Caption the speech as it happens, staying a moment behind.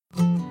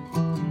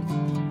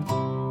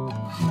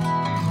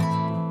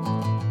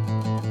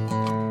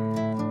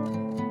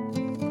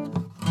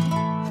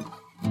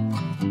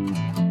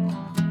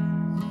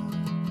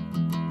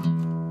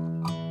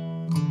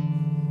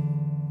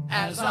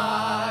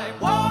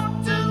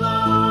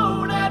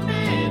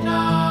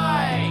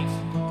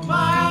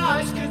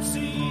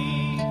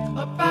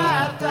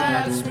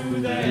sat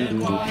smooth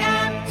and quiet.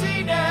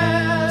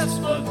 Emptiness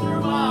flowed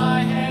through my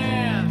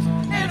hands,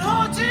 and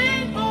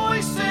haunting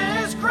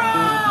voices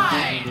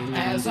cried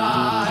as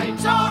I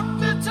talked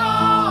the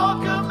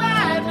talk of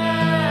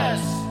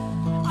madness.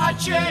 I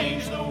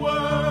changed the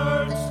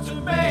words to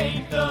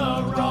make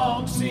the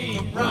wrong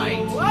seem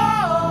right.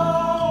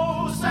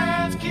 Whoa,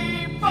 sands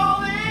keep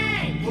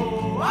falling.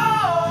 Whoa,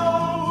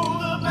 oh,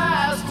 the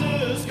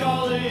master's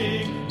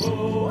calling.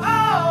 Whoa,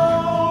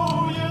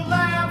 oh, your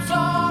lamps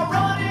are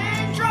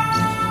running dry.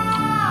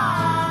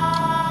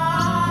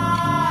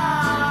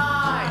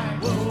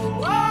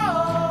 Whoa,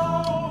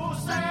 oh,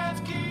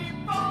 sands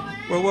keep falling.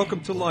 Well,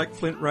 welcome to Like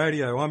Flint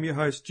Radio. I'm your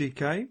host,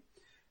 GK.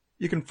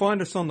 You can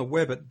find us on the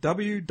web at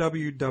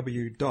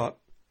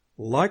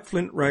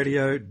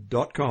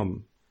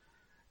www.LikeFlintRadio.com.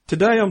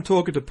 Today I'm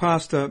talking to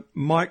Pastor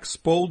Mike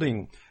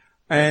Spaulding,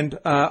 and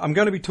I'm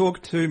going to be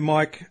talking to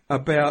Mike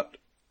about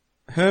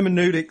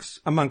hermeneutics,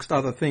 amongst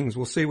other things.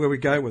 We'll see where we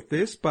go with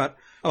this, but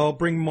I'll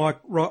bring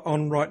Mike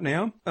on right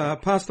now.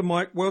 Pastor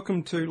Mike,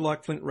 welcome to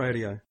Like Flint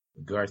Radio.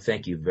 Garth,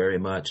 thank you very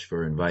much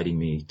for inviting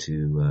me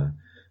to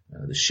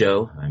the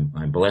show.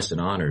 I'm blessed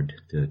and honored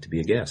to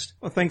be a guest.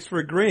 Well, thanks for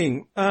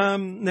agreeing.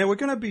 Now we're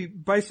going to be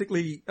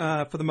basically,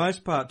 for the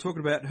most part, talking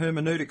about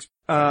hermeneutics.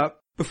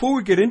 Before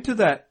we get into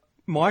that,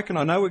 Mike, and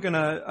I know we're going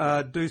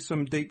to do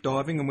some deep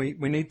diving, and we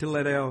need to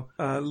let our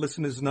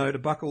listeners know to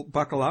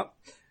buckle up.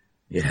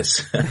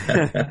 Yes,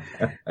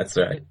 that's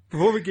right.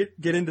 Before we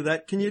get into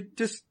that, can you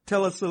just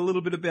tell us a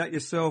little bit about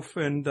yourself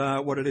and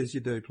what it is you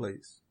do,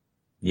 please?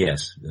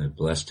 Yes,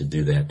 blessed to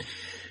do that.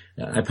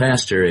 I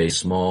pastor a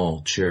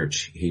small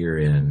church here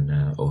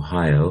in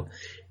Ohio.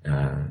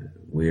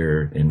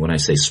 And when I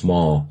say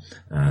small,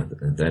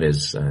 that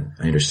is, I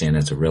understand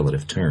that's a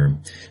relative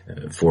term.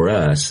 For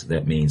us,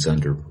 that means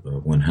under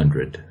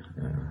 100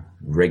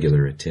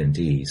 regular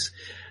attendees.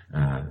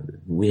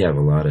 We have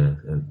a lot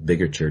of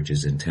bigger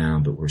churches in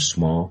town, but we're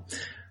small.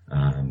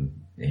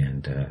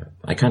 And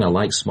I kind of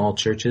like small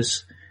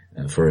churches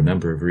for a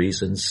number of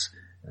reasons.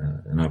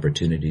 An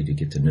opportunity to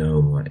get to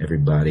know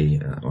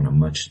everybody on a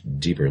much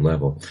deeper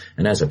level.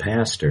 And as a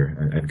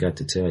pastor, I've got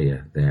to tell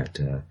you that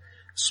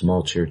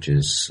small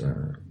churches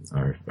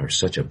are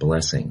such a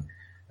blessing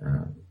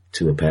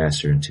to a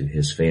pastor and to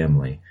his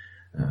family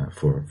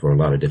for a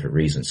lot of different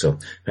reasons. So,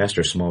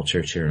 pastor a small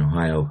church here in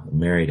Ohio,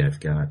 married. I've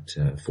got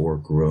 4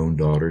 grown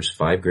daughters,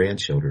 5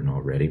 grandchildren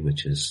already,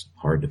 which is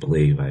hard to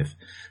believe. I've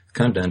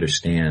come to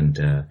understand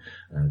the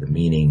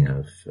meaning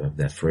of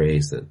that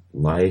phrase, that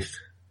life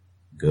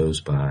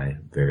goes by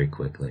very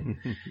quickly.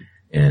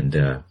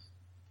 And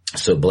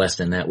so blessed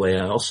in that way.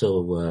 I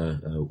also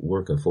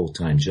work a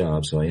full-time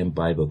job, so I am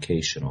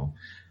bivocational.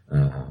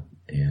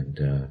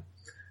 And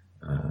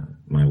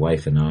my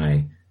wife and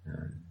I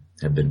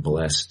have been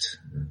blessed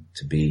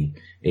to be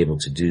able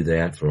to do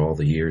that for all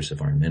the years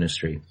of our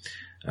ministry.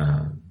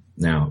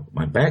 Now,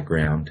 my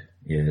background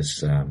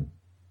is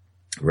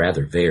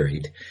rather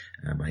varied.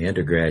 My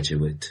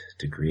undergraduate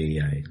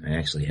degree, I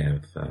actually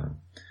have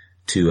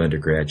 2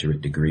 undergraduate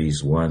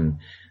degrees. One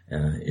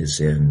is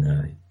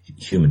in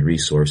human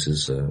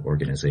resources,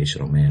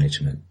 organizational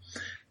management.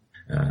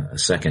 A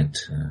second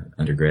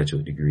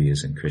undergraduate degree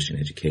is in Christian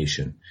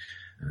education.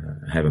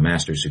 I have a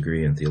master's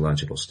degree in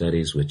theological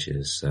studies, which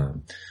is a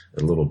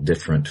little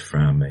different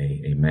from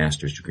a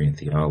master's degree in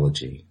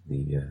theology.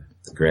 The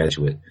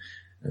graduate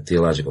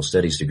theological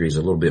studies degree is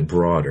a little bit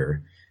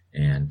broader,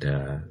 and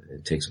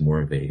it takes more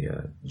of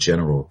a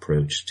general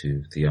approach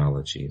to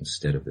theology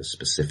instead of the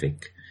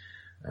specific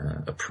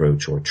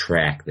approach or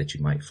track that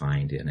you might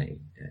find in a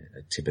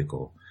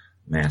typical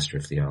Master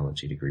of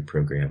Theology degree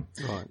program.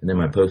 Right. And then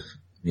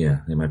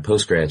my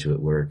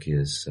postgraduate work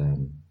is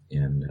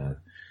in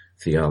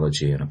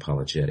theology and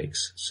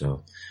apologetics.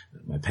 So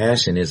my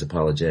passion is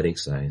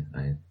apologetics. I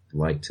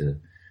like to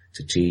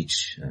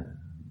teach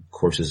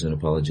courses in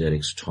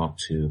apologetics, talk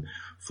to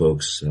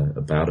folks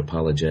about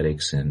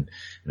apologetics, and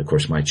of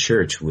course my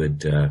church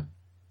would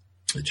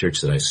the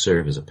church that I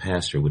serve as a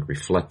pastor would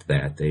reflect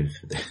that.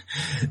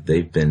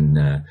 They've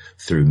been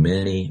through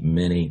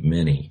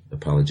many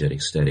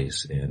apologetic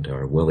studies and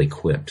are well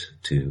equipped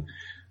to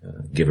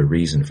give a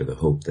reason for the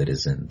hope that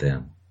is in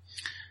them.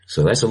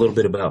 So that's a little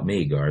bit about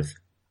me, Garth.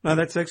 No,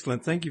 that's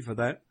excellent. Thank you for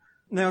that.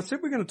 Now, I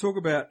said we're going to talk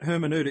about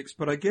hermeneutics,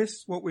 but I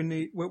guess what we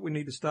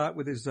need to start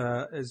with is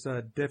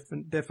a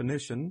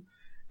definition,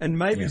 and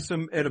maybe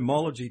some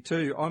etymology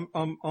too.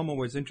 I'm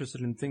always interested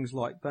in things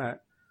like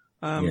that.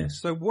 Yes.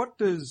 So what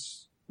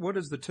does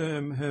the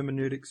term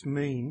hermeneutics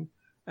mean,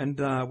 and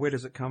where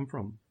does it come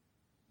from?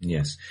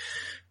 Yes.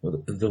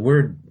 Well, the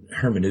word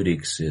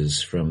hermeneutics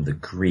is from the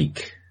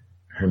Greek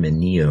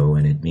hermeneo,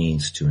 and it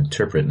means to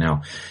interpret.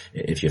 Now,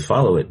 if you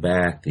follow it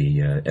back,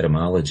 the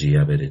etymology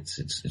of it,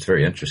 it's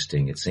very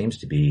interesting. It seems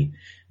to be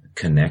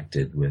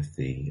connected with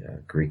the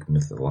Greek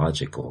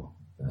mythological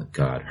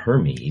god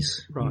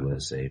Hermes, right, who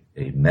was a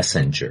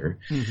messenger.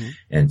 Mm-hmm.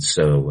 And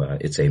so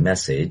it's a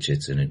message,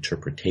 it's an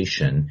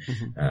interpretation.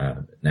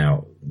 Mm-hmm.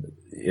 Now,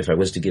 if I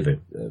was to give a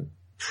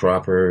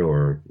proper,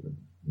 or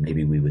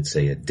maybe we would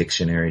say a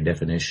dictionary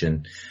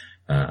definition,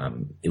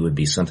 It would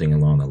be something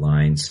along the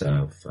lines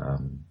of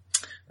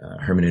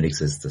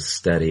hermeneutics is the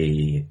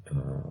study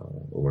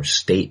or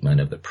statement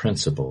of the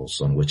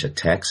principles on which a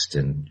text,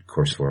 and of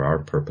course for our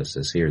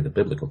purposes here, the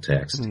biblical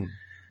text,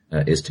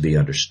 is to be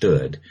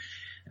understood,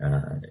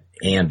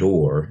 and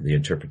or the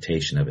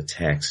interpretation of a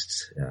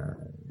text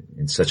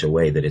in such a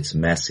way that its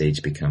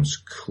message becomes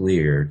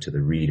clear to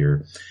the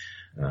reader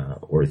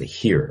or the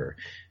hearer.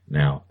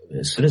 Now,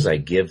 as soon as I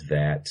give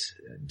that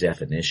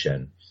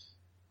definition,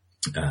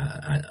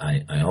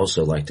 I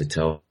also like to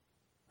tell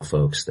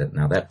folks that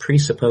now that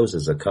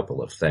presupposes a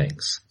couple of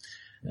things.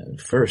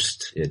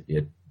 First,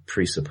 it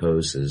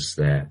presupposes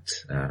that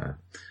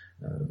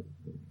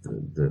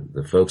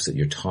the folks that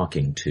you're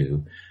talking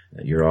to,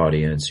 your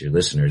audience, your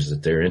listeners,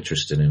 that they're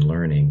interested in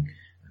learning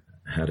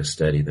how to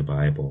study the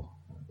Bible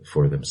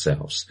for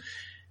themselves.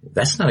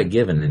 That's not a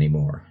given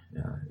anymore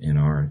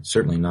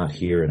certainly not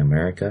here in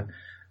America.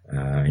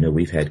 I know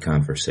we've had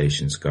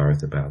conversations,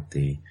 Garth, about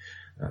the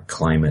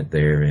climate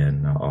there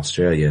in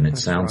Australia, and it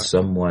sounds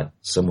somewhat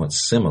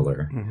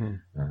similar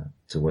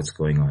to what's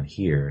going on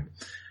here.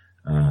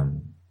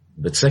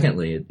 But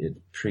secondly, it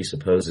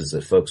presupposes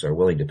that folks are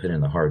willing to put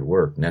in the hard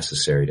work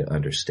necessary to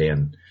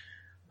understand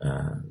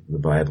the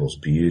Bible's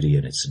beauty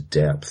and its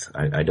depth.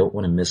 I don't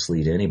want to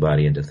mislead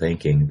anybody into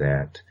thinking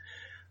that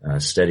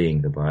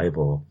studying the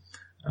Bible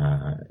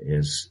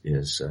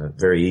is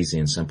very easy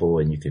and simple,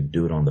 and you can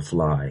do it on the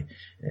fly.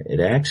 It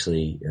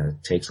actually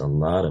takes a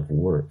lot of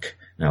work.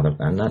 Now,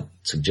 I'm not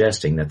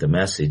suggesting that the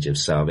message of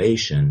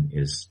salvation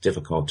is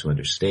difficult to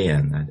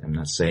understand. I'm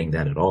not saying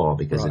that at all,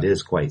 because it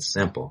is quite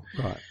simple.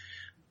 Right.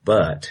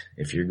 But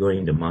if you're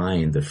going to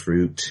mine the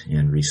fruit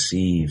and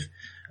receive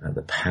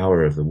the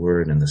power of the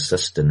Word and the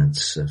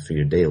sustenance for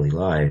your daily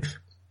life,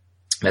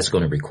 that's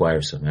going to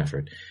require some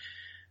effort.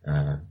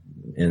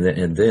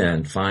 And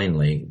then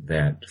finally,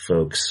 that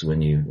folks,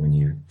 when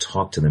you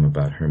talk to them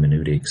about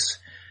hermeneutics,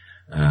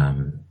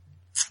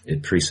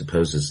 it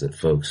presupposes that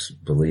folks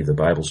believe the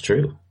Bible's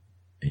true.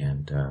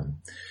 And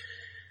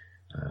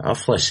I'll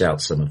flesh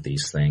out some of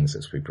these things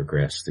as we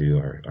progress through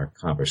our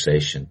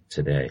conversation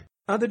today.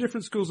 Are there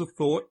different schools of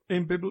thought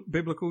in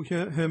biblical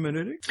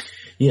hermeneutics?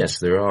 Yes,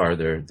 there are.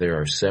 There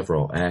are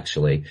several,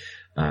 actually.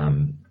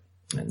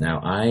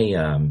 Now,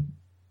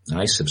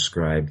 I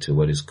subscribe to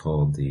what is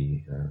called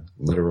the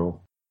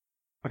literal,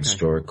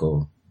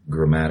 historical,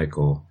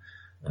 grammatical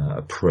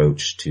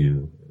approach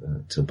to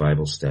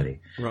Bible study.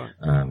 Right.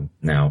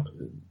 Now,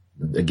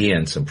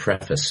 again, some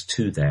preface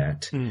to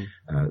that.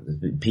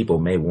 People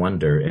may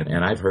wonder,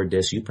 and I've heard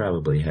this. You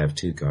probably have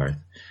too,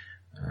 Garth.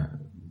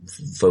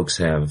 Folks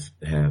have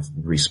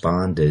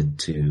responded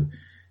to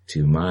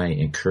my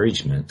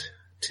encouragement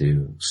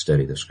to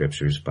study the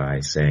Scriptures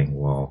by saying,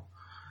 "Well,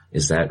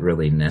 is that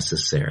really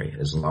necessary?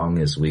 As long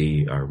as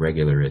we are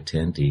regular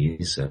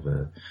attendees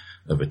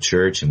of a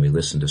church and we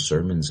listen to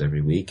sermons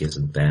every week,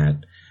 isn't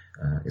that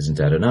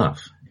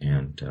enough?"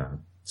 And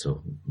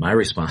so my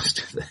response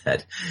to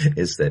that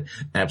is that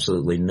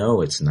absolutely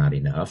no, it's not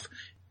enough.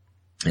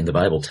 And the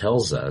Bible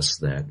tells us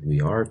that we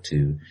are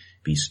to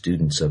be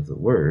students of the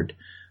Word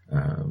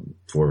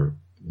for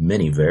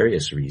many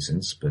various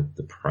reasons, but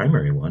the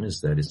primary one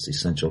is that it's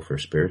essential for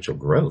spiritual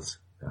growth.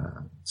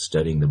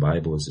 Studying the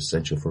Bible is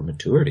essential for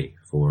maturity,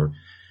 for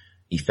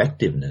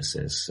effectiveness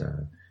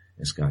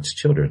as God's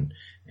children.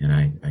 And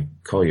I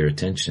call your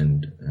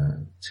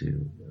attention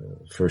to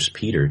 1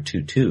 Peter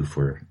 2:2,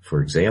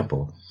 for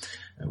example,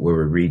 where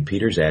we read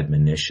Peter's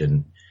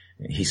admonition.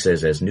 He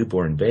says, "As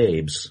newborn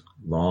babes,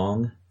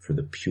 long for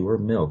the pure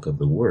milk of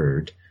the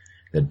Word,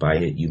 that by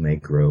it you may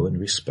grow in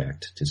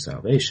respect to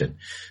salvation."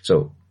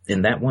 So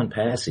in that one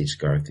passage,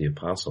 Garth, the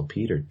Apostle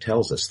Peter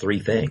tells us three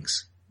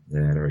things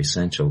that are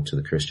essential to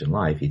the Christian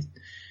life.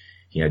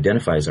 He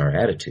identifies our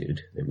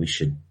attitude, that we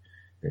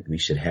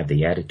should have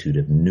the attitude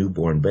of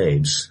newborn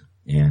babes.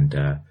 And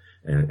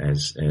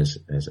as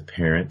a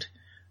parent,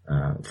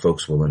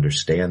 folks will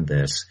understand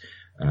this.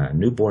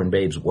 Newborn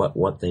babes,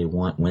 what they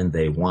want when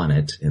they want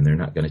it, and they're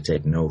not going to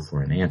take no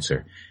for an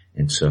answer.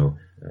 And so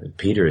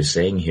Peter is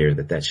saying here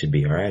that should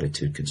be our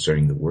attitude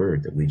concerning the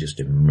Word, that we just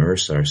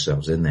immerse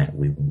ourselves in that.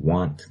 We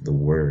want the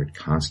Word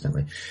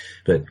constantly.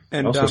 But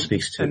it also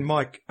speaks to... And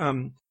Mike,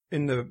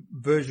 in the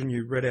version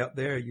you read out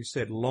there, you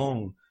said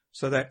long.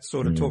 So that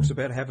sort of talks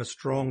about have a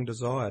strong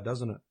desire,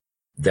 doesn't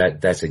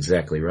it? That's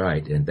exactly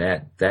right. And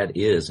that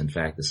is, in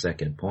fact, the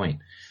second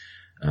point.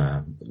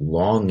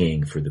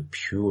 Longing for the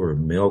pure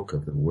milk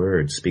of the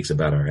Word speaks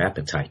about our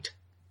appetite,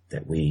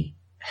 that we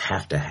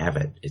have to have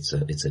it. It's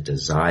a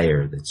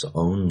desire that's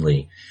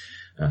only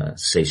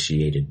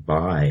satiated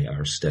by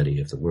our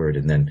study of the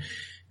Word.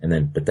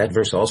 But that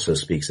verse also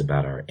speaks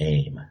about our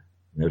aim.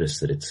 Notice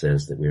that it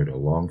says that we are to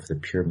long for the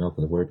pure milk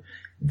of the Word,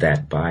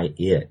 that by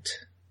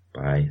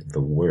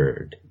the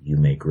Word, you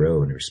may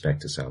grow in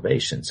respect to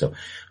salvation. So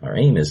our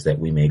aim is that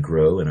we may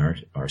grow in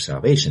our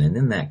salvation. And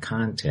in that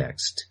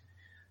context,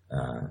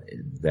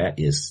 that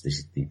is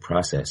the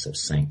process of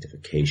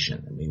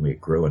sanctification. I mean, we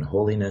grow in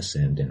holiness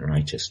and in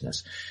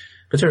righteousness.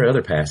 But there are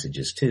other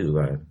passages too.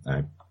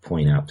 I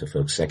point out to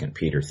folks 2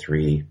 Peter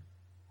 3,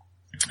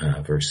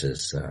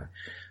 verses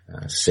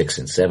 6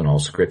 and 7, all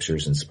scripture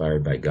is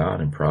inspired by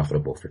God and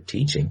profitable for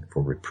teaching,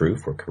 for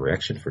reproof, for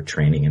correction, for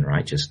training in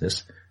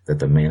righteousness, that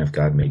the man of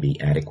God may be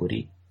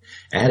adequate,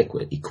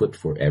 equipped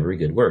for every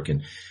good work.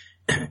 And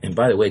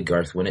by the way,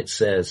 Garth, when it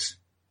says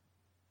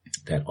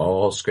that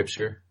all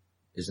scripture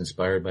is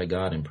inspired by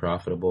God and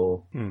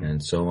profitable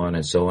and so on,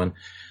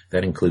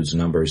 that includes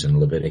Numbers and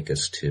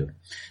Leviticus too.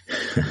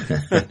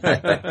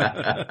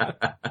 I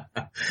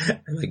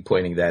like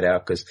pointing that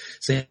out because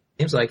it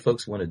seems like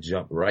folks want to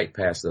jump right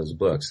past those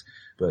books,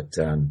 but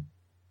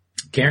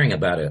caring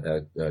about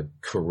a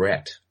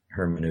correct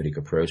hermeneutic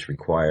approach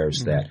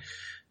requires that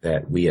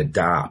we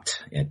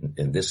adopt,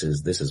 and this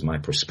is my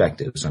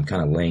perspective. So I'm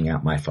kind of laying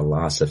out my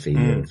philosophy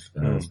of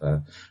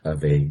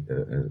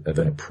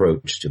an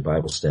approach to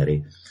Bible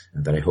study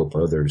that I hope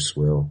others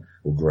will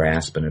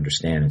grasp and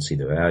understand and see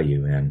the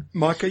value in.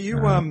 Mike, are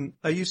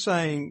you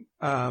saying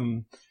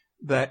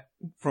that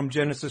from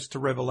Genesis to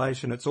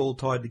Revelation, it's all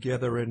tied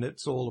together and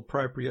it's all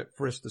appropriate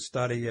for us to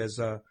study as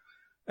a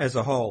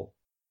whole?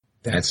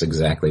 That's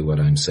exactly what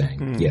I'm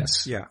saying.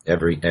 Yes. Yeah.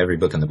 Every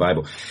book in the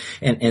Bible.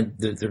 And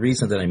the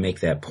reason that I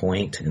make that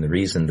point and the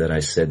reason that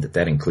I said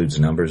that includes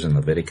Numbers and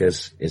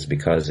Leviticus is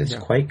because it's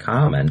quite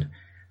common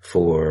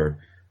for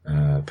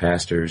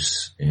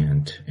pastors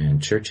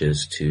and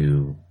churches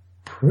to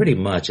pretty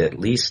much, at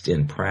least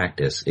in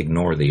practice,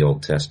 ignore the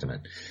Old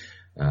Testament.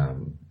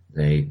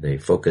 They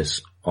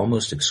focus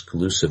almost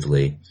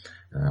exclusively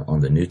on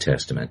the New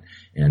Testament,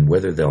 and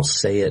whether they'll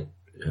say it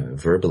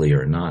verbally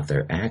or not,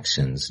 their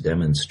actions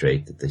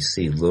demonstrate that they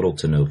see little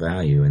to no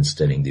value in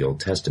studying the Old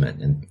Testament,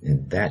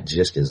 and that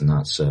just is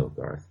not so,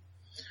 Garth.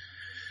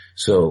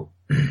 So,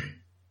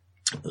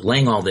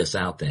 laying all this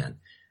out then,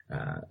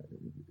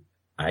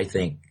 I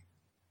think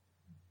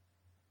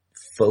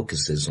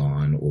focuses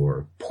on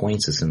or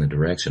points us in the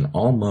direction,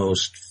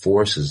 almost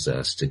forces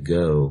us to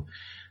go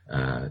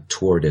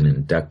toward an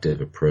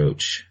inductive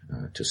approach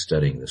to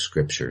studying the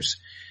Scriptures,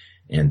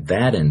 and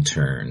that in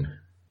turn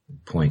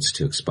points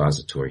to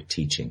expository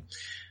teaching.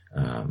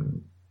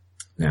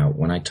 Now,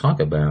 when I talk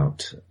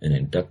about an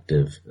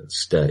inductive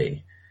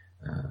study,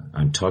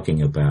 I'm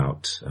talking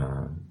about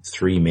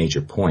three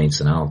major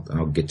points, and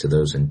I'll get to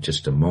those in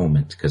just a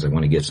moment because I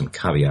want to give some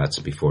caveats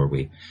before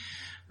we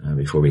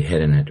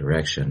head in that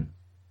direction.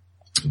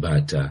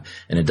 But an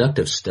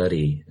inductive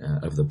study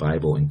of the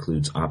Bible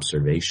includes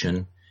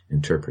observation,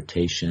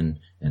 interpretation,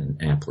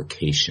 and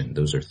application.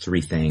 Those are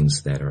three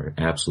things that are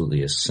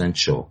absolutely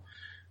essential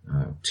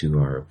to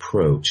our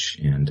approach,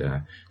 and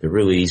they're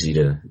really easy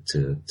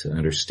to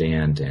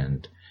understand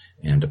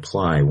and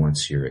apply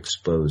once you're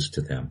exposed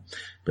to them.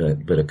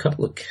 But a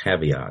couple of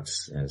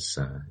caveats as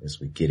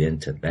we get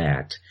into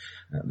that.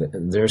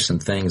 There are some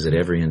things that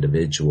every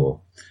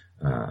individual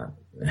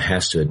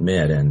has to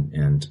admit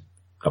and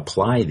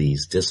apply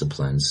these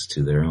disciplines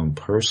to their own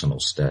personal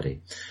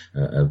study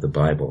of the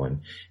Bible.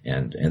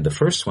 And the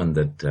first one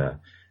that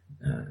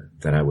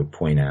I would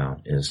point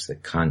out is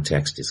that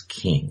context is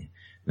king.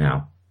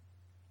 Now,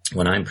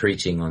 when I'm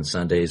preaching on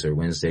Sundays or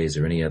Wednesdays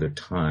or any other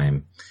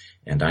time,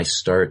 and I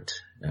start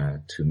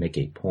to make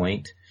a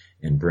point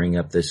and bring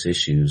up these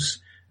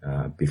issues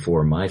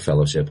before my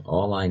fellowship,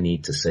 all I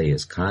need to say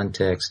is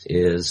context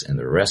is, and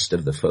the rest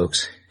of the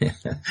folks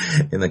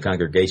in the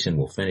congregation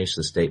will finish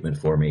the statement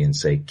for me and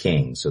say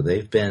king. So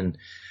they've been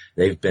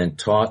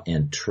taught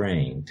and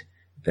trained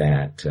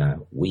that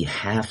we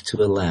have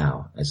to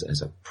allow,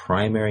 as a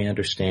primary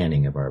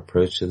understanding of our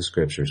approach to the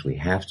Scriptures, we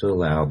have to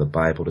allow the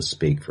Bible to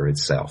speak for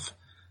itself.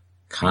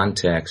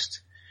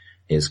 Context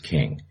is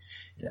king.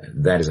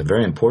 That is a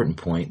very important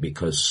point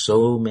because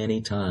so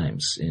many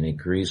times, and it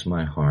grieves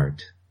my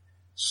heart,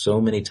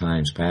 so many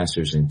times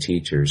pastors and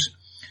teachers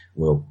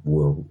will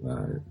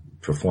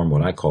perform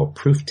what I call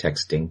proof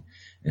texting,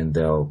 and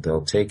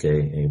they'll take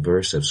a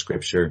verse of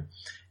Scripture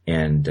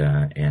and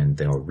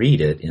they'll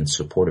read it in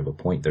support of a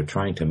point they're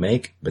trying to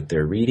make, but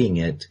they're reading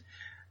it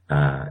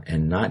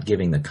and not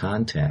giving the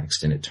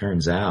context, and it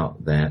turns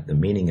out that the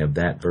meaning of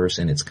that verse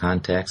in its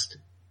context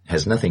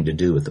has nothing to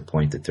do with the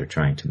point that they're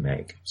trying to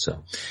make.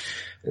 So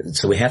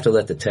we have to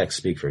let the text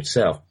speak for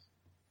itself.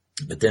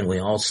 But then we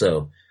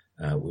also,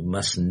 we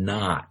must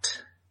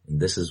not, and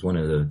this is one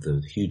of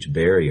the huge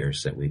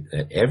barriers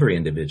that every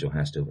individual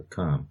has to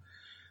overcome,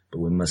 but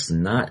we must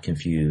not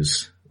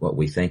confuse what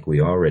we think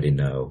we already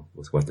know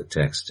with what the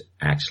text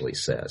actually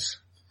says.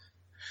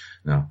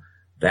 Now,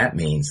 that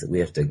means that we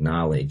have to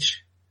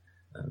acknowledge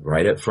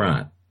right up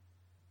front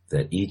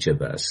that each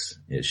of us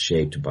is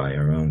shaped by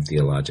our own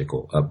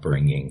theological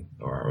upbringing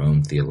or our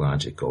own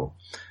theological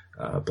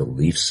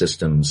belief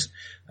systems.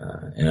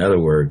 In other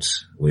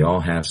words, we all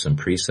have some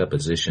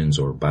presuppositions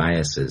or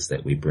biases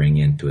that we bring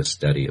into a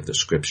study of the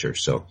Scripture.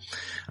 So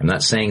I'm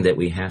not saying that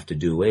we have to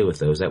do away with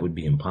those. That would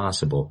be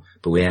impossible.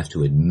 But we have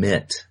to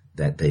admit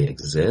that they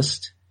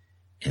exist,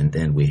 and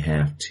then we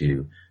have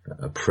to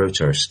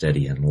approach our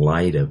study in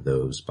light of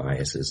those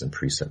biases and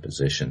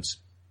presuppositions.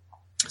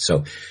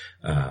 So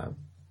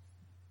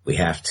we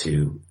have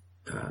to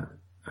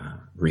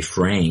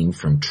refrain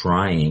from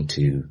trying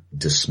to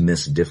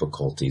dismiss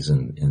difficulties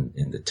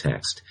in the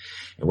text.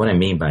 And what I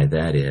mean by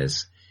that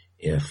is,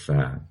 if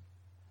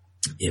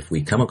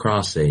we come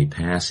across a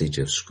passage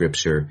of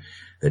Scripture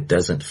that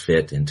doesn't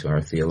fit into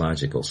our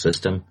theological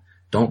system,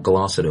 don't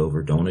gloss it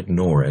over, don't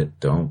ignore it,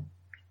 don't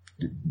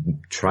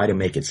try to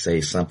make it say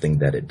something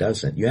that it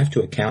doesn't. You have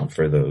to account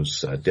for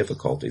those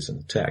difficulties in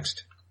the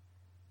text.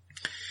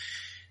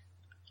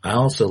 I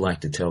also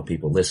like to tell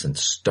people, listen,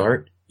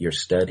 start your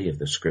study of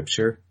the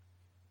Scripture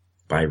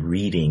by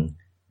reading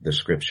the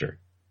Scripture.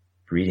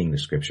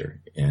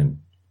 And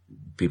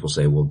people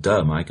say, well,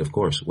 duh, Mike, of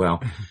course.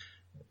 Well,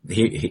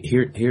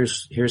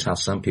 here's how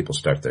some people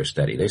start their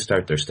study. They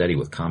start their study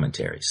with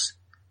commentaries.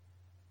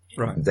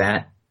 Right.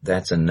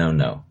 That's a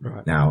no-no.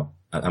 Right. Now,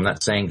 I'm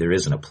not saying there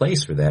isn't a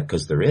place for that,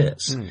 because there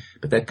is.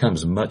 But that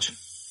comes much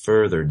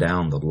further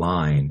down the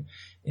line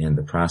in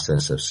the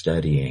process of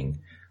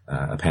studying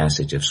a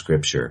passage of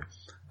Scripture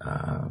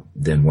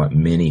than what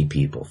many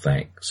people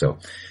think. So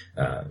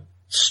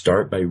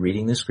start by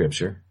reading the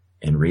Scripture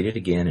and read it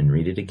again and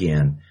read it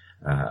again.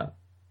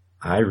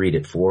 I read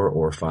it 4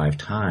 or 5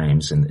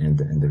 times, and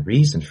the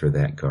reason for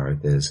that,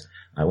 Garth, is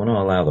I want to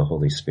allow the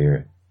Holy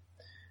Spirit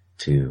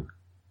to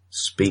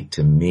speak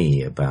to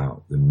me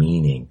about the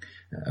meaning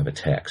of a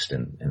text,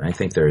 and I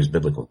think there is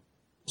biblical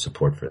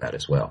support for that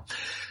as well.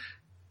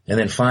 And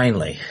then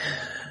finally,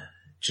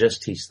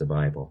 just teach the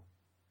Bible.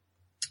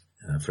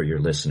 For your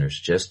listeners,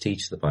 just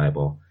teach the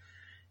Bible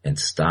and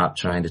stop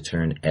trying to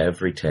turn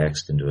every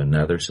text into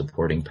another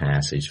supporting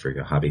passage for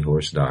your hobby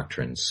horse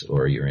doctrines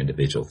or your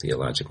individual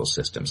theological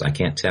systems. I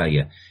can't tell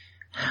you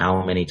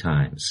how many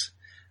times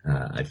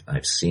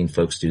I've seen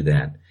folks do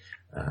that.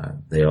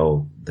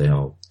 They'll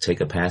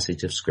take a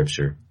passage of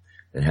Scripture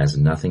that has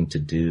nothing to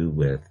do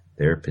with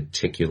their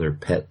particular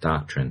pet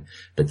doctrine,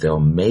 but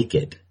they'll make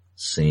it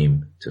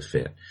seem to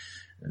fit.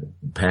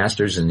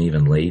 Pastors and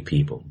even lay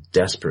people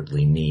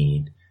desperately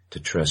need to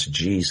trust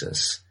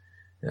Jesus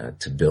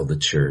to build the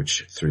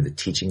church through the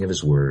teaching of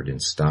His Word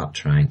and stop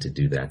trying to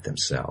do that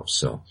themselves.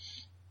 So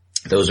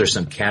those are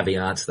some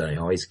caveats that I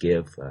always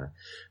give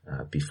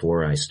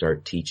before I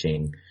start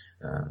teaching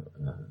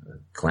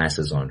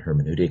classes on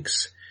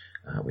hermeneutics.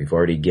 We've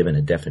already given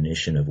a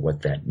definition of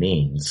what that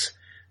means.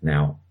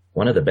 Now,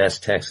 one of the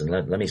best texts, and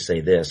let me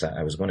say this,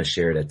 I was going to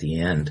share it at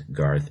the end,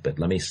 Garth, but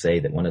let me say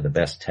that one of the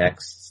best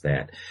texts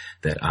that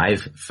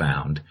I've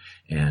found,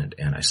 and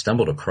I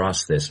stumbled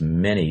across this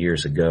many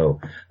years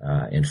ago.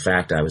 In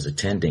fact, I was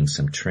attending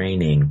some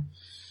training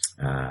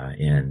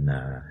in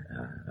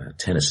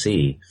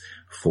Tennessee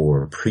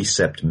for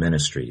Precept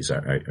Ministries.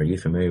 Are you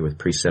familiar with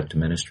Precept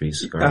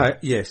Ministries, Garth?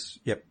 Yes,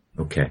 yep.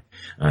 Okay.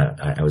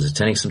 I was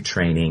attending some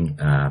training.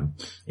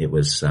 It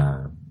was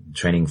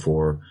training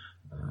for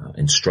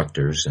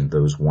instructors and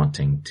those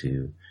wanting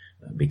to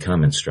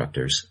become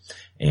instructors.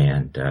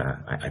 And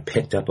I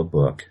picked up a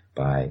book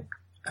by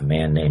a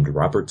man named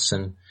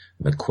Robertson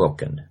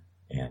McQuilkin.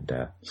 And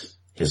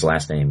his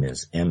last name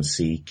is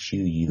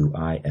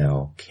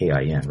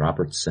McQuilkin,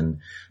 Robertson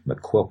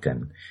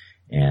McQuilkin.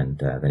 And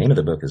the name of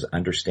the book is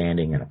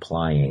Understanding and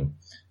Applying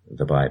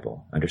the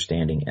Bible.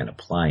 Understanding and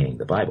Applying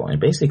the Bible.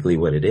 And basically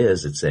what it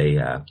is, it's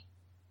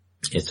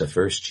a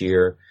first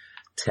year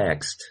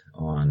text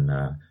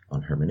on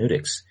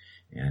hermeneutics.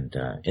 And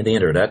in the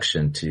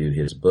introduction to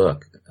his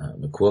book,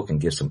 McQuilkin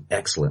gives some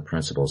excellent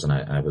principles, and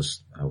I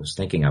was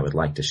thinking I would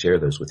like to share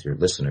those with your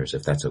listeners,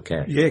 if that's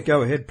okay. Yeah,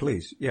 go ahead,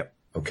 please. Yep.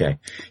 Okay.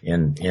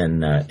 In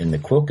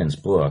McQuilkin's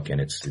book, and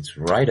it's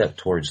right up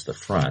towards the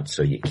front,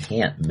 so you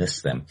can't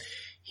miss them.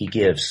 He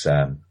gives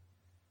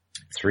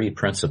 3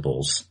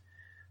 principles,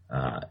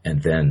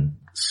 and then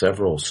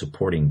several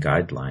supporting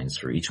guidelines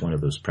for each one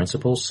of those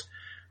principles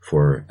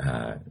for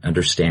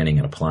understanding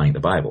and applying the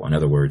Bible. In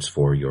other words,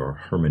 for your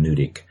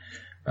hermeneutic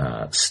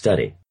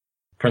study.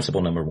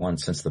 Principle number 1,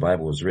 since the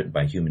Bible was written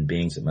by human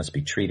beings, it must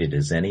be treated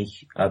as any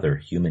other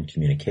human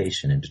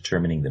communication in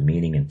determining the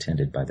meaning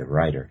intended by the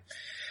writer.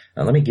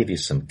 Now, let me give you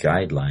some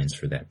guidelines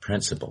for that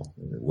principle,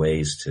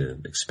 ways to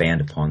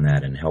expand upon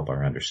that and help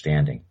our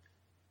understanding.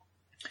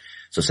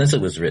 So since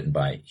it was written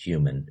by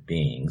human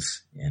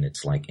beings, and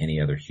it's like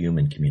any other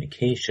human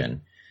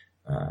communication,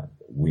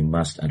 we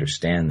must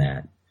understand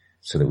that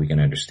so that we can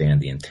understand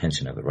the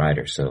intention of the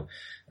writer. So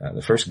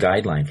the first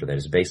guideline for that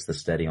is base the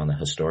study on the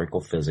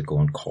historical, physical,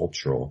 and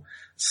cultural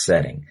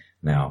setting.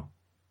 Now,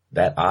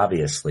 that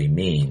obviously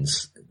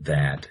means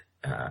that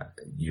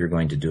you're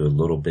going to do a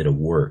little bit of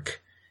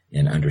work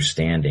in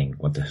understanding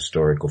what the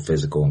historical,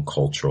 physical, and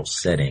cultural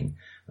setting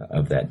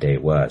of that day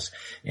was.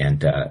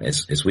 And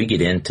as we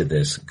get into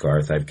this,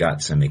 Garth, I've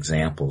got some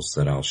examples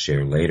that I'll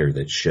share later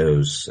that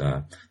shows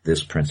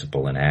this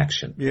principle in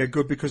action. Yeah,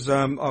 good, because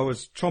I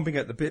was chomping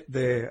at the bit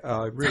there.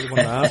 I really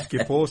want to ask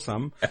you for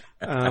some.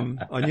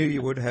 I knew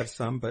you would have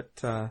some,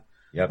 but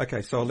Yep.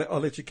 Okay, so I'll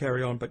let you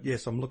carry on. But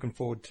yes, I'm looking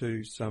forward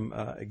to some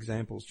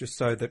examples, just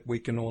so that we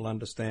can all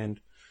understand,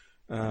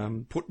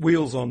 put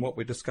wheels on what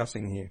we're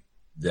discussing here.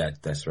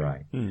 That's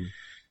right.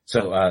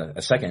 So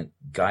a second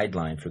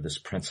guideline for this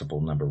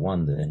principle number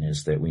one then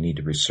is that we need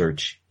to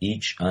research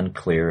each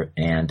unclear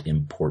and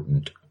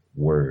important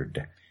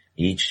word.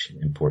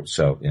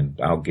 And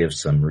I'll give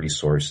some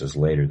resources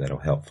later that'll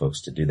help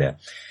folks to do that.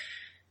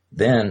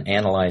 Then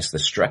analyze the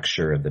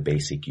structure of the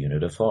basic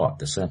unit of thought,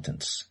 the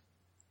sentence.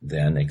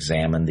 Then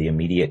examine the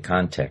immediate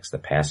context, the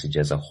passage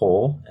as a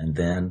whole, and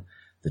then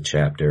the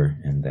chapter,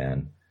 and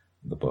then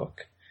the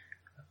book.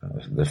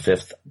 The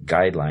fifth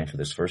guideline for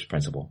this first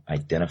principle,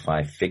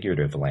 identify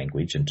figurative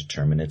language and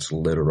determine its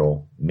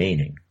literal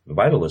meaning. The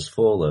Bible is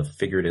full of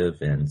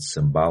figurative and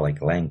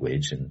symbolic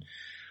language, and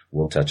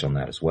we'll touch on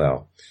that as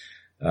well.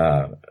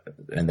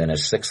 And then a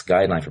sixth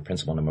guideline for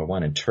principle number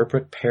one,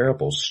 interpret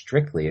parables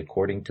strictly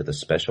according to the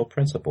special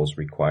principles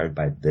required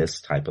by this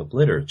type of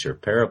literature.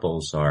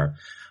 Parables are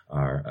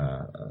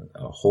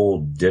a whole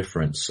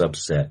different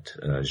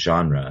subset,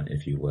 genre,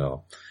 if you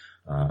will,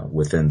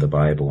 within the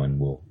Bible, and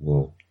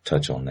we'll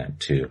touch on that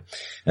too.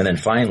 And then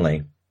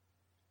finally,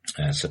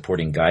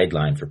 supporting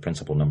guideline for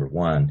principle number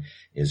one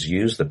is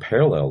use the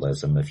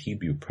parallelism of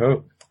Hebrew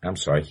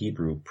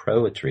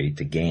poetry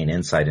to gain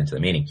insight into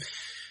the meaning.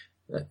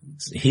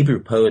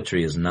 Hebrew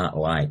poetry is not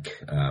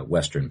like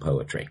Western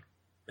poetry,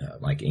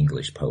 like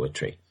English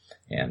poetry,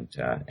 and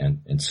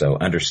so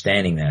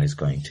understanding that is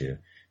going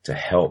to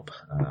help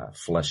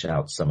flesh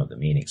out some of the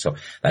meaning. So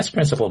that's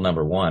principle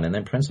number one. And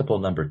then principle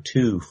number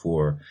two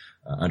for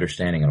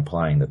understanding and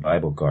applying the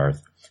Bible,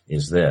 Garth,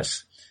 is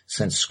this.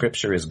 Since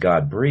Scripture is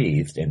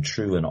God-breathed and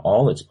true in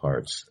all its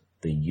parts,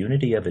 the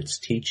unity of its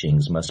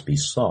teachings must be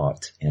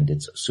sought and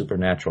its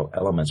supernatural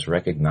elements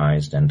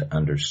recognized and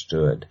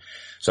understood.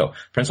 So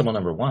principle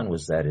number one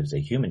was that it is a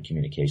human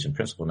communication.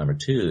 Principle number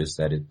two is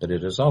that it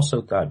is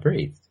also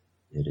God-breathed.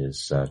 It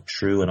is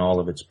true in all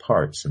of its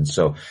parts. And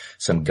so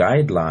some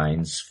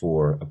guidelines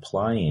for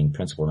applying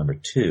principle number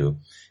two,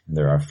 and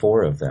there are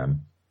 4 of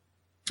them,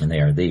 and they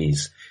are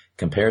these.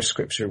 Compare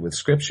Scripture with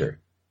Scripture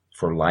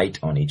for light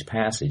on each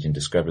passage and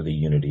discover the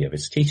unity of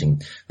its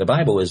teaching. The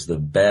Bible is the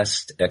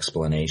best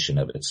explanation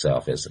of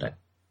itself, isn't it?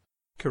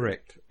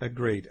 Correct.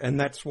 Agreed. And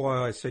that's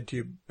why I said to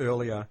you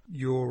earlier,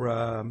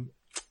 your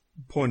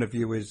point of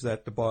view is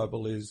that the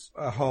Bible is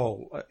a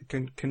whole,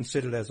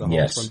 considered as a whole,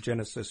 yes, from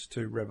Genesis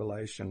to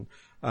Revelation,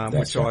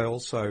 which right. I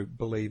also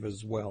believe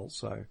as well.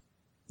 So,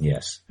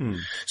 yes.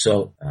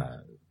 So,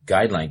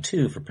 guideline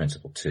 2 for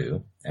principle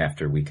 2,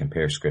 after we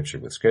compare Scripture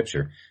with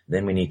Scripture,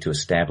 then we need to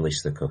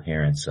establish the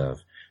coherence of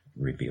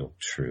revealed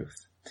truth.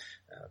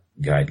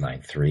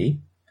 Guideline 3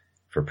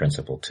 for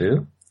principle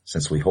 2,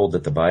 since we hold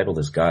that the Bible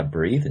is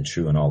God-breathed and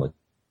true in all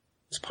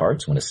its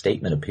parts, when a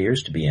statement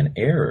appears to be in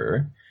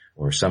error,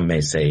 or some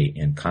may say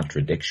in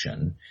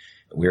contradiction,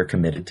 we're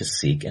committed to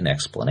seek an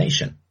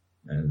explanation.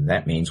 And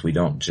that means we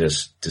don't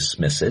just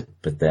dismiss it,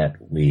 but that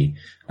we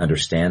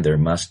understand there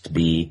must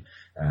be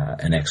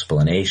an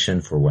explanation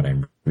for what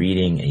I'm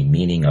reading, a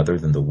meaning other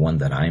than the one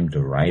that I'm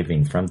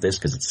deriving from this,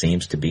 because it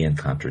seems to be in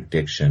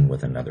contradiction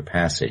with another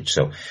passage.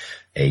 So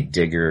a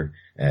deeper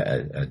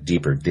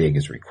dig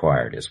is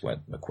required, is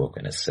what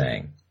McQuilkin is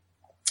saying.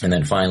 And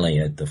then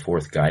finally, the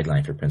fourth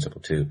guideline for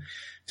principle 2,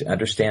 to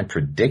understand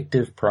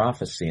predictive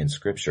prophecy in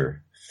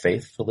Scripture,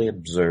 faithfully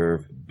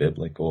observe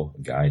biblical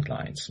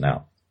guidelines.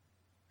 Now,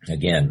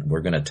 again,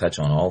 we're going to touch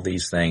on all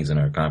these things in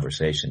our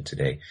conversation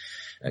today,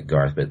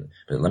 Garth, but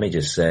let me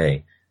just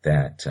say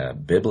that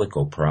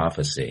biblical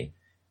prophecy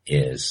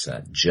is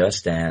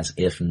just as,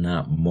 if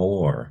not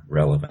more,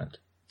 relevant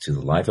to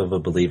the life of a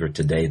believer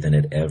today than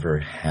it ever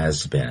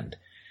has been.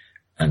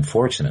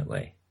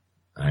 Unfortunately,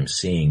 I'm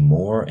seeing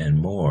more and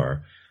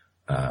more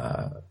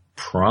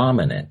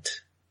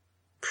prominent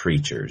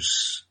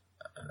preachers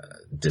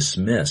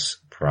dismiss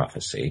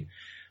prophecy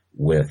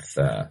with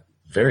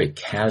very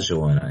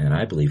casual and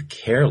I believe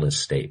careless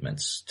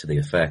statements to the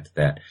effect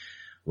that,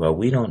 well,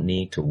 we don't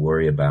need to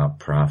worry about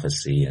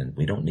prophecy and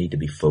we don't need to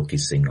be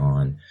focusing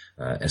on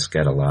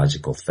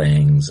eschatological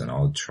things and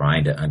all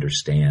trying to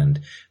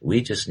understand.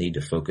 We just need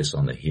to focus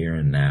on the here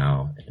and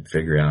now and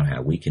figure out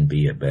how we can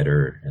be a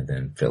better, and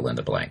then fill in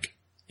the blank.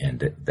 And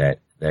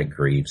that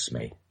grieves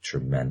me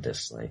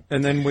tremendously.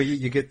 And then where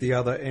you get the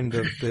other end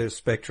of the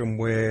spectrum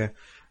where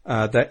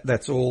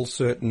that's all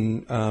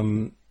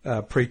certain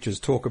preachers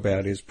talk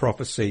about is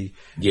prophecy.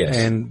 Yes.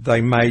 And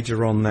they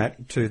major on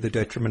that to the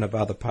detriment of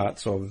other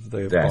parts of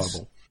the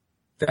Bible.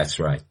 That's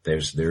right.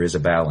 There is a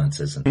balance,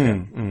 isn't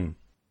there?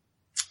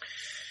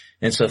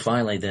 And so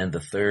finally then the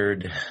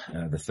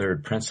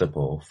third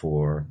principle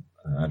for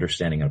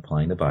understanding and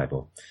applying the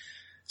Bible.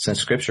 Since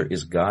Scripture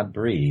is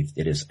God-breathed,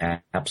 it is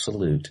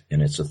absolute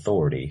in its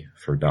authority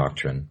for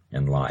doctrine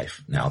and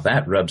life. Now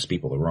that rubs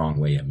people the wrong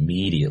way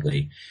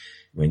immediately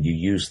when you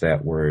use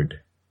that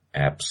word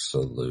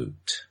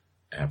absolute.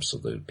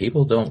 Absolute.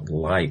 People don't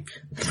like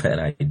that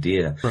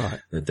idea, right,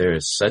 that there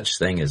is such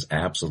thing as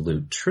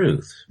absolute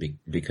truth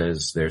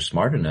because they're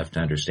smart enough to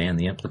understand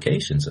the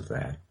implications of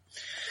that.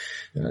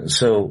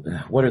 So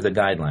what are the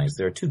guidelines?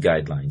 There are 2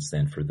 guidelines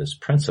then for this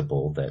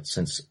principle that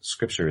since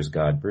Scripture is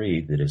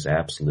God-breathed, it is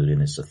absolute in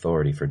its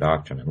authority for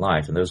doctrine and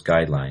life. And those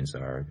guidelines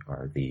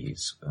are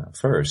these.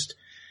 First,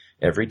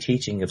 Every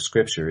teaching of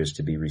Scripture is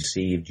to be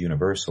received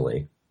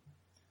universally,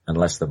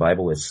 unless the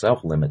Bible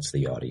itself limits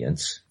the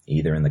audience,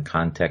 either in the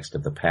context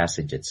of the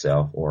passage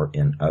itself or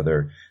in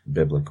other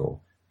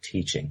biblical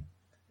teaching.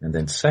 And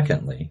then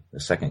secondly, the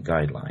second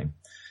guideline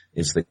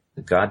is that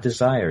God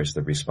desires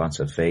the response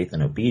of faith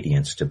and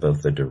obedience to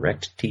both the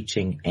direct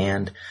teaching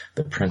and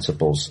the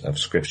principles of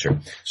Scripture.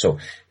 So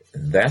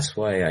that's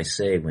why I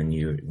say when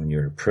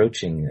you're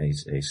approaching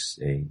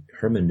a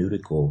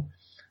hermeneutical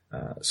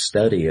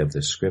study of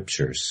the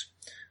Scriptures,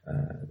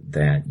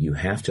 that you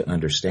have to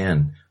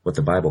understand what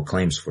the Bible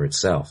claims for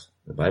itself.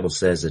 The Bible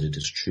says that it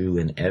is true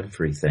in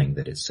everything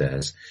that it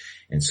says.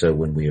 And so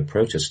when we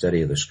approach a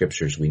study of the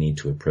Scriptures, we need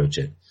to approach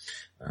it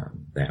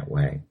that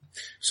way.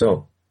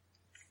 So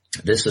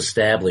this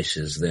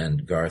establishes then,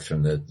 Garth,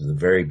 from the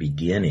very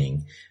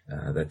beginning,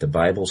 that the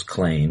Bible's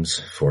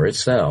claims for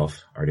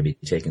itself are to be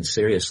taken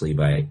seriously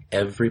by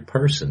every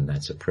person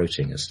that's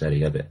approaching a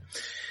study of it.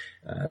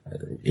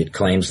 It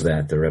claims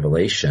that the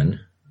revelation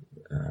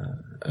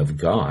of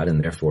God,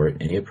 and therefore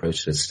any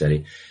approach to the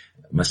study,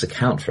 must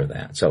account for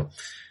that. So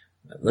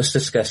let's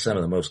discuss some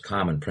of the most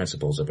common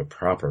principles of a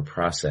proper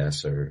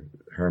process or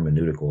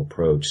hermeneutical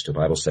approach to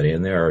Bible study.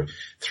 And there are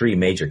three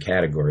major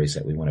categories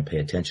that we want to pay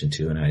attention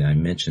to, and I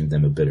mentioned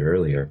them a bit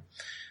earlier.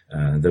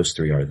 Those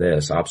three are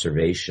this: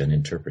 observation,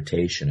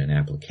 interpretation, and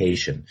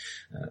application.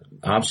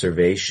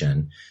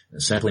 Observation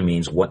simply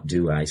means, what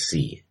do I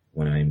see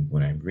when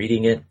I'm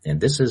reading it? And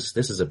this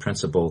is a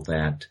principle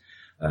that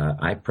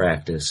I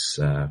practice.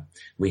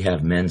 We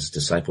have men's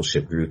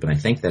discipleship group, and I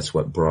think that's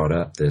what brought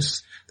up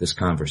this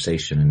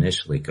conversation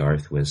initially,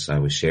 Garth, was I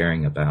was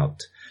sharing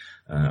about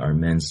our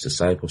men's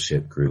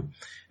discipleship group.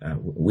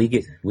 We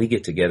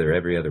get together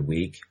every other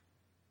week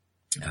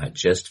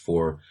just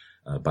for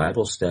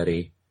Bible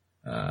study,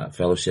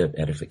 fellowship,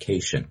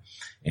 edification.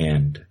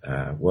 And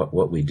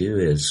what we do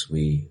is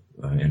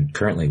and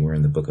currently we're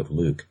in the book of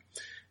Luke,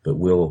 but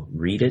we'll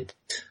read it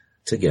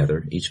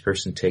together. Each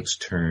person takes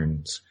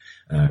turns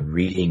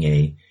reading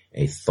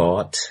a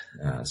thought,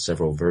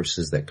 several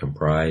verses that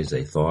comprise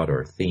a thought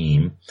or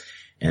theme,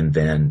 and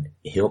then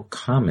he'll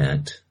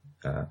comment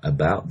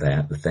about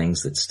that, the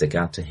things that stick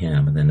out to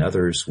him, and then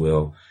others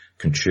will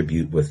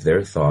contribute with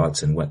their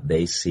thoughts and what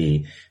they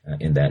see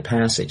in that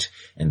passage.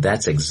 And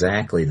that's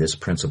exactly this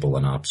principle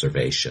in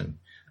observation.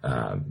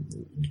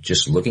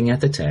 Just looking at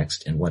the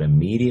text and what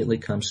immediately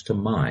comes to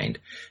mind.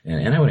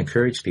 And I would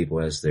encourage people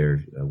as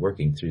they're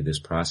working through this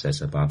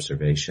process of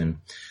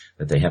observation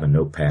that they have a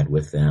notepad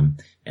with them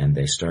and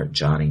they start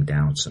jotting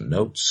down some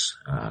notes,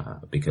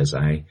 because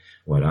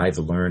what I've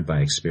learned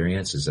by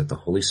experience is that the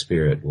Holy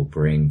Spirit will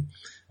bring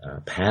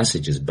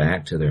passages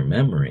back to their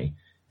memory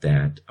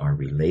that are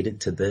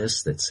related to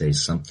this, that say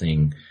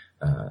something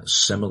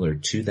similar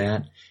to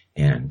that.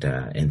 And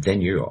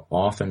then you're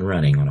off and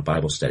running on a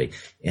Bible study.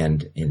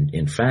 And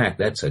in fact,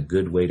 that's a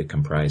good way to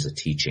comprise a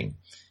teaching,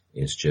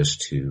 is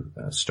just to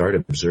start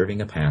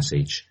observing a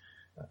passage,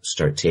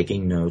 start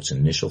taking notes,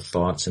 initial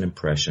thoughts and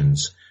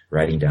impressions,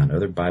 writing down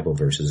other Bible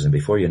verses, and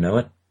before you know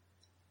it,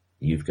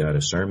 you've got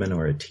a sermon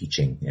or a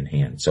teaching in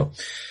hand. So,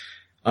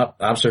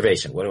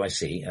 observation, what do I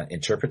see?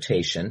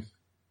 Interpretation,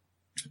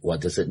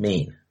 what does it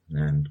mean?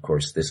 And of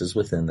course, this is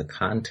within the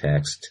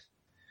context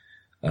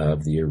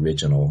of the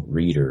original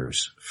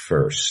readers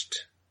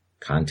first.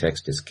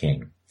 Context is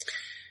king.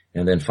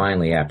 And then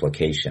finally,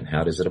 application.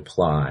 How does it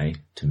apply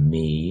to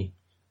me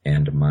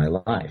and my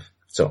life?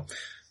 So,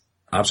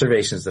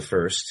 observation is the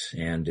first,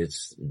 and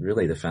it's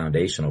really the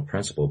foundational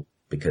principle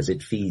because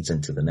it feeds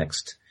into the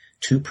next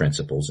two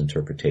principles,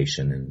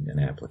 interpretation and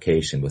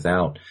application.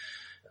 Without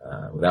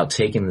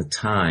taking the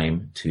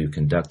time to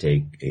conduct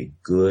a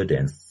good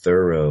and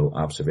thorough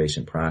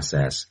observation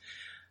process,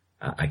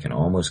 I can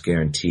almost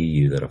guarantee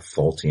you that a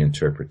faulty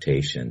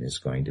interpretation is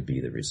going to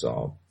be the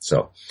result.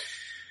 So,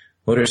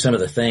 what are some of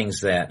the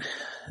things that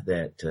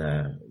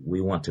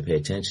we want to pay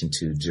attention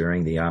to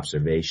during the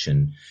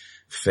observation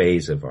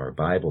phase of our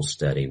Bible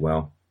study?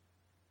 Well,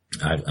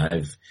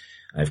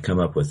 I've come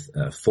up with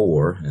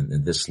 4,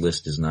 and this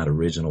list is not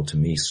original to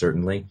me,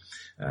 certainly.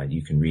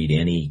 You can read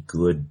any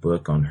good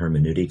book on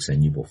hermeneutics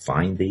and you will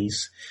find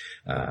these.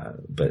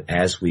 But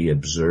as we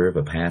observe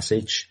a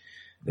passage,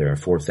 there are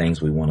 4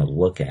 things we want to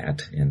look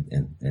at,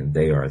 and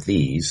they are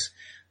these: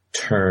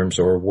 terms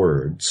or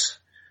words,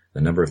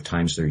 the number of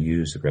times they're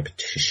used, the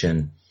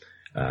repetition,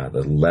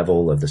 the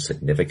level of the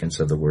significance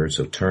of the word.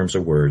 So terms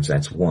or words,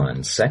 that's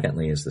one.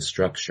 Secondly is the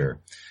structure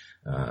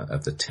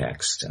of the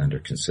text under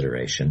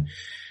consideration.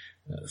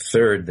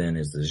 Third, then,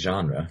 is the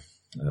genre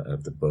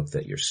of the book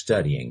that you're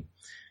studying.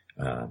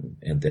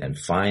 And then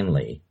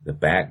finally, the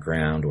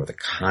background or the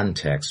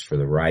context for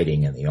the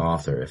writing and the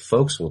author. If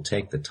folks will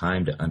take the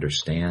time to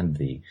understand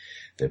the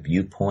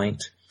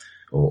viewpoint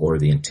or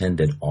the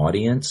intended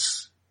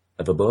audience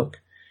of a book,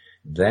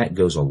 that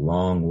goes a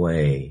long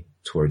way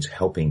towards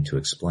helping to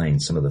explain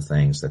some of the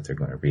things that they're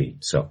going to read.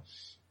 So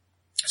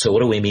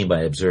what do we mean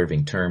by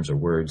observing terms or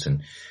words,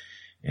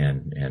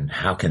 and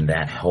how can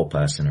that help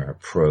us in our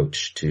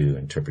approach to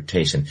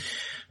interpretation?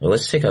 Well,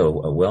 let's take a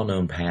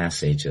well-known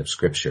passage of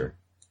Scripture.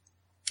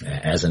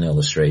 as an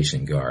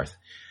illustration, Garth,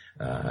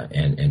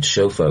 and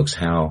show folks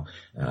how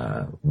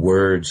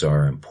words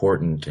are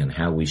important and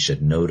how we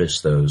should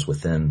notice those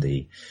within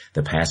the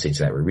passage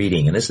that we're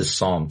reading. And this is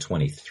Psalm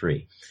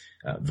 23.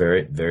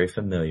 Very, very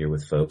familiar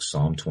with folks,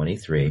 Psalm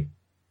 23.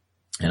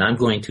 And I'm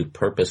going to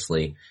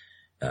purposely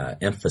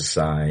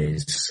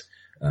emphasize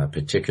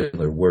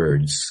particular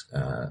words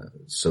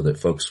so that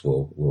folks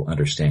will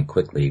understand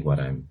quickly what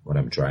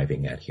I'm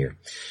driving at here.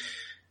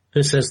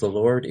 It says, "The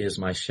Lord is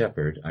my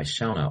shepherd, I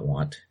shall not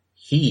want.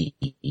 He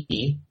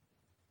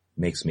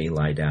makes me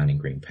lie down in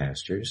green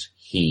pastures.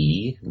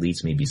 He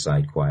leads me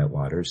beside quiet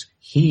waters.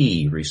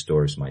 He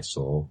restores my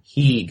soul.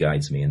 He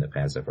guides me in the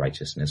paths of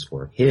righteousness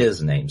for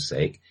his name's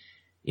sake.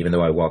 Even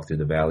though I walk through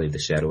the valley of the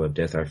shadow of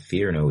death, I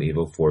fear no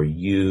evil, for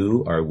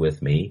you are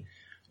with me.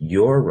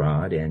 Your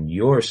rod and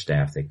your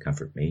staff, they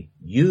comfort me.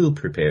 You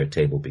prepare a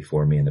table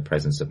before me in the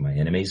presence of my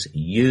enemies.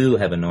 You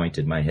have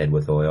anointed my head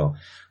with oil.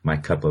 My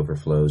cup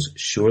overflows.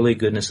 Surely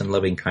goodness and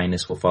loving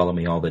kindness will follow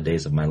me all the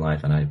days of my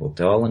life, and I will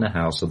dwell in the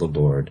house of the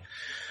Lord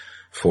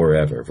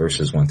forever."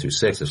 Verses 1 through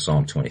 6 of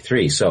Psalm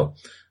 23. So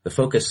the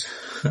focus,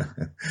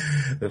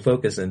 the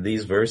focus in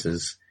these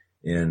verses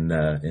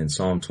in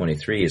Psalm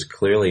 23 is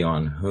clearly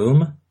on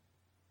whom?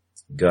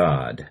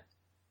 God.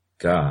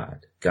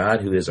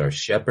 God who is our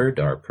shepherd,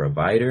 our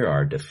provider,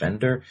 our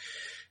defender.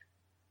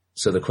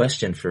 So the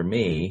question for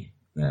me,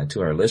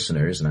 to our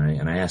listeners,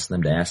 and I ask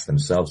them to ask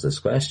themselves this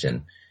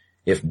question: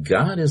 if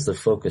God is the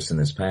focus in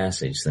this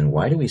passage, then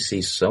why do we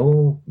see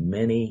so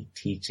many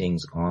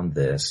teachings on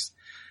this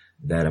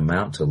that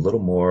amount to little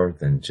more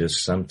than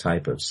just some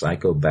type of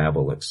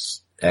psychobabble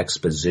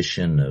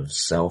exposition of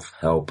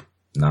self-help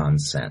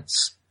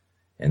nonsense?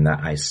 And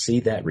I see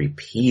that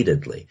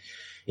repeatedly.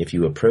 If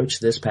you approach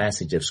this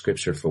passage of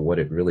Scripture for what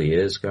it really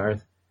is,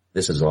 Garth,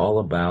 this is all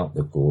about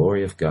the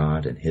glory of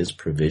God and His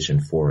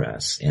provision for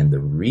us and the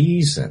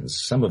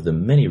reasons, some of the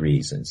many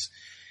reasons,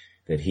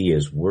 that He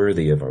is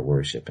worthy of our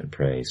worship and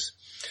praise.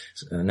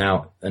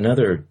 Now,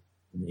 another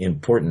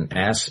important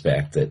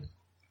aspect that,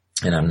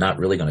 and I'm not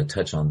really going to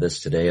touch on this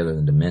today other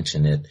than to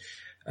mention it,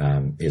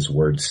 is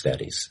word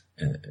studies.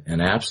 An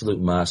absolute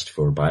must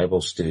for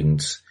Bible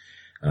students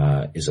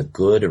is a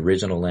good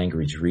original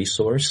language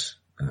resource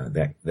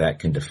that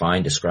can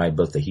describe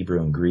both the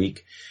Hebrew and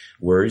Greek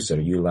words that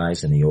are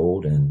utilized in the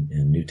Old and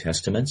New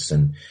Testaments,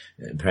 and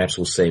perhaps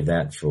we'll save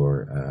that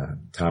for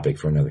topic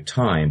for another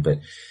time. But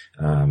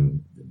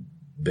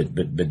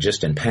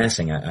just in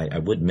passing, I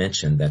would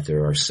mention that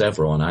there are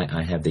several, and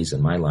I have these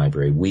in my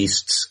library.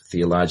 Wuest's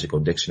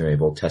Theological Dictionary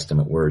of Old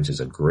Testament Words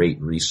is a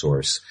great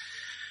resource,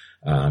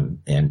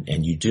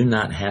 and you do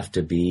not have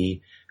to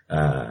be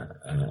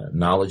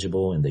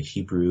knowledgeable in the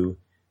Hebrew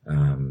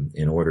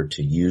in order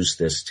to use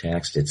this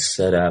text. It's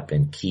set up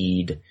and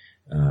keyed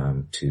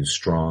to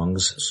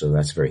Strong's, so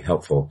that's very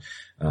helpful.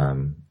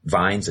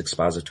 Vine's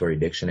Expository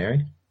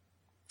Dictionary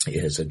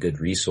is a good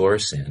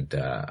resource, and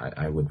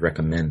I would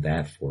recommend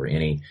that for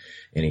any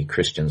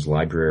Christian's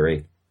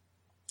library.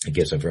 It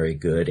gives a very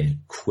good and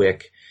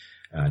quick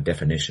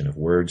definition of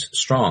words.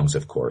 Strong's,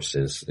 of course,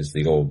 is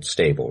the old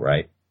stable,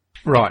 right?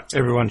 Right.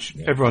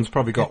 Everyone's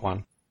probably got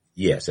one.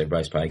 Yes,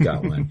 everybody's probably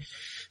got one.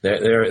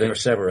 There are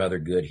several other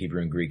good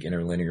Hebrew and Greek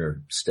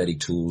interlinear study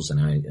tools, and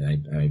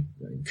I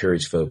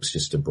encourage folks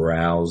just to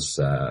browse.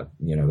 There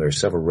are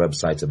several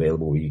websites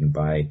available where you can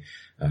buy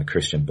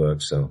Christian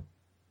books, so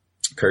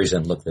encourage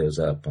them to look those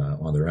up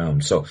on their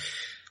own. So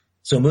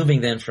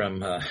moving then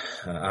from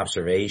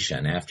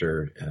observation,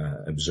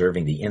 after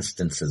observing the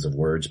instances of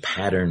words,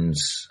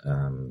 patterns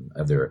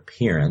of their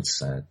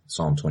appearance,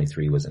 Psalm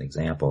 23 was an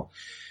example,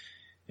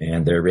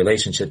 and their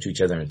relationship to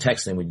each other in a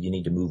text, then you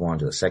need to move on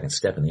to the second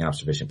step in the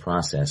observation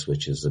process,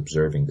 which is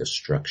observing the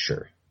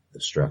structure.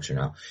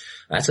 Now,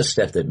 that's a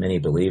step that many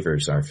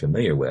believers are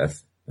familiar with,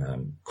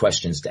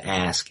 questions to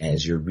ask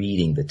as you're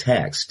reading the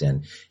text.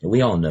 And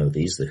we all know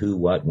these, the who,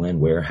 what, when,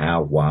 where,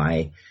 how,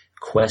 why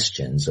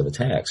questions of a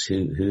text.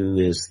 Who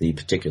is the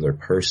particular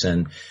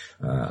person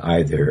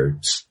either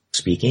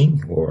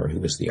speaking, or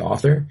who is the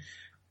author?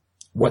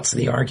 What's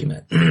the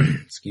argument?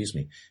 Excuse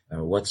me.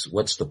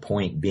 What's the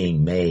point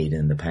being made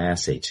in the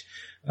passage?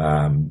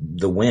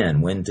 The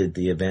when did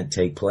the event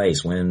take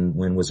place?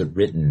 When was it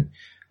written?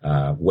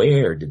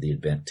 Where did the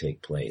event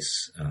take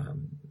place?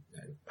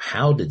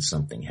 How did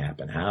something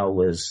happen? How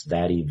was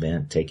that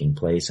event taking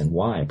place, and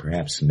why?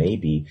 Perhaps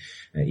maybe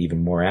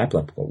even more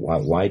applicable.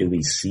 Why do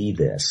we see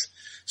this?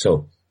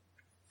 So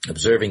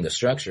observing the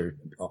structure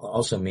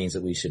also means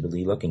that we should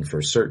be looking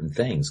for certain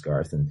things,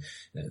 Garth, and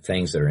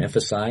things that are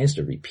emphasized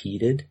or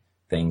repeated,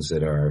 things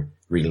that are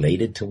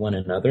related to one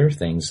another,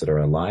 things that are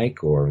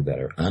alike or that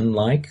are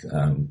unlike,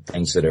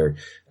 things that are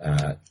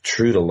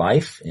true to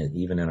life,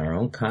 even in our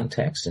own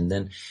context, and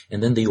then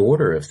the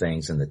order of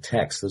things in the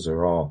text. Those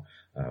are all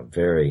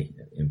very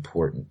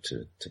important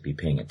to be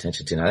paying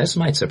attention to. Now, this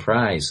might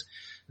surprise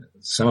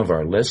some of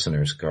our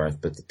listeners, Garth,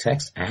 but the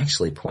text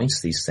actually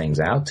points these things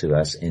out to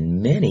us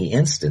in many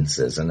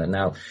instances. And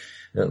now,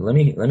 let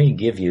me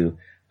give you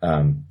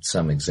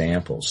some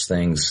examples,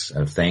 things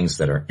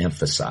that are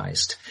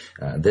emphasized.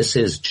 This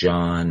is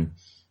John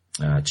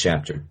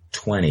chapter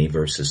 20,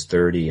 verses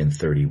 30 and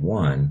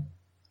 31.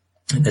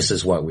 And this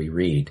is what we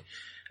read.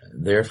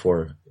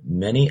 Therefore,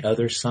 many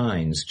other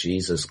signs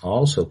Jesus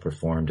also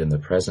performed in the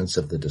presence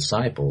of the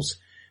disciples,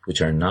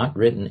 which are not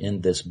written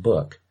in this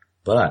book,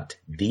 but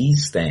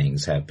these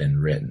things have been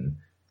written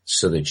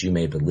so that you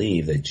may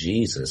believe that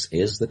Jesus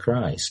is the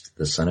Christ,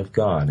 the Son of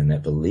God, and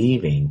that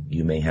believing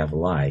you may have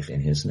life in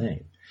his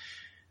name.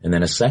 And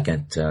then a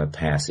second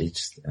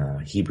passage,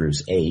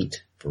 Hebrews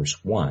 8, verse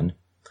 1.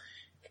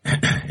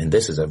 And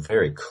this is a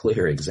very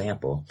clear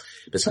example.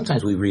 But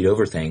sometimes we read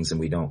over things and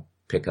we don't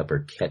pick up or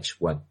catch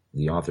what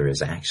the author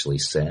has actually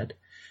said.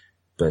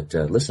 But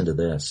listen to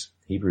this,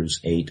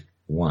 Hebrews 8,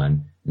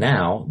 1.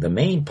 Now, the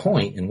main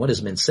point in what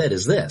has been said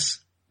is this.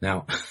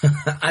 Now,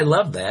 I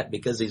love that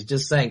because he's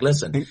just saying,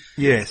 listen.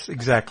 Yes,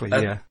 exactly,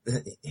 yeah.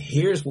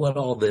 Here's what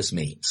all this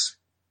means.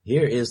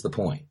 Here is the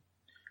point.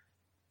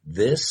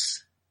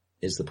 This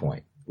is the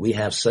point. We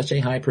have such a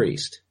high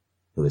priest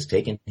who has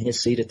taken his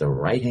seat at the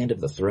right hand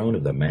of the throne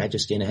of the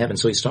majesty in heaven.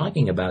 So he's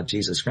talking about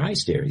Jesus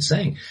Christ here. He's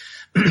saying,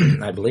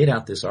 I've laid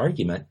out this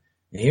argument,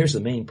 and here's the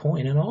main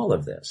point in all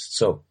of this.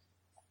 So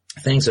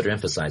things that are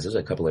emphasized, there's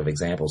a couple of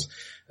examples,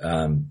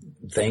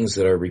 things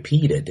that are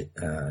repeated,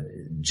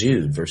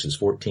 Jude verses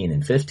 14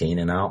 and 15,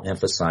 and I'll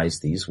emphasize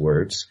these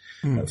words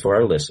for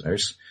our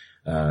listeners.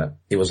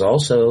 It was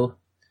also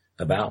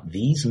about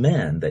these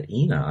men that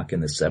Enoch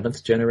in the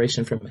seventh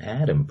generation from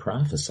Adam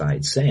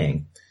prophesied,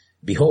 saying,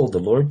 Behold, the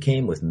Lord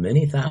came with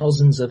many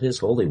thousands of his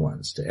holy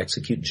ones to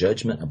execute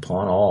judgment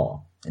upon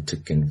all and to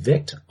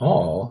convict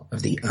all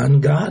of the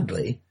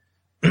ungodly,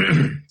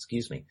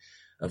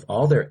 of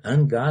all their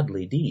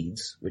ungodly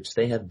deeds, which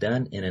they have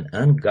done in an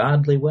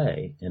ungodly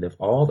way, and of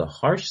all the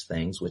harsh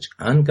things which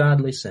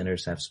ungodly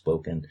sinners have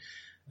spoken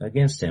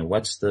against him.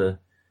 What's the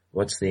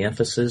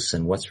emphasis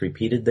and what's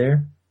repeated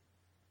there?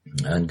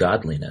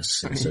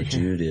 Ungodliness. And so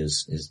Jude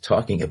is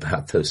talking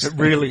about those things.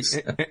 Really,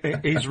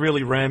 he's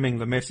really ramming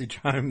the message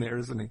home there,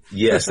 isn't he?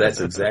 Yes, that's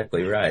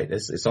exactly right.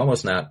 It's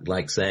almost not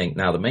like saying,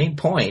 now the main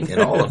point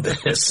in all of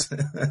this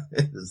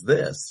is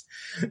this.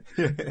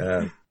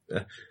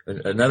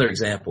 Another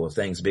example of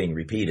things being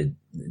repeated,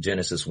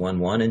 Genesis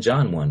 1:1 and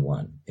John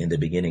 1:1. In the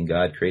beginning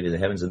God created the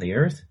heavens and the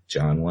earth.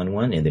 John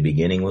 1:1. In the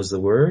beginning was the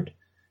Word,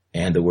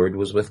 and the Word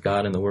was with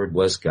God, and the Word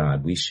was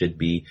God. We should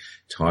be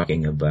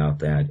talking about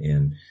that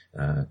in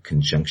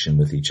conjunction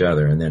with each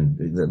other. And then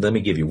let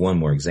me give you one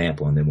more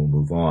example, and then we'll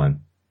move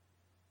on,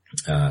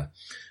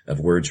 of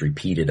words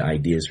repeated,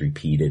 ideas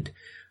repeated.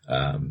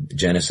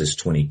 Genesis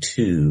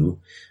 22,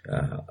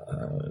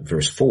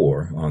 verse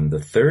 4, on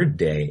the third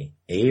day,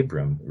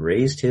 Abram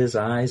raised his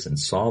eyes and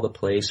saw the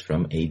place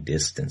from a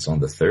distance. On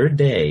the third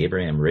day,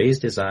 Abraham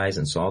raised his eyes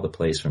and saw the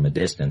place from a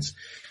distance.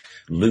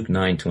 Luke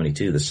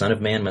 9:22, the Son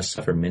of Man must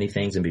suffer many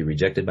things and be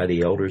rejected by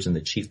the elders and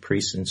the chief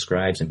priests and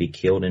scribes and be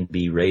killed and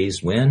be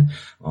raised when?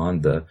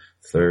 On the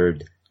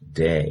third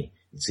day.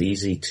 It's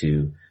easy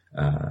to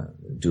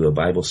do a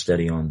Bible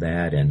study on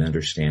that and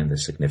understand the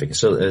significance.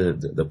 So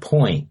the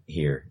point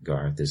here,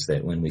 Garth, is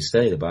that when we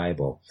study the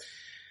Bible,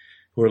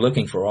 we're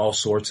looking for all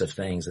sorts of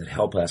things that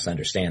help us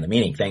understand the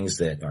meaning, things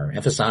that are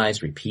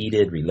emphasized,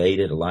 repeated,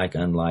 related, alike,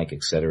 unlike,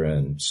 etc.,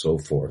 and so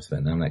forth.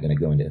 And I'm not going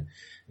to go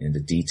into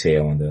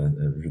detail on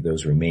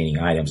those remaining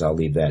items. I'll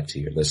leave that to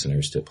your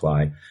listeners to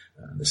apply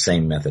the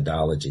same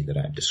methodology that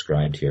I've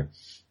described here.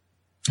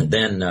 And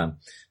then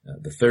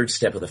the third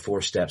step of the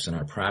four steps in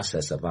our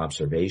process of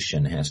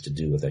observation has to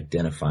do with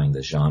identifying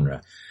the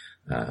genre.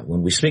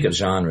 When we speak of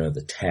genre of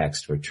the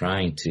text, we're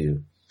trying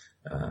to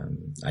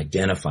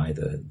identify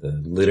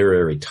the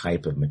literary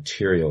type of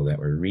material that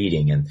we're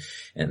reading. And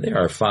there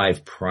are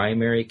 5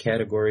 primary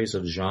categories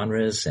of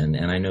genres, and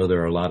I know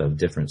there are a lot of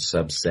different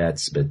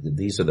subsets, but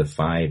these are the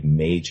 5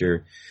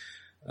 major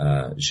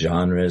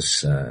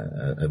genres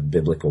of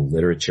biblical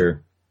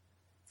literature.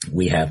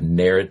 We have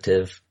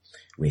narrative,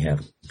 we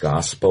have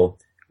gospel,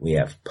 we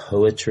have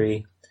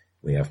poetry,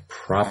 we have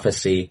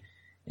prophecy,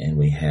 and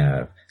we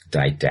have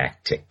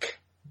didactic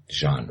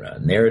genre.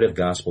 Narrative,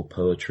 gospel,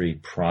 poetry,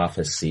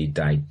 prophecy,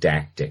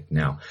 didactic.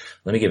 Now,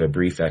 let me give a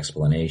brief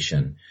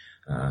explanation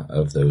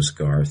of those,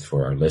 Garth,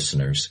 for our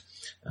listeners.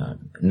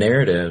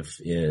 Narrative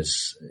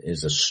is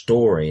a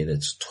story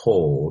that's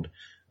told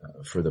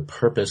for the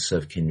purpose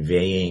of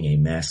conveying a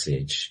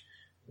message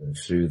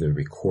through the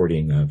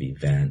recording of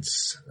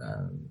events,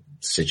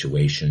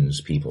 situations,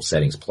 people,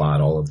 settings,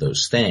 plot, all of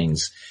those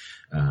things,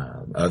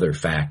 other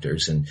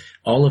factors, and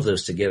all of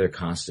those together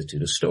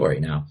constitute a story.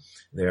 Now,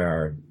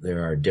 there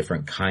are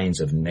different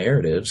kinds of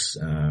narratives.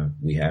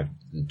 We have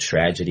the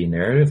tragedy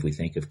narrative. We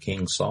think of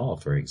King Saul,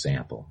 for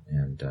example,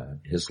 and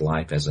his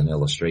life as an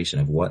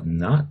illustration of what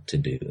not to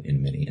do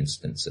in many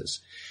instances.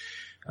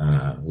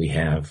 We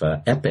have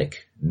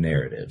epic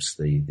narratives.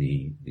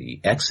 The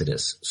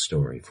Exodus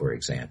story, for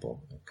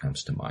example,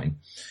 comes to mind.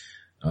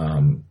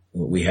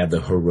 We have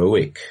the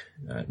heroic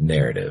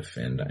narrative,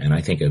 and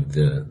I think of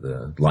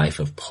the life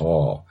of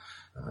Paul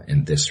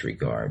in this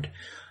regard.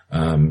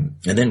 And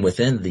then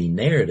within the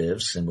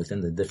narratives and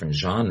within the different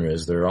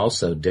genres, there are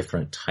also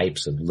different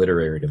types of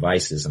literary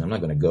devices, and I'm not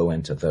going to go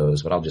into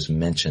those, but I'll just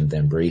mention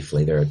them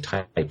briefly. There are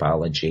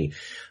typology,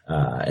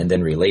 and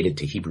then related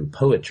to Hebrew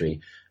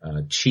poetry,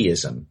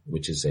 chiism,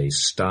 which is a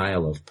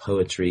style of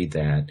poetry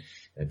that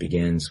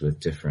begins with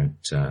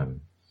different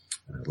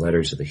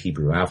letters of the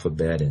Hebrew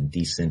alphabet in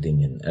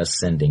descending and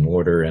ascending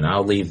order, and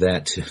I'll leave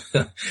that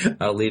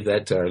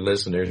to our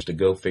listeners to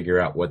go figure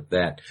out what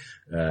that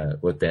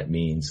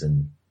means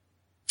and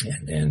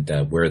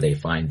where they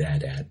find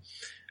that at.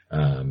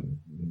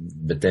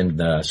 But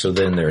then, so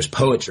then there's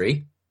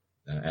poetry,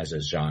 as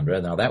a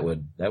genre. Now that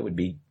would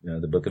be,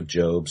 the book of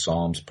Job,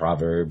 Psalms,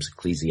 Proverbs,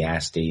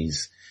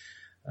 Ecclesiastes,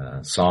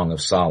 Song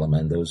of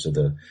Solomon. Those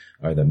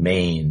are the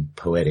main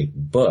poetic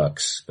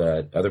books,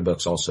 but other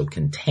books also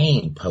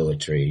contain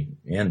poetry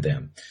in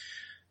them.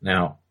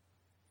 Now,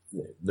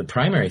 the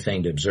primary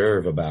thing to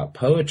observe about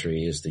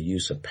poetry is the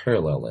use of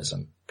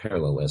parallelism.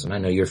 I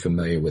know you're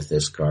familiar with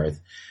this,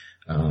 Garth.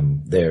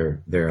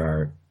 There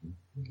are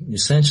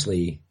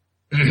essentially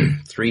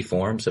three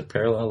forms of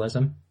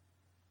parallelism.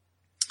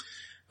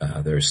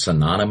 There's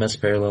synonymous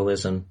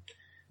parallelism,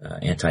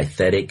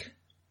 antithetic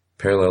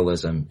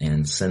parallelism,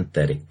 and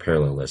synthetic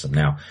parallelism.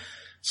 Now,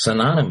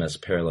 synonymous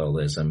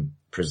parallelism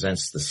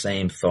presents the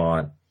same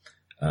thought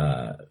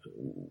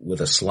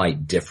with a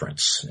slight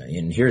difference.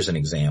 And here's an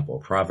example: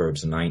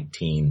 Proverbs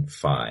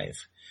 19:5.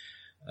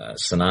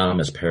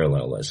 Synonymous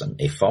parallelism: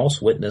 a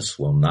false witness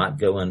will not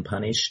go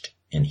unpunished,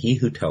 and he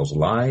who tells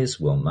lies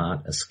will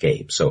not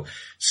escape. So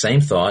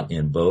same thought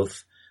in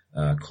both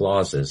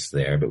clauses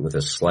there, but with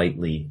a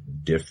slightly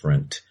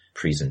different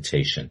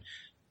presentation.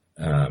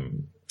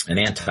 An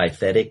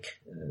antithetic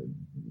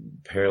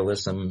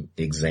parallelism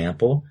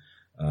example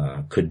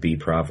could be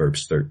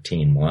Proverbs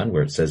 13:1,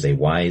 where it says, a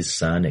wise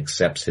son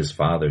accepts his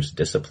father's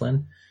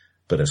discipline,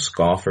 but a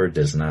scoffer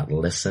does not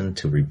listen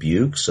to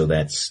rebuke. So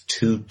that's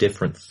two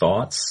different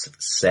thoughts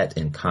set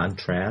in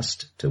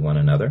contrast to one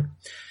another.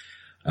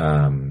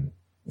 And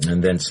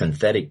then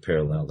synthetic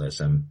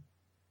parallelism,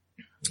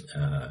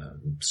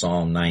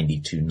 Psalm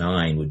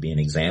 92:9 would be an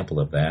example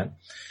of that.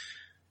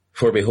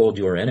 For behold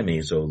your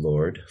enemies, O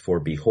Lord, for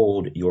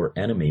behold your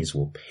enemies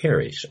will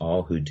perish.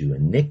 All who do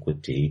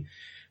iniquity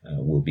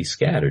will be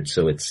scattered.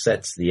 So it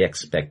sets the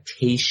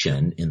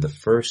expectation in the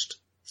first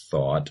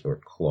thought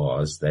or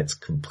clause that's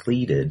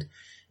completed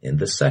in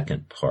the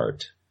second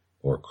part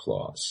or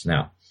clause.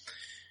 Now,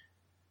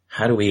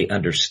 how do we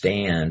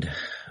understand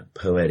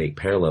poetic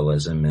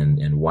parallelism,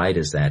 and why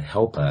does that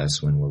help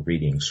us when we're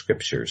reading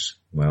scriptures?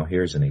 Well,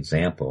 here's an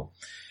example.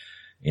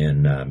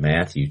 In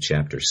Matthew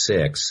chapter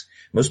 6,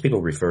 most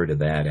people refer to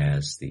that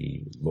as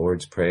the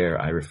Lord's Prayer.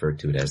 I refer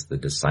to it as the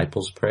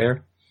disciples'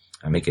 prayer.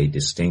 I make a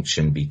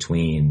distinction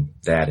between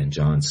that and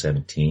John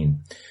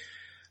 17.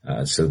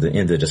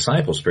 In the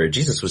disciples' prayer,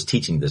 Jesus was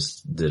teaching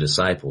the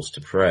disciples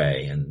to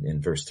pray. And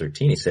in verse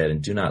 13, he said,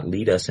 and do not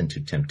lead us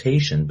into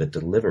temptation, but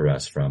deliver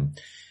us from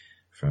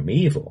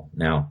evil.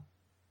 Now,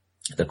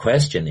 the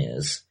question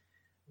is,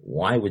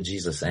 why would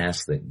Jesus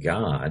ask that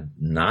God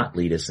not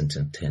lead us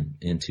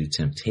into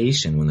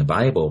temptation when the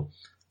Bible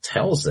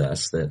tells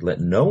us that let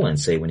no one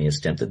say when he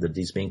is tempted that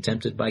he's being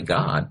tempted by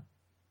God,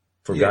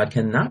 for God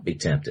cannot be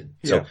tempted.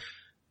 Yeah. So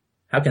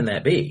how can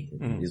that be?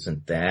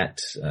 Isn't that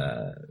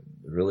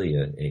really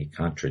a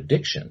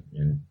contradiction?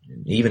 And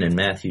even in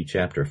Matthew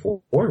chapter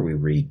 4, we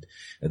read,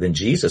 then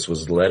Jesus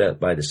was led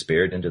up by the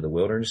Spirit into the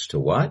wilderness to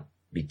what?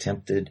 Be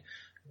tempted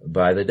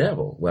by the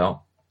devil.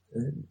 Well,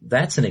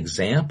 that's an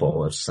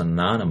example of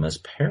synonymous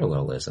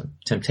parallelism.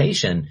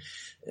 Temptation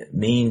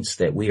means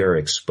that we are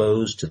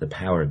exposed to the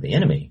power of the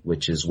enemy,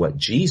 which is what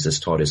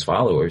Jesus taught his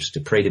followers to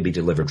pray to be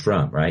delivered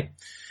from, right?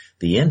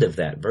 The end of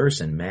that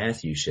verse in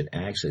Matthew should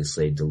actually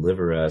say,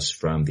 deliver us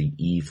from the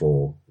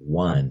evil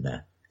one,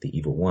 the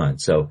evil one.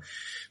 So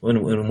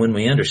when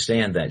we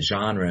understand that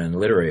genre and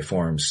literary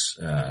forms,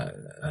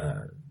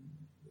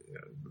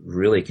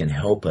 really can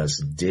help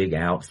us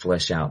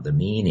flesh out the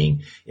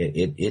meaning,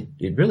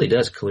 it really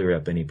does clear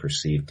up any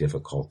perceived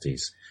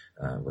difficulties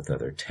with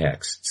other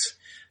texts.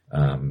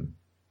 And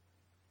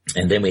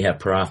then we have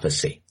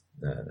prophecy,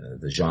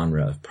 the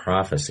genre of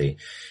prophecy.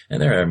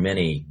 And there are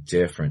many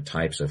different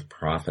types of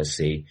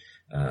prophecy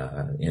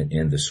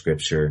in the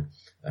scripture.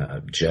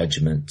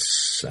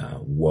 Judgments,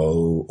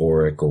 woe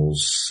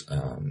oracles,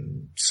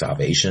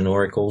 salvation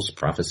oracles,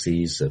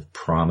 prophecies of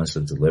promise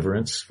of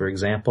deliverance, for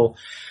example.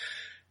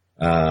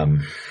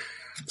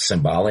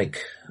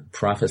 Symbolic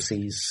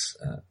prophecies,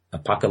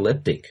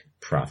 apocalyptic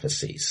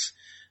prophecies,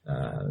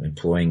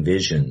 employing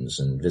visions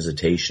and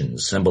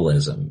visitations,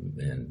 symbolism,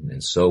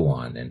 and so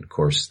on. And of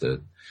course,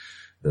 the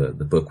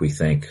book we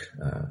think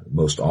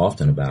most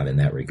often about in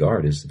that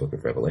regard is the book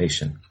of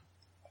Revelation.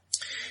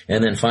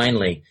 And then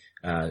finally,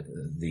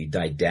 the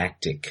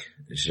didactic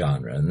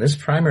genre, and this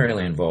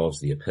primarily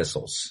involves the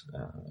epistles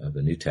of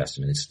the New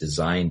Testament. It's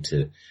designed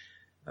to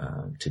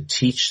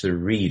teach the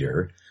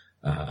reader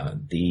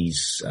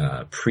these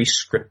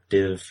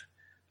prescriptive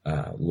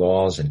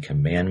laws and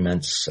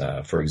commandments.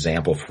 For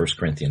example, 1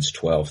 Corinthians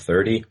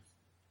 12:30,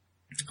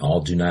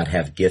 All do not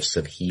have gifts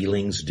of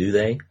healings, do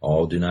they?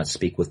 All do not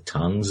speak with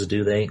tongues,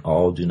 do they?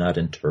 All do not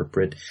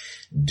interpret,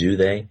 do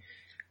they?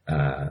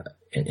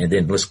 And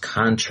then let's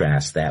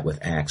contrast that with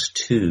Acts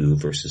 2,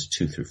 verses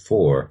 2 through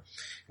 4,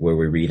 where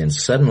we read, "And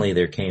suddenly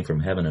there came from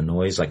heaven a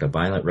noise like a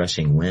violent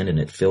rushing wind, and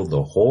it filled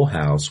the whole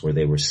house where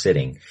they were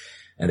sitting.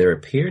 And there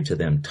appeared to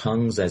them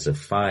tongues as of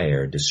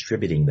fire,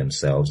 distributing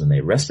themselves, and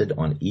they rested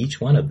on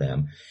each one of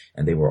them.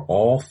 And they were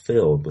all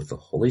filled with the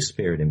Holy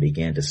Spirit and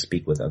began to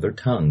speak with other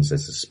tongues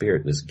as the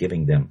Spirit was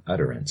giving them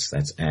utterance."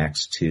 That's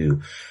Acts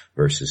 2,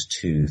 verses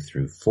 2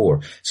 through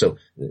 4. So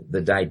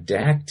the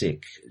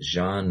didactic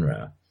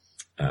genre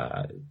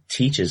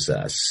teaches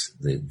us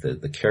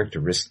the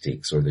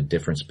characteristics or the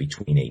difference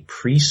between a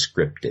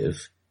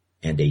prescriptive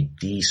and a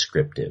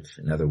descriptive.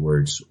 In other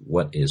words,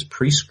 what is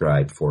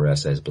prescribed for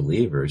us as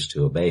believers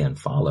to obey and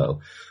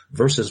follow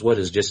versus what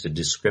is just a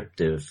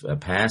descriptive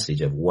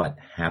passage of what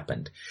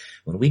happened.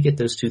 When we get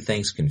those two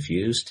things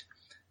confused,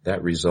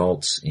 that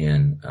results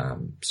in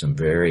some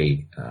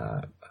very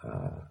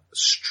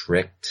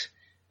strict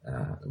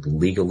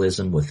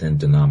legalism within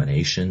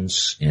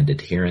denominations and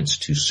adherence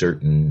to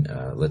certain,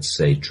 let's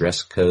say,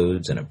 dress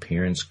codes and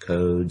appearance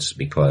codes,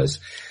 because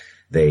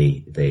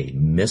they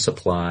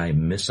misapply,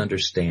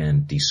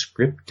 misunderstand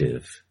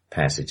descriptive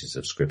passages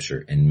of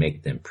Scripture and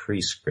make them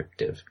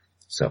prescriptive.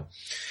 So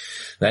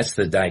that's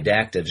the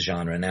didactic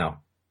genre.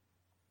 Now,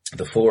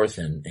 the fourth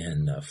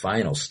and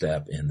final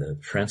step in the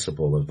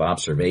principle of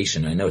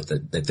observation. I know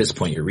that at this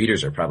point your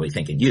readers are probably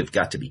thinking, "You've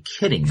got to be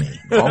kidding me.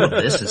 All of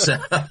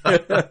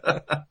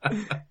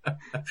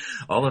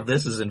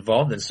this is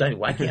involved in study.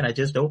 Why can't I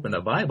just open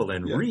the Bible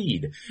and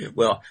read?"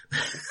 Well,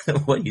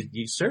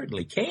 you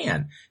certainly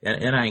can.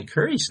 And I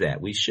encourage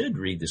that. We should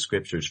read the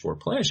Scriptures for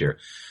pleasure.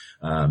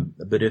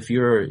 But if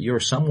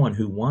you're someone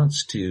who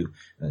wants to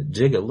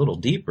dig a little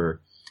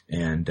deeper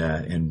and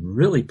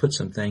really put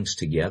some things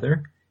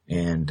together,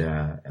 and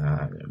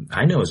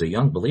I know as a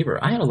young believer,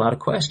 I had a lot of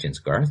questions,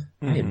 Garth.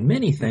 I had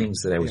many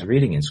things that I was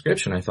reading in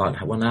Scripture, and I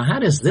thought, well, now how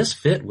does this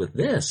fit with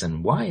this,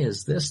 and why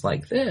is this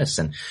like this?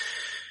 And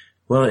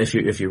well, if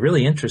you're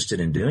really interested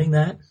in doing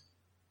that,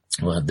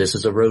 well, this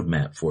is a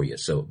roadmap for you.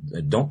 So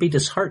don't be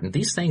disheartened.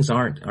 These things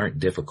aren't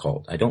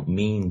difficult. I don't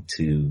mean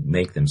to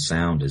make them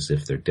sound as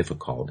if they're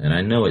difficult. And I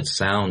know it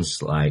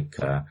sounds like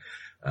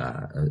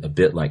a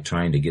bit like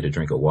trying to get a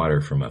drink of water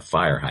from a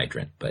fire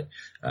hydrant, but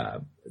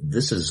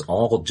this is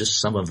all just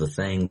some of the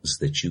things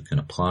that you can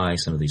apply,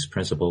 some of these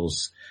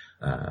principles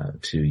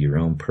to your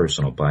own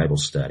personal Bible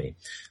study.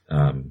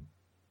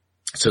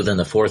 So then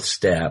the fourth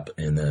step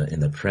in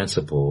the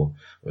principle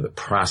or the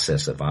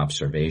process of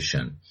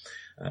observation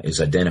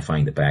is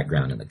identifying the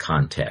background and the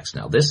context.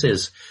 Now this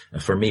is,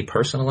 for me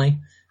personally,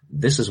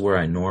 this is where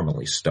I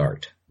normally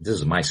start. This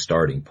is my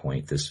starting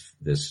point,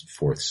 this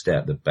fourth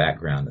step, the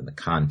background and the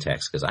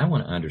context, because I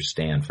want to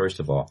understand, first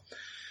of all,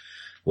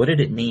 what did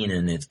it mean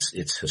in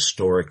its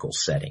historical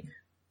setting?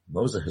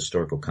 What was the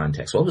historical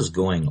context? What was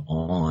going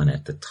on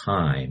at the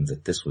time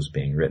that this was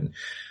being written?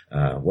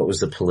 What was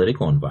the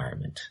political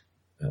environment?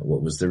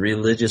 What was the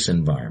religious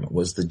environment?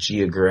 What was the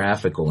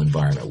geographical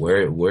environment?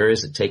 Where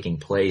is it taking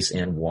place,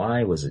 and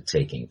why was it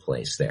taking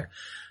place there?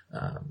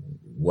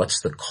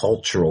 What's the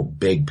cultural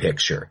big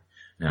picture?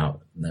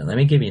 Now let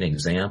me give you an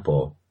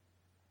example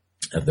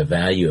of the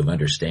value of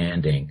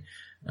understanding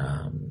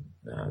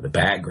the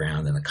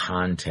background and the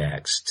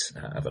context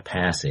of a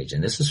passage.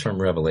 And this is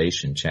from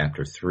Revelation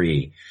chapter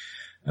 3,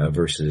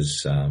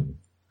 verses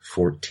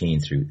 14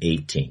 through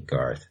 18,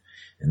 Garth.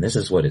 And this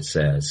is what it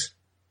says.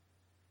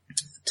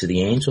 "To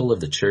the angel of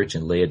the church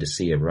in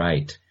Laodicea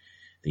write,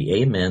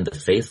 the Amen, the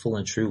faithful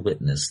and true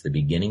witness, the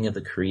beginning of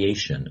the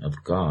creation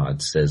of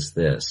God, says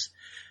this,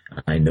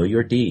 I know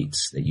your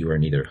deeds, that you are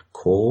neither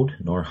cold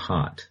nor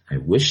hot. I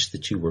wish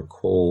that you were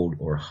cold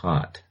or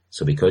hot.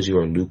 So because you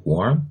are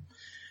lukewarm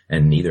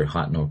and neither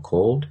hot nor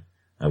cold,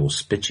 I will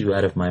spit you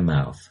out of my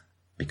mouth.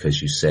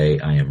 Because you say,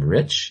 I am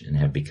rich and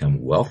have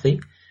become wealthy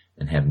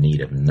and have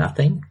need of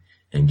nothing,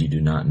 and you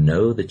do not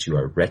know that you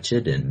are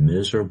wretched and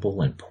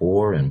miserable and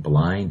poor and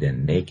blind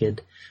and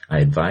naked, I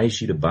advise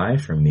you to buy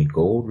from me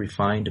gold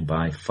refined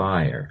by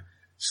fire,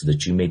 so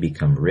that you may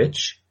become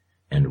rich,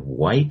 and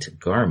white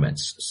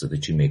garments, so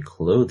that you may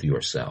clothe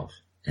yourself,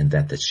 and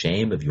that the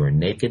shame of your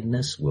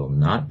nakedness will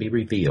not be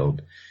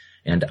revealed,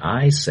 and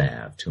eye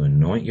salve to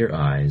anoint your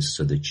eyes,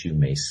 so that you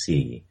may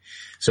see."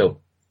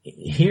 So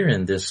here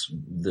in this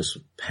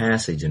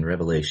passage in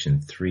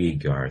Revelation 3,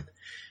 Garth,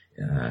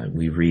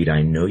 we read,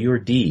 "I know your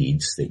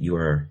deeds, that you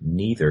are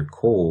neither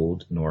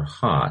cold nor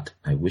hot.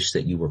 I wish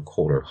that you were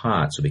cold or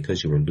hot. So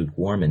because you are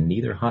lukewarm and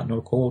neither hot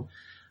nor cold,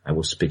 I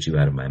will spit you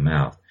out of my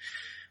mouth."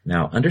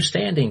 Now,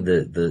 understanding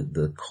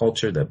the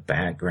culture, the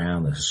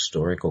background, the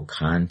historical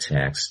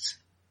context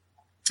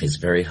is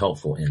very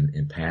helpful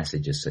in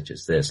passages such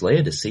as this.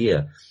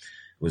 Laodicea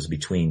was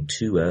between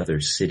two other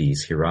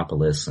cities,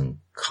 Hierapolis and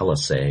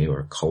Colossae,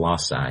 or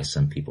Colossae,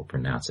 some people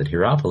pronounce it.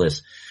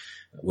 Hierapolis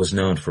was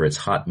known for its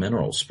hot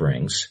mineral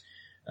springs,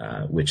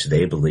 which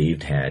they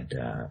believed had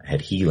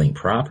healing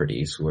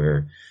properties,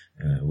 where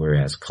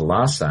whereas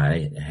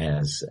Colossae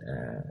has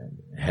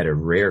had a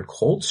rare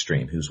cold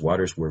stream whose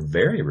waters were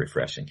very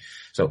refreshing.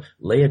 So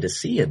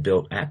Laodicea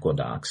built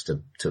aqueducts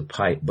to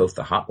pipe both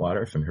the hot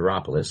water from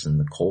Hierapolis and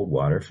the cold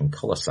water from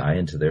Colossae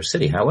into their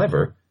city.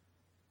 However,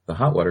 the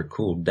hot water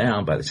cooled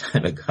down by the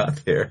time it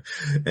got there,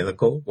 and the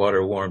cold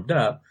water warmed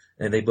up,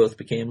 and they both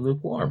became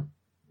lukewarm.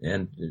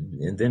 And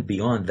then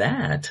beyond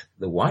that,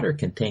 the water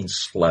contained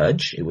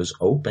sludge. It was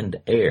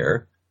opened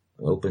air,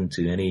 open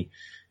to any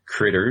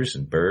critters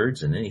and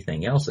birds and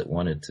anything else that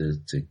wanted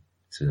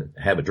to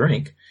have a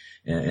drink.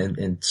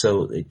 And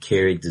so it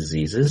carried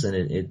diseases, and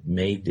it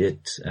made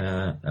it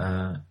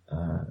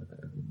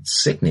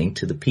sickening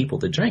to the people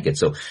that drank it.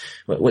 So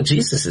what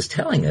Jesus is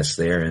telling us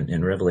there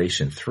in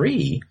Revelation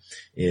 3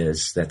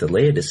 is that the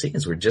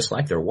Laodiceans were just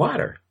like their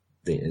water.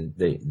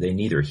 They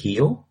neither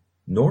heal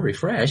nor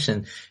refresh,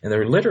 and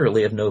they're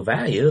literally of no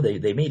value.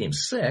 They made him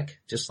sick,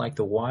 just like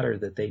the water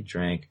that they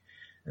drank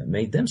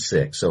made them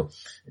sick. So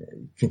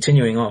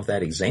continuing off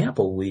that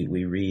example,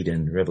 we read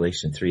in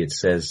Revelation 3, it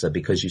says,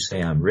 because you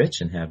say I'm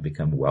rich and have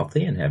become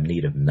wealthy and have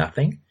need of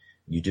nothing,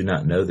 you do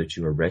not know that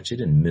you are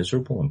wretched and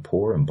miserable and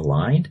poor and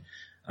blind.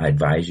 I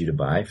advise you to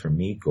buy from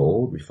me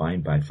gold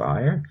refined by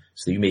fire,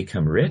 so that you may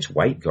become rich,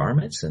 white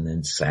garments, and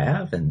then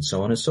salve, and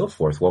so on and so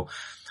forth. Well,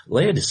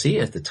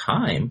 Laodicea at the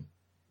time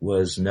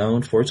was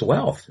known for its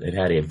wealth. It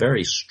had a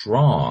very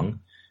strong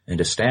and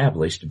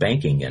established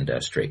banking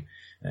industry.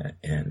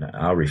 And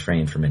I'll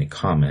refrain from any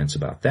comments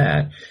about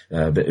that.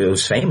 But it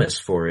was famous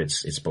for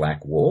its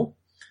black wool,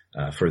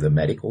 for the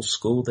medical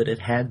school that it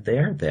had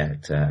there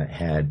that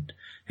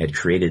had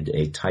created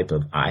a type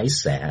of eye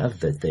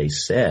salve that they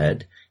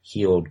said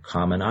healed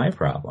common eye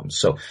problems.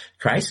 So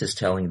Christ is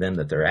telling them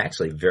that they're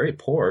actually very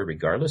poor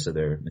regardless of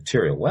their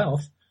material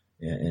wealth.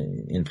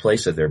 In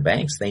place of their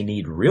banks, they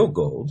need real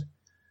gold.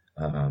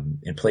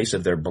 In place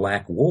of their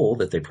black wool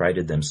that they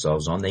prided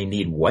themselves on, they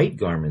need white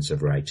garments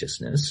of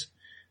righteousness.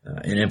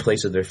 And in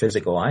place of their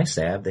physical eye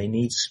salve, they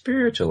need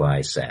spiritual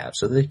eye salve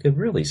so they could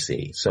really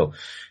see. So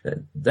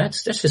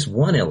that's just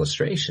one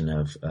illustration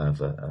of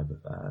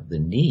the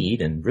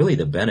need and really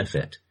the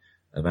benefit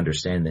of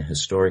understanding the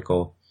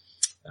historical,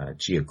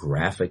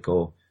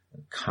 geographical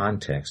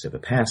context of a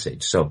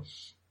passage. So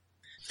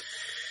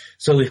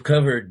we've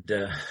covered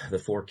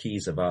the four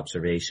keys of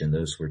observation.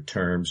 Those were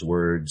terms,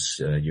 words.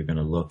 You're going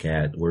to look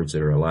at words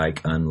that are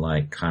alike,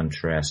 unlike,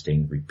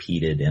 contrasting,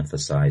 repeated,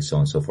 emphasized, so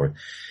on and so forth.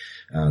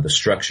 The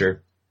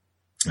structure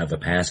of a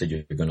passage,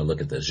 you're going to look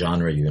at the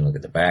genre, you're going to look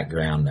at the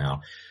background.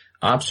 Now,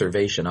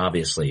 observation,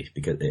 obviously,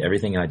 because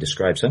everything I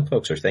described, some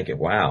folks are thinking,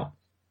 wow,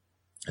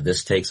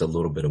 this takes a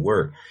little bit of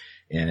work.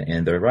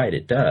 And they're right,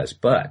 it does.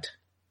 But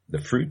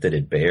the fruit that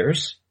it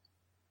bears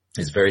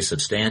is very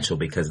substantial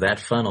because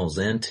that funnels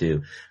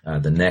into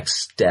the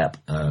next step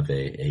of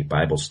a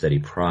Bible study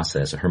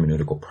process, a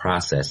hermeneutical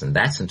process, and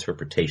that's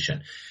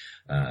interpretation.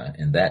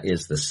 And that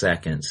is the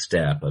second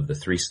step of the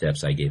three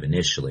steps I gave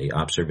initially: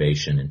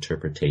 observation,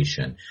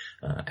 interpretation,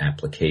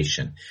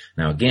 application.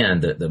 Now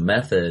again, the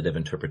method of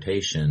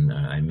interpretation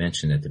I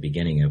mentioned at the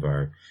beginning of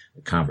our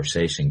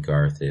conversation,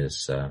 Garth,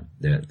 is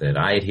that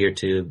I adhere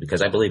to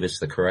because I believe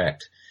it's the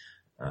correct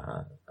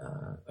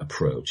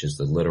approach, is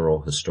the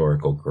literal,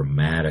 historical,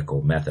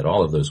 grammatical method.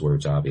 All of those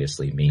words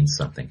obviously mean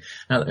something.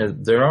 Now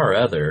there are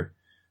other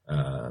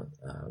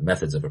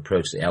methods of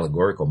approach. The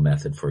allegorical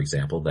method, for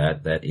example,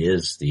 that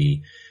is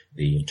the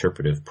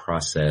interpretive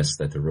process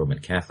that the Roman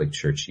Catholic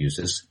Church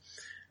uses.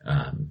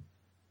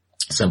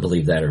 Some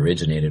believe that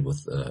originated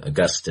with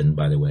Augustine,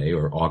 by the way,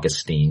 or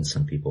Augustine.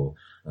 Some people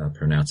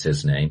pronounce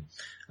his name.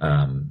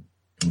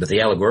 But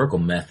the allegorical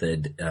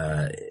method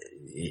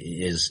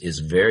is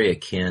very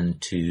akin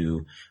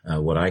to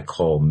what I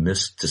call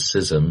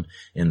mysticism,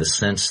 in the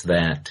sense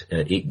that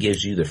it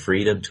gives you the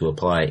freedom to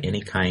apply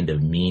any kind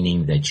of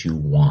meaning that you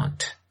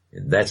want.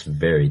 That's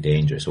very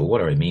dangerous. Well,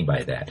 what do I mean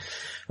by that?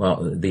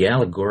 Well, the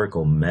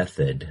allegorical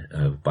method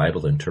of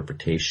Bible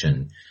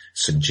interpretation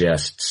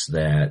suggests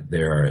that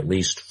there are at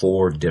least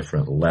four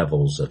different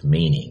levels of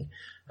meaning.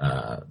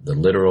 The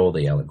literal,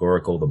 the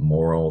allegorical, the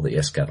moral, the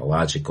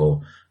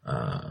eschatological.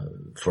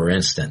 For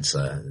instance,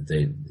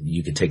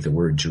 you could take the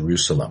word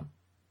Jerusalem.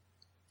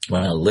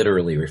 Well, it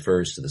literally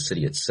refers to the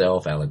city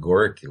itself.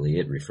 Allegorically,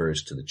 it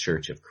refers to the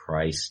Church of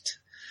Christ.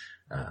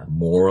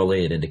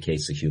 Morally, it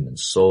indicates the human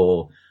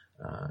soul.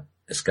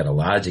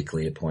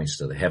 Eschatologically, it points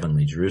to the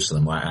heavenly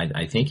Jerusalem. Well,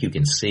 I think you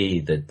can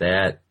see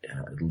that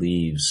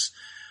leaves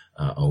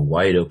a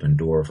wide open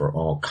door for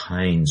all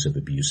kinds of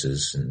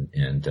abuses.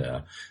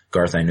 And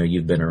Garth, I know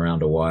you've been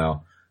around a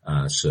while.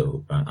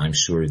 So I'm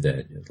sure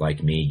that,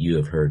 like me, you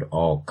have heard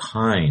all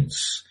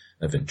kinds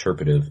of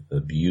interpretive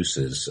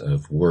abuses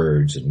of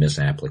words and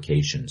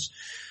misapplications.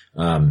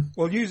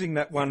 Well, using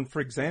that one, for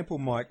example,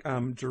 Mike,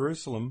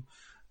 Jerusalem,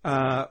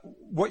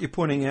 what you're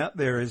pointing out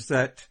there is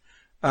that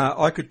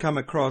I could come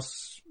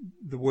across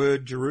the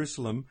word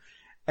Jerusalem,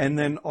 and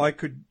then I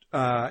could,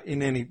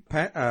 in any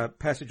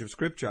passage of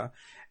Scripture,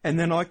 and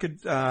then I could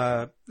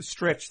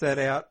stretch that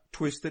out,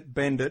 twist it,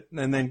 bend it,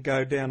 and then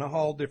go down a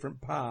whole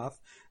different path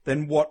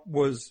than what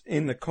was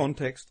in the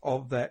context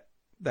of that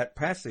that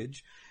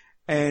passage,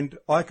 and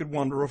I could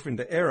wander off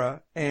into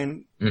error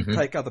and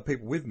take other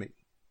people with me.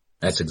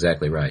 That's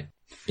exactly right.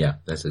 Yeah,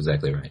 that's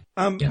exactly right.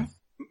 Yeah.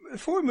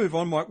 Before we move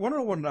on, Mike, what I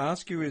wanted to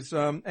ask you is,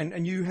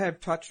 and you have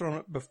touched on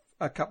it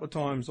a couple of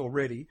times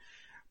already,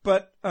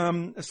 but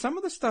some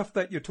of the stuff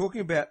that you're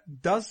talking about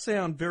does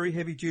sound very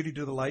heavy duty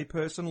to the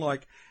layperson,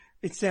 like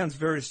it sounds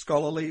very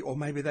scholarly, or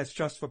maybe that's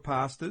just for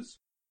pastors.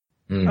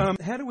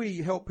 How do we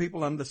help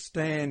people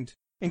understand,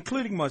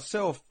 including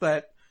myself,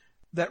 that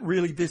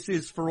really this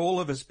is for all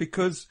of us?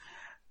 Because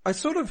I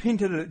sort of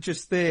hinted at it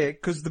just there,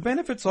 because the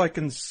benefits I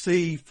can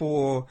see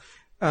for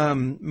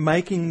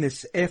making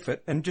this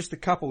effort, and just a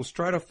couple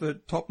straight off the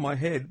top of my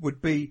head,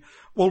 would be,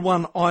 well,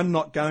 one, I'm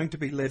not going to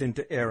be led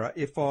into error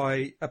if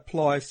I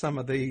apply some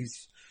of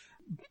these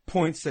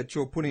points that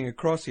you're putting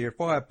across here. If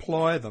I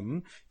apply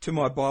them to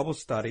my Bible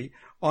study,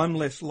 I'm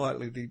less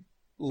likely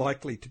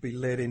to be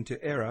led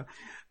into error.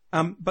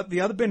 But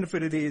the other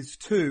benefit it is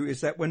too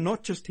is that we're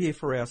not just here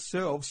for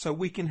ourselves, so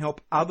we can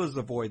help others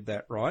avoid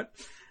that, right?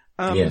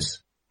 Yes.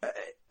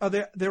 Are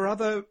there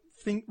other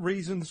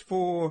reasons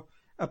for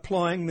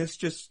applying this?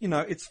 Just,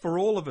 it's for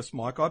all of us,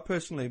 Mike. I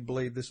personally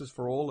believe this is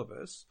for all of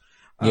us.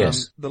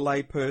 Yes. The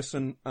lay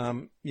person,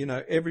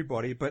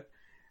 everybody. But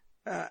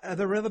are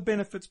there other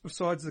benefits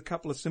besides the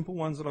couple of simple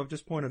ones that I've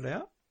just pointed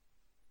out?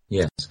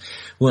 Yes.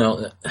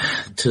 Well,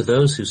 to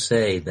those who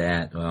say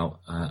that,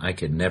 I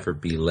could never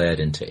be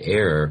led into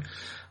error,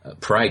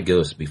 pride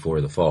goes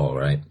before the fall,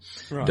 right?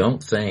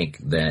 Don't think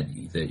that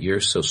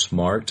you're so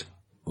smart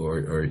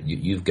or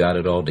you've got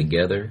it all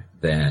together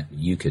that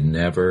you could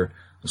never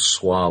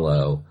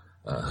swallow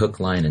hook,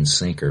 line, and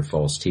sinker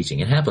false teaching.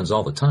 It happens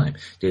all the time.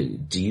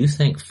 Do you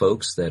think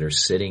folks that are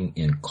sitting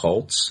in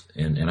cults,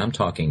 and I'm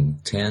talking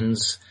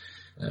tens,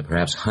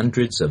 perhaps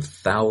hundreds of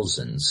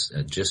thousands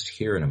just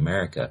here in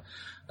America,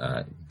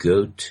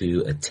 go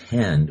to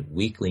attend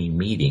weekly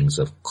meetings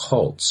of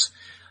cults,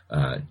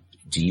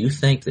 do you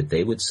think that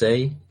they would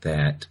say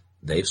that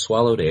they've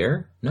swallowed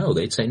air? No,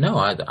 they'd say, no,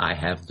 I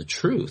have the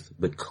truth.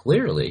 But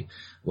clearly,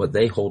 what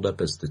they hold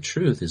up as the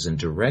truth is in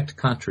direct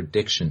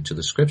contradiction to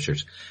the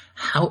Scriptures.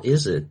 How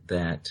is it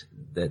that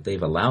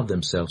they've allowed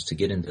themselves to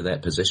get into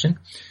that position?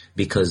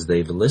 Because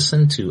they've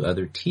listened to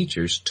other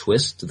teachers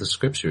twist the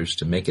Scriptures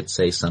to make it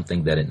say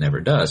something that it never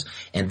does,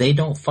 and they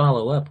don't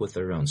follow up with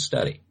their own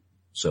study.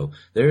 So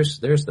there's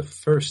the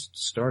first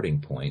starting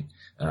point.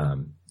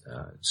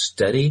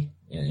 Study,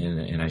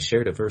 and I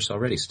shared a verse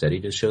already,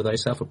 study to show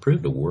thyself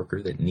approved, a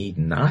worker that need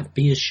not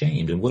be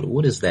ashamed. And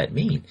what does that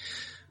mean?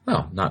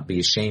 Well, not be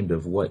ashamed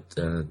of what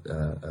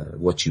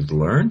you've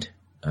learned,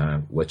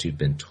 what you've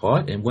been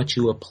taught, and what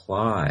you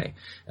apply,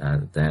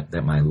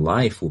 that my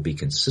life will be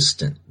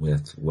consistent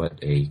with what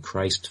a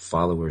Christ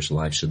follower's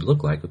life should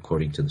look like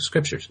according to the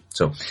Scriptures.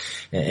 So,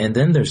 and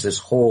then there's this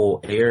whole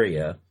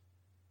area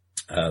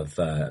of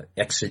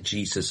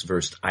exegesis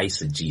versus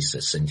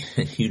eisegesis,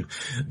 and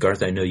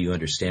Garth, I know you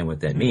understand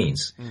what that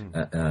means.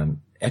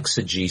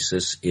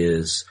 Exegesis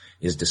is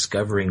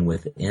discovering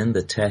within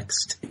the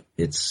text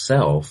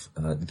itself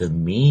the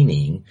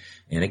meaning,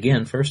 and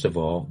again, first of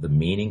all, the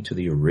meaning to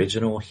the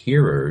original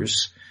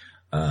hearers.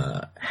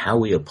 How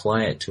we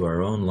apply it to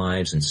our own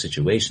lives and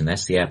situation.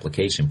 That's the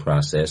application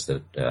process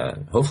that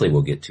hopefully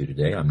we'll get to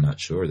today. I'm not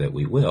sure that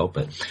we will,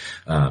 but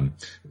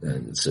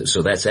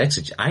so that's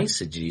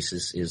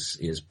eisegesis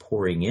is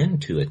pouring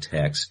into a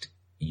text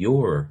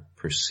your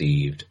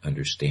perceived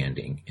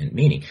understanding and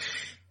meaning.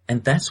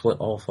 And that's what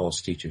all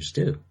false teachers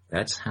do.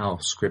 That's how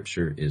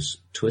Scripture is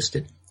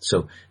twisted.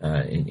 So,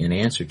 in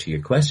answer to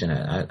your question,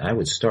 I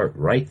would start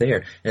right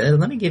there. And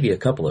let me give you a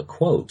couple of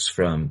quotes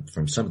from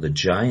some of the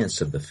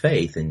giants of the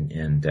faith,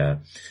 and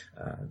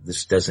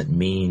this doesn't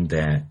mean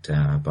that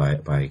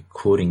by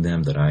quoting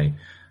them that I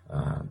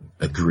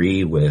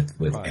agree with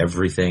right.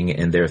 everything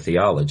in their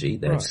theology.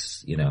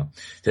 That's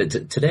right.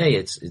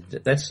 Today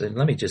that's. And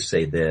let me just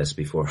say this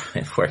before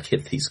I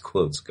give these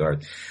quotes,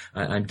 Garth.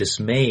 I'm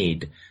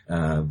dismayed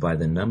by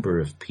the number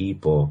of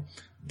people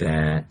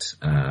that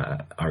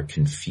are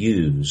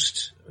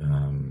confused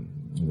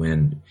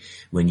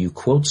when you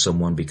quote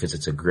someone because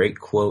it's a great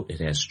quote, it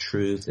has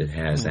truth, it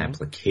has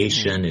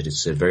application, it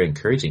is very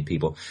encouraging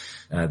people.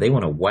 They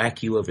want to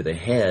whack you over the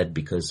head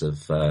because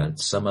of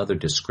some other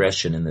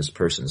discretion in this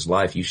person's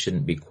life. You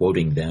shouldn't be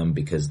quoting them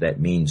because that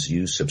means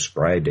you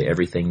subscribe to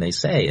everything they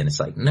say. And it's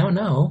like,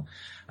 no.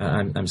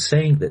 I'm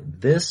saying that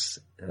this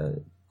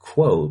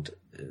quote,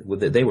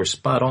 they were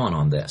spot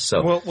on this.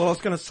 So, well, I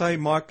was going to say,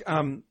 Mike,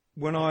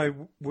 when I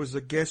was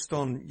a guest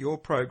on your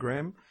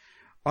program,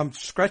 I'm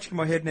scratching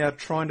my head now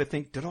trying to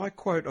think, did I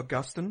quote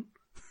Augustine?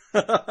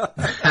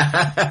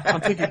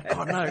 I'm thinking,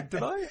 oh no,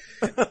 did I?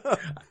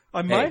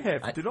 I may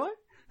have, did I?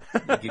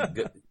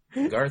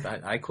 Garth,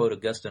 I quote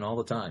Augustine all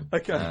the time.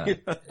 Okay.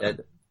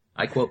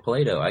 I quote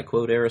Plato. I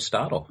quote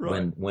Aristotle.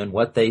 Right. When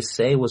what they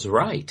say was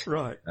right.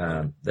 Right.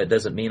 That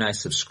doesn't mean I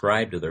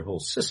subscribe to their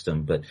whole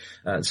system, but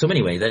so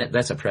anyway,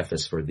 that's a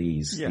preface for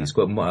these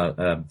quote.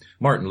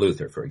 Martin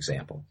Luther, for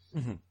example.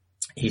 Mm-hmm.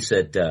 He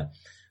said,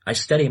 I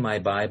study my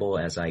Bible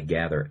as I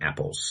gather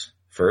apples.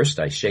 First,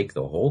 I shake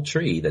the whole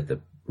tree that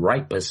the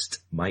ripest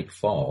might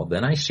fall.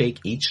 Then I shake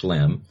each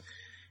limb,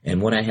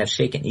 and when I have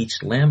shaken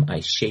each limb, I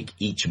shake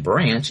each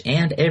branch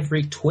and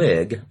every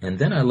twig, and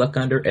then I look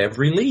under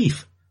every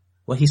leaf.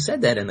 Well, he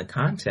said that in the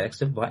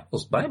context of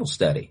Bible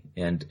study,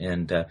 and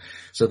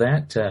so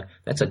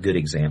that's a good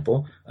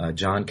example.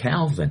 John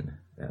Calvin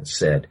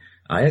said,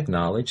 "I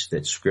acknowledge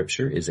that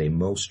Scripture is a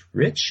most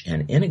rich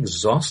and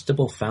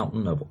inexhaustible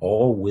fountain of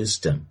all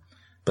wisdom,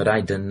 but I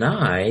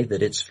deny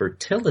that its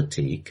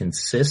fertility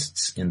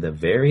consists in the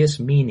various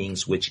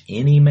meanings which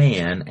any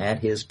man at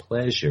his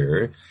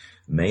pleasure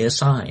may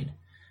assign."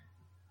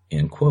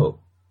 End quote.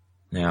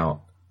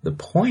 Now, the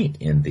point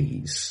in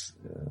these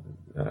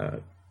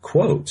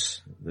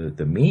quotes,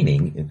 the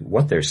meaning,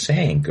 what they're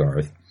saying,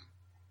 Garth,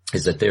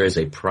 is that there is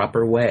a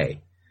proper way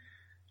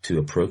to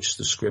approach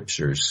the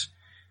Scriptures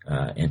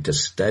and to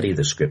study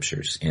the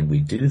Scriptures. And we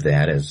do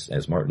that,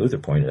 as Martin Luther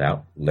pointed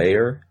out,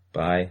 layer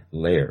by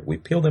layer. We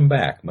peel them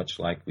back, much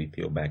like we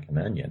peel back an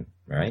onion,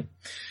 right?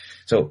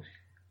 So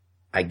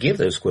I give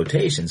those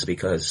quotations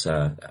because,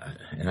 and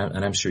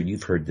I'm sure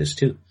you've heard this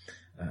too,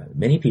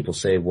 many people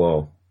say,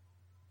 well,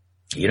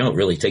 you don't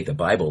really take the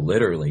Bible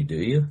literally, do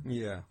you?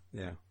 Yeah.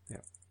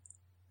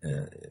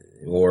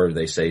 Or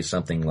they say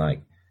something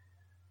like,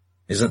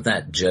 isn't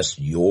that just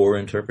your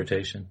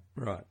interpretation?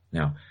 Right.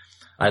 Now,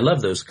 I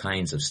love those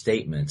kinds of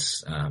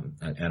statements, and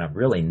I'm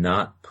really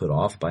not put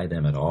off by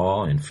them at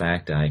all. In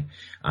fact,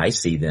 I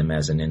see them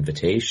as an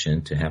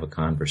invitation to have a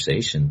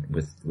conversation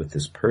with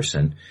this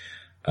person.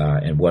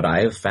 And what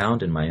I have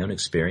found in my own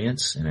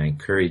experience, and I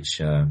encourage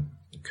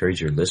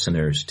your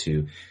listeners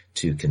to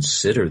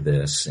consider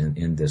this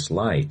in this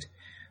light,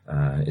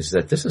 is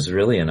that this is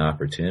really an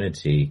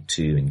opportunity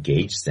to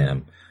engage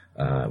them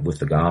with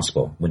the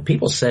gospel. When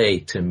people say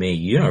to me,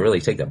 you don't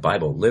really take the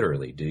Bible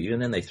literally, do you?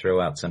 And then they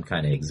throw out some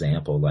kind of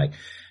example like,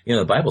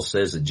 the Bible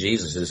says that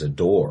Jesus is a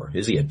door.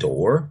 Is he a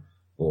door?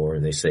 Or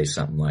they say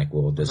something like,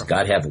 well, does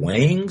God have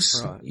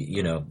wings? Right.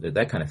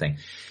 That kind of thing.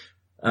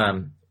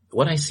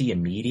 What I see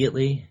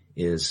immediately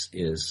is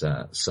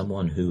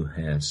someone who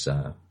has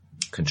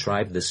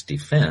contrived this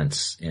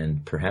defense,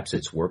 and perhaps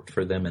it's worked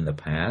for them in the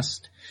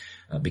past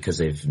because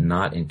they've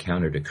not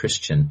encountered a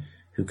Christian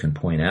who can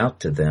point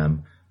out to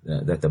them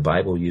that the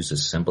Bible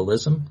uses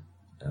symbolism,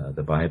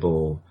 the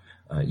Bible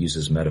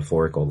uses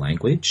metaphorical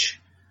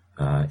language,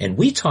 and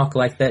we talk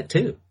like that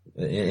too.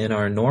 In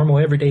our normal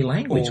everyday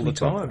language, we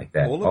talk like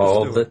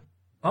that.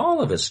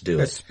 All of us do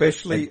it.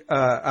 Especially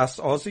us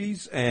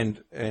Aussies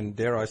and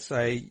dare I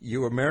say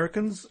you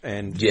Americans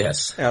and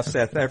yes, our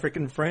South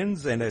African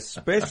friends, and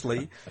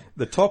especially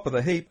the top of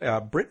the heap,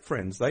 our Brit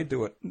friends. They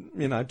do it,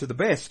 to the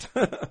best.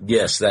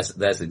 Yes,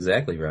 that's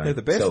exactly right. They're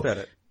the best at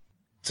it.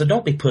 So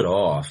don't be put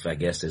off, I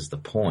guess is the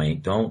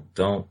point. Don't,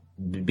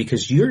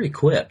 because you're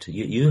equipped.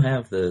 You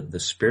have the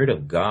Spirit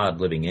of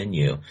God living in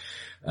you.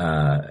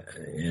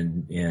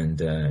 And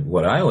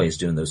what I always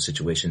do in those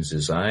situations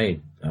is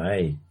I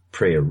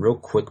pray a real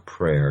quick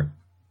prayer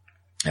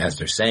as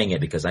they're saying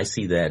it, because I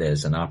see that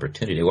as an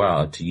opportunity.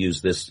 Well, to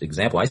use this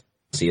example, I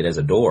see it as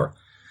a door.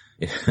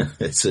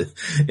 It's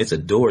a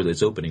door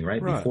that's opening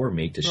right before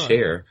me to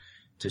share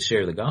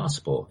the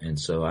gospel. And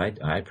so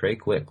I pray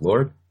quick,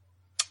 Lord,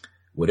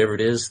 whatever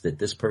it is that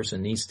this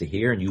person needs to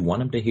hear and you want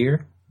them to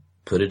hear,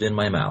 put it in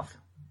my mouth.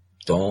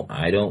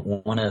 I don't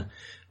want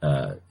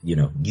to,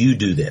 you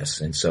do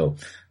this. And so,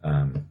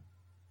 and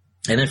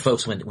then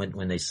folks,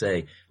 when they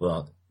say,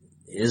 well,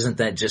 isn't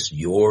that just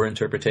your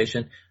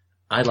interpretation?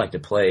 I'd like to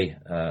play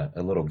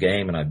a little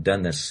game, and I've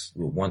done this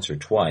once or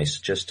twice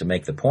just to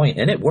make the point,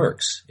 and it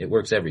works. It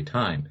works every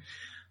time.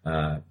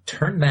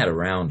 Turn that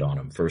around on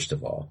them, first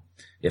of all.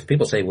 If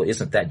people say, well,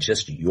 isn't that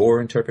just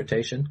your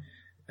interpretation?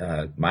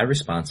 My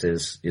response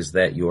is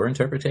that your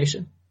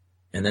interpretation?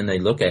 And then they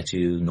look at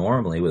you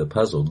normally with a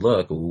puzzled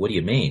look. Well, what do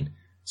you mean?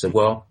 So,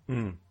 well,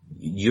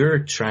 you're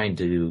trying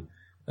to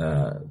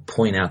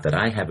point out that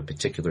I have a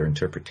particular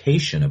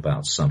interpretation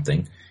about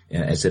something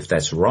as if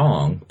that's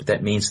wrong, but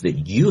that means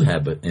that you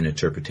have an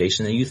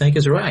interpretation that you think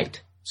is right.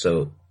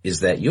 So is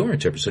that your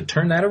interpretation? So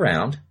turn that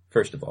around,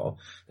 first of all.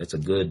 That's a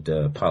good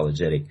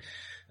apologetic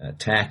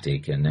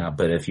tactic.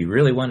 But if you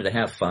really wanted to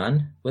have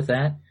fun with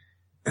that,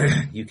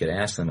 you could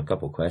ask them a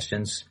couple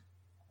questions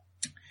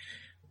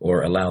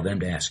or allow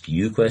them to ask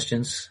you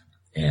questions.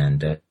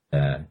 And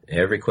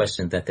every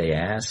question that they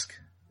ask,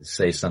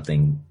 say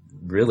something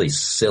really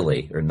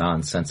silly or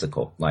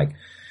nonsensical, like,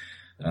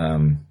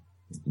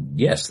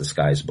 yes, the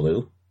sky's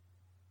blue.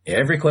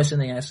 Every question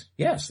they ask,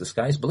 yes, the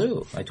sky's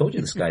blue. I told you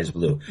the sky's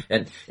blue.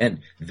 And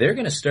they're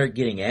going to start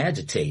getting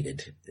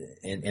agitated,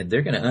 and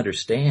they're going to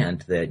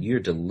understand that you're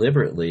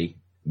deliberately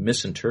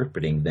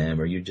misinterpreting them,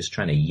 or you're just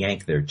trying to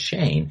yank their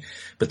chain.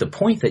 But the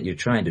point that you're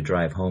trying to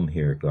drive home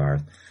here,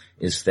 Garth,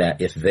 is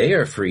that if they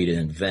are free to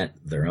invent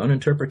their own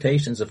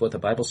interpretations of what the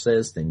Bible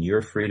says, then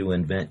you're free to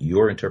invent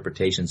your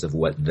interpretations of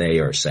what they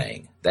are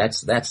saying.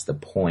 That's the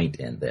point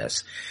in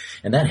this.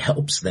 And that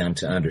helps them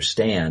to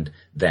understand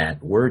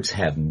that words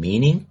have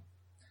meaning,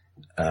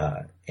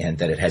 and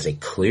that it has a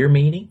clear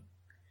meaning,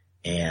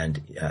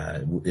 and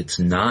it's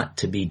not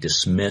to be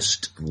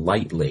dismissed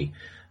lightly.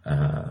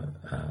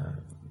 the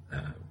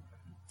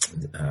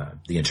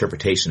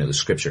interpretation of the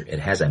Scripture. It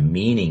has a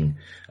meaning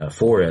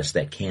for us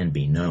that can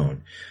be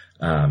known.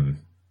 I'm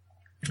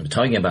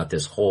talking about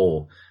this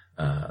whole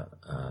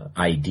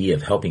idea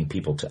of helping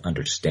people to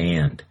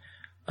understand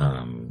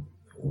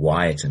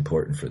why it's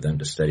important for them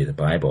to study the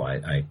Bible.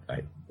 I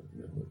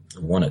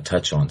want to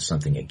touch on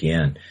something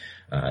again,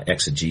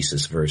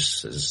 exegesis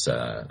versus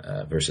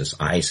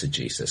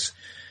eisegesis,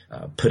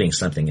 putting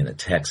something in the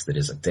text that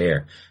isn't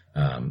there.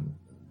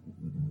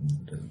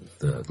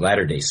 The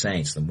Latter-day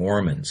Saints, the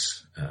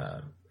Mormons,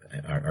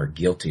 are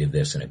guilty of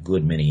this in a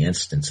good many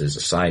instances,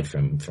 aside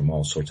from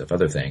all sorts of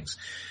other things.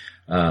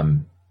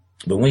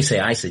 But when we say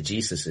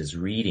eisegesis is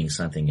reading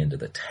something into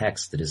the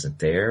text that isn't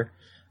there,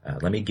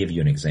 let me give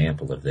you an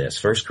example of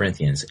this. 1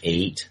 Corinthians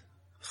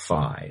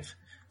 8:5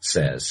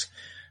 says,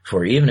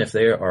 "For even if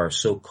there are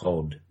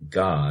so-called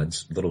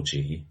gods, little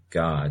g,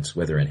 gods,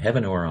 whether in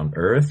heaven or on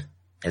earth,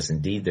 as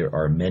indeed there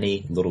are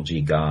many little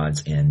g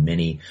gods and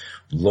many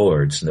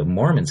lords." The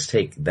Mormons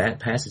take that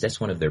passage,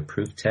 that's one of their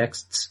proof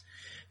texts,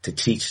 to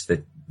teach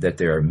that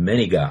there are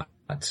many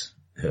gods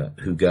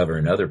who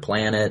govern other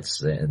planets.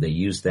 They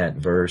use that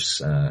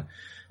verse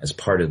as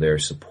part of their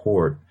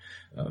support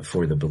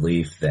for the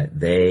belief that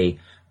they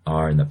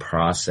are in the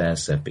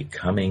process of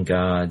becoming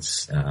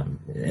gods.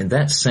 And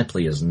that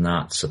simply is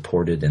not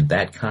supported in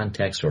that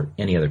context or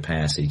any other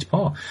passage.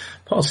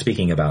 Paul's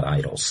speaking about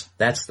idols.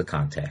 That's the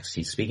context.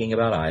 He's speaking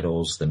about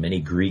idols, the many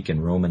Greek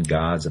and Roman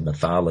gods of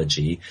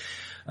mythology,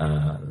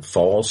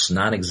 false,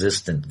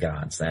 non-existent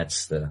gods.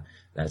 That's the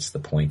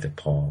point that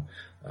Paul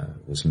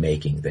was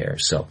making there.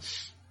 So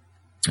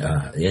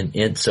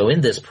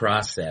in this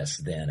process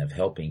then of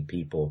helping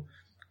people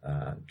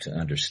to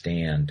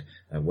understand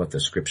what the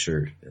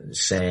Scripture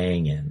is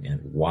saying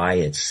and why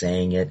it's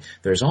saying it,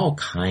 there's all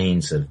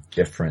kinds of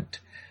different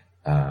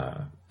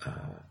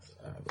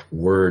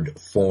word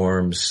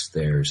forms.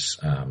 There's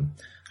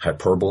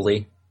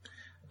hyperbole,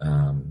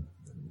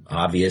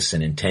 obvious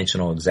and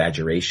intentional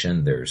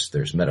exaggeration.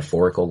 There's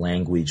metaphorical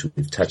language.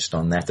 We've touched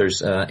on that.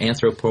 There's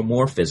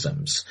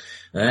anthropomorphisms.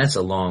 That's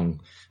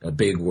a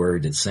big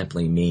word that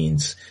simply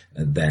means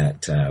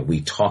that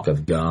we talk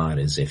of God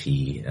as if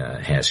he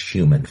has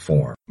human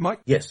form.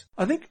 Mike? Yes.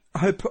 I think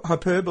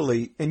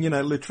hyperbole, and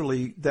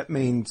literally that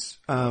means,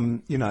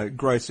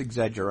 gross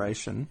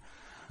exaggeration.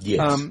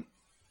 Yes.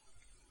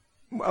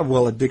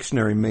 Well, a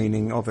dictionary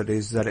meaning of it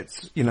is that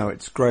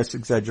it's gross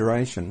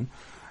exaggeration.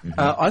 Mm-hmm.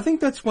 I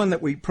think that's one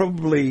that we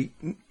probably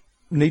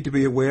need to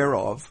be aware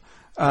of,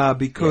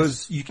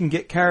 because you can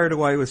get carried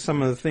away with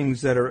some of the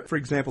things that are, for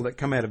example, that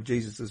come out of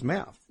Jesus'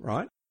 mouth,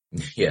 right?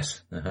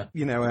 Yes. Uh-huh.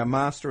 Our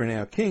master and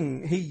our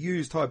king, he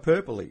used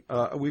hyperbole.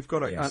 We've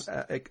got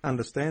to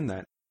understand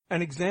that.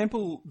 An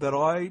example that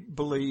I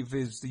believe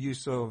is the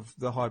use of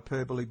the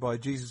hyperbole by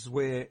Jesus,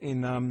 where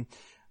in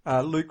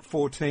Luke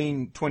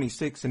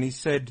 14:26, and he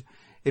said,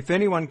 "If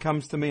anyone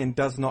comes to me and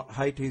does not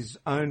hate his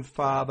own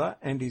father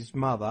and his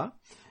mother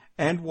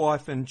and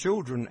wife and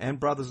children and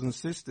brothers and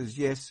sisters,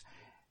 yes,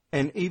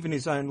 and even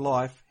his own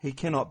life, he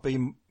cannot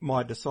be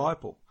my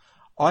disciple."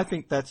 I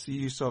think that's the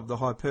use of the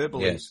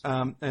hyperbole. Yes.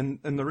 And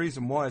the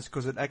reason why is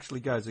because it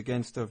actually goes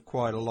against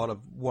quite a lot of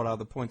what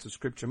other points of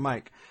Scripture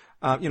make.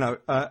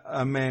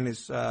 A man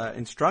is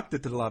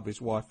instructed to love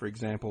his wife, for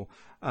example,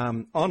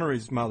 honor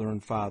his mother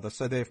and father,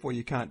 so therefore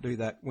you can't do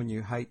that when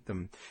you hate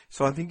them.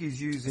 So I think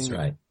he's using... That's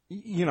right.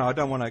 I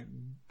don't want to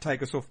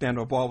take us off down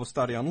to a Bible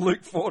study on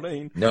Luke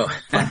 14. No.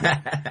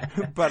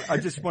 but I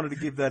just wanted to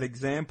give that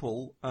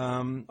example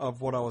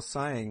of what I was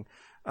saying.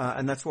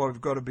 And that's why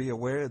we've got to be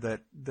aware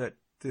that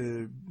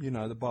the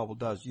Bible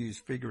does use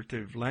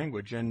figurative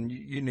language, and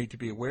you need to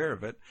be aware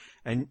of it,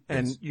 and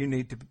you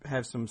need to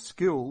have some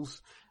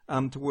skills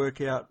to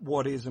work out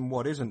what is and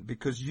what isn't,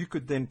 because you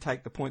could then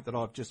take the point that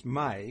I've just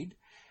made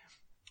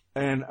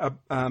and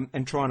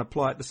try and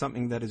apply it to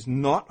something that is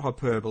not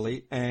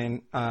hyperbole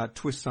and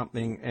twist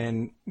something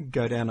and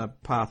go down a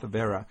path of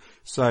error.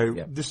 So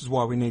This is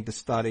why we need to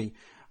study.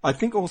 I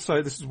think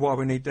also this is why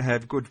we need to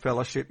have good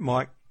fellowship,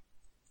 Mike.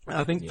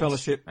 I think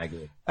fellowship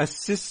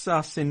assists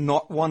us in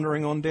not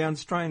wandering on down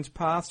strange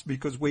paths,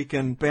 because we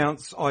can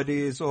bounce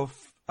ideas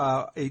off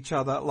each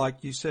other,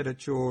 like you said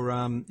at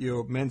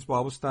your men's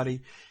Bible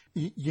study.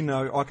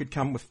 I could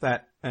come with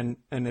that, and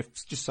if,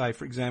 just say,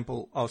 for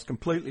example, I was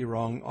completely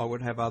wrong, I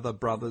would have other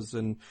brothers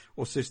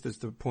or sisters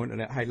to point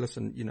it out. Hey,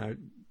 listen,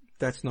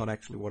 that's not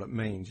actually what it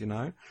means,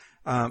 and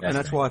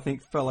that's why I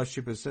think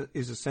fellowship is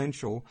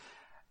essential.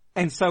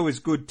 And so is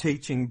good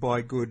teaching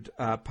by good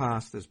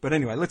pastors. But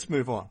anyway, let's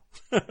move on.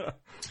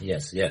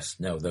 Yes.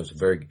 No, those are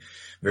very,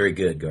 very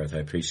good, Garth. I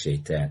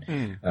appreciate that.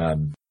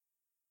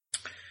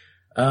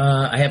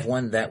 I have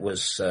one that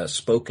was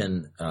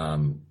spoken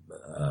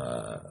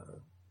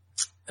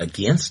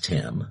against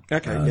him.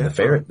 Okay,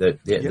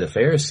 the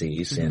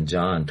Pharisees in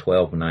John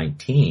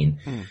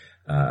 12:19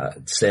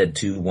 said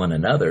to one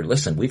another,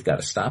 "Listen, we've got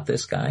to stop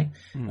this guy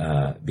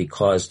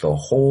because the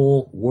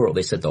whole world,"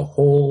 they said, "the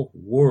whole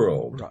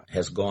world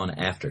has gone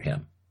after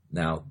him."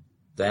 Now,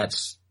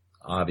 that's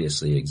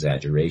obviously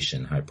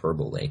exaggeration,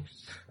 hyperbole.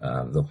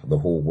 The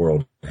whole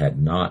world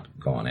had not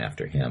gone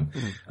after him.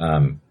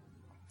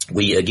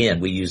 We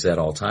use that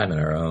all the time in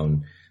our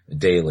own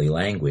daily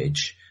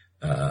language.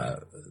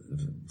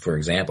 For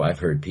example, I've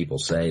heard people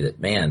say that,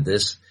 man,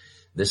 this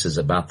is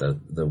about the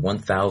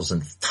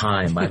 1,000th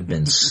time I've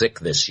been sick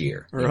this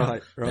year.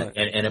 Right.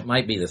 And it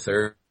might be the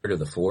third or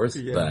the fourth,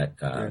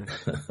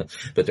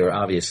 but they're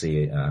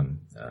obviously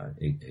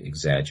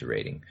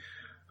exaggerating.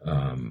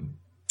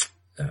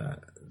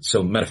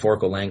 So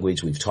metaphorical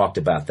language, we've talked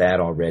about that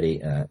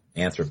already.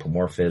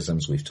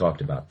 Anthropomorphisms, we've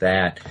talked about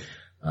that.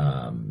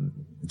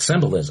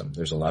 Symbolism,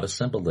 there's a lot of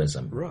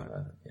symbolism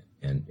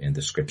in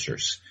the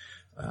scriptures.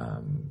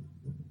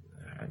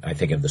 I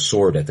think of the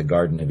sword at the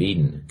Garden of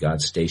Eden.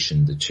 God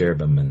stationed the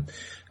cherubim, and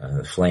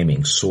the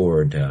flaming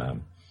sword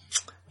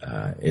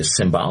is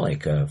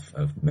symbolic of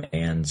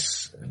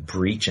man's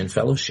breach in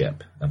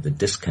fellowship, of the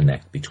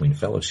disconnect between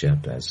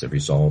fellowship as a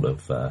result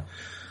of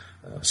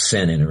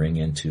sin entering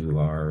into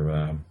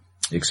our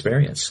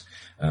experience.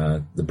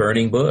 The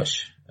burning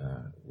bush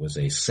was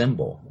a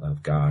symbol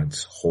of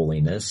God's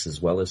holiness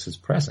as well as his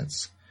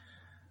presence.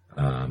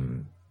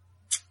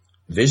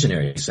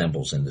 Visionary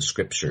symbols in the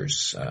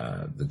scriptures,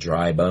 the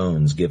dry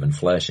bones given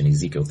flesh in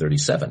Ezekiel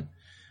 37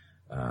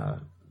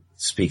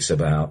 speaks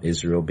about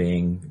Israel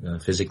being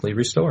physically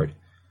restored.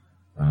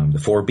 The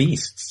four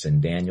beasts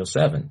in Daniel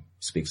 7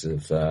 speaks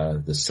of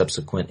the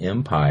subsequent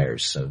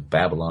empires of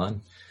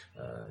Babylon,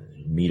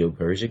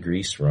 Medo-Persia,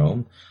 Greece,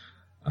 Rome.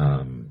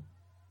 And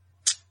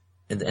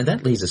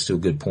that leads us to a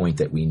good point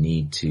that we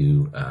need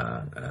to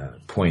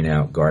point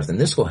out, Garth. And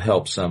this will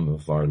help some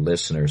of our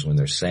listeners when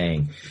they're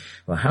saying,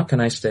 well, how can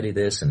I study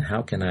this, and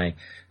how can I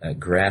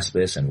grasp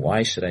this, and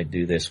why should I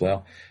do this?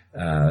 Well,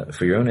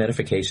 for your own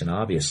edification,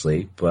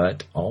 obviously,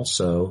 but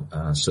also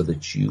so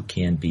that you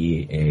can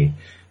be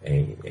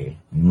a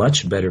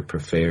much better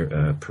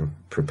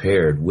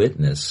prepared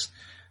witness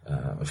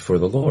for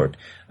the Lord.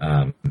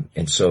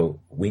 And so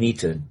we need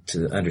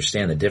to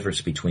understand the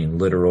difference between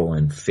literal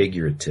and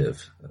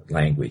figurative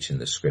language in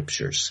the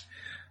scriptures.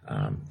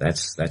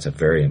 That's a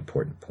very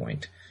important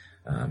point.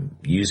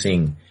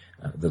 Using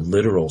the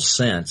literal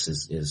sense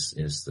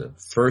is the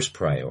first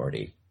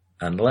priority,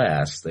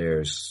 unless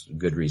there's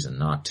good reason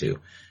not to.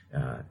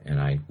 And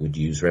I would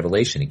use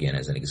Revelation again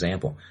as an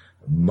example.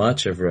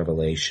 Much of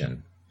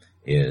Revelation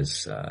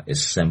is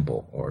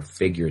symbol or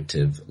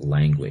figurative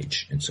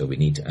language, and so we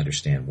need to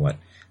understand what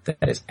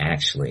that is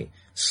actually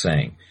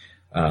saying.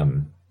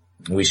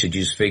 We should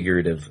use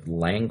figurative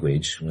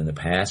language when the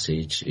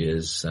passage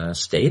is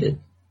stated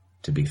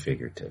to be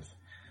figurative,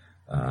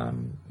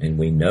 and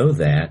we know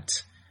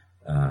that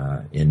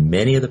in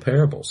many of the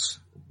parables,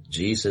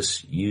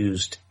 Jesus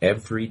used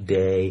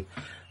everyday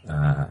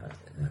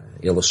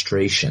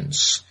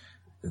illustrations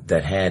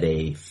that had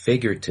a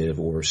figurative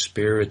or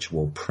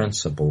spiritual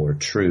principle or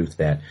truth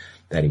that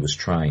he was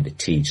trying to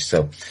teach.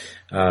 So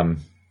let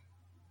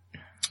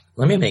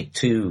me make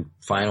two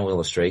final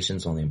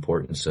illustrations on the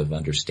importance of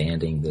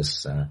understanding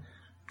this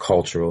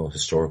cultural,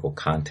 historical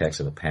context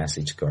of a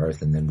passage,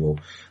 Garth, and then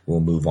we'll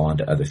move on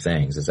to other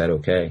things. Is that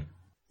okay?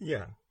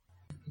 Yeah.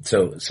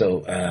 So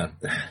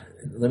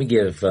let me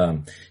give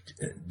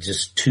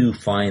just two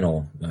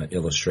final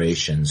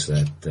illustrations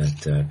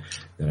that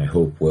I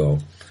hope will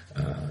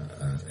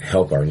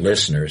help our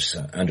listeners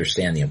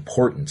understand the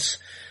importance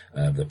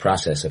of the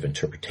process of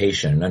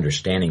interpretation and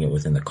understanding it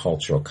within the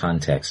cultural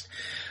context.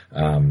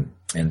 And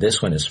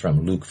this one is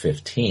from Luke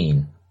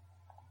 15,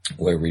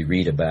 where we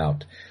read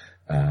about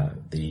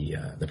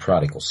the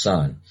prodigal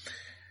son.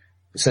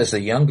 It says,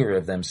 the younger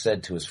of them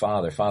said to his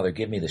father, Father,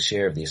 give me the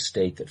share of the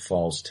estate that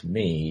falls to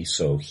me.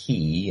 So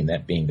he, and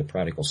that being the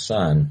prodigal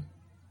son,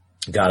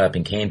 got up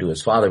and came to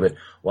his father. But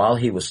while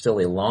he was still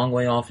a long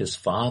way off, his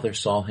father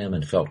saw him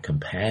and felt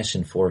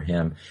compassion for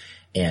him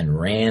and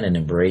ran and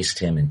embraced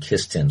him and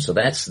kissed him. So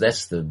that's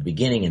the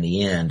beginning and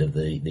the end of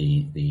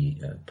the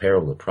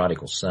parable of the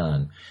prodigal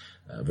son,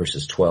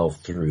 verses 12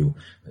 through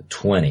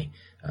 20.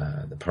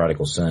 The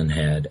prodigal son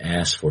had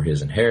asked for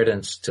his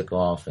inheritance, took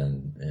off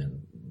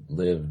and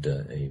lived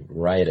a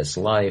riotous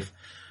life,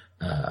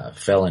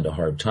 fell into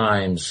hard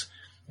times,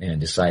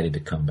 and decided to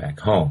come back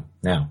home.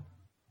 Now,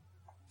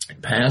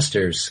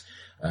 pastors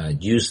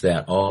use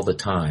that all the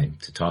time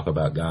to talk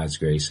about God's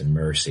grace and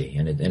mercy,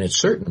 and it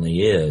certainly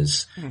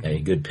is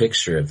a good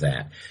picture of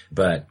that.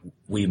 But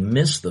we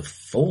miss the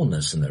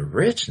fullness and the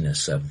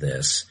richness of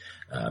this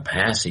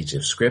passage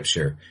of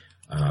Scripture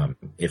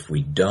if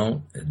we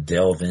don't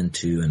delve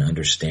into and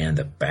understand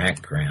the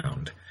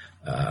background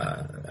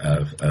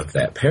of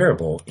that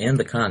parable in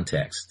the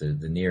context,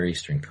 the Near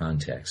Eastern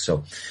context.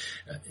 So,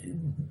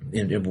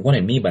 and what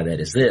I mean by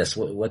that is this: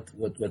 what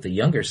the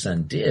younger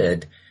son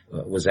did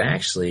was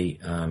actually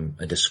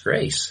a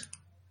disgrace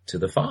to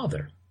the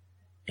father,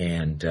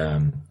 and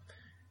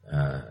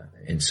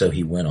so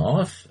he went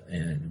off.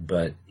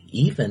 But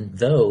even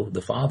though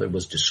the father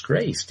was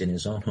disgraced in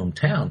his own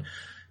hometown,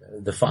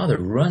 the father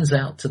runs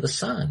out to the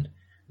son.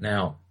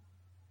 Now,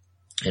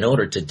 in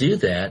order to do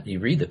that, you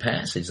read the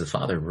passage, the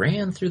father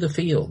ran through the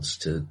fields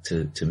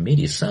to meet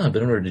his son.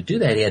 But in order to do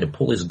that, he had to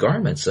pull his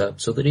garments up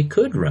so that he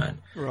could run.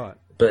 Right.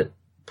 But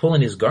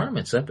pulling his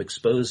garments up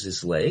exposed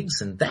his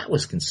legs, and that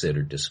was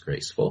considered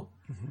disgraceful.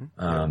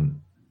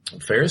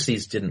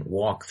 Pharisees didn't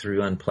walk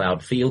through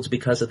unplowed fields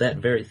because of that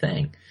very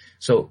thing.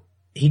 So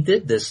he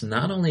did this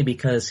not only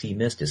because he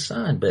missed his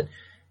son, but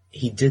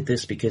he did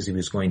this because he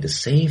was going to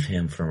save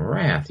him from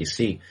wrath. You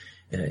see,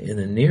 in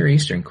the Near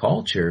Eastern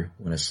culture,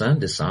 when a son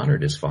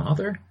dishonored his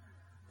father,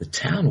 the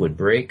town would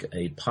break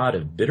a pot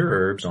of bitter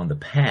herbs on the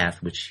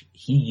path which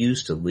he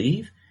used to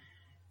leave,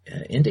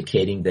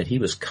 indicating that he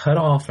was cut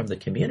off from the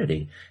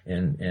community.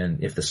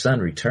 And if the son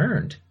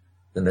returned,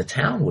 then the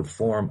town would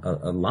form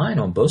a line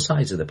on both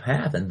sides of the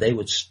path, and they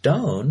would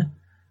stone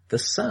the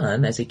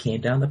son as he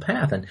came down the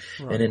path. And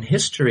in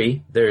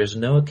history, there is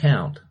no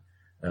account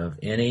of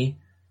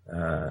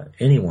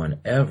anyone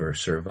ever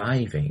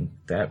surviving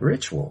that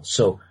ritual.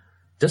 So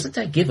doesn't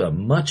that give a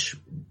much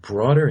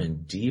broader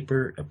and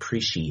deeper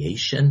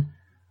appreciation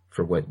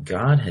for what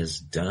God has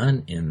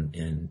done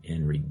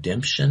in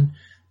redemption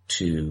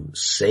to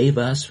save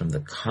us from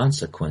the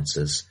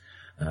consequences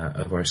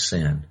of our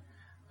sin?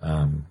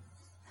 And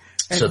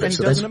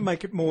doesn't it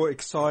make it more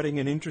exciting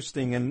and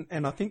interesting?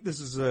 And I think this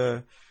is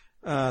the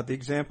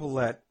example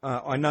that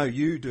I know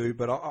you do,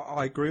 but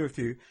I agree with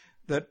you,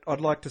 that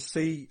I'd like to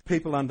see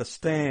people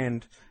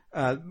understand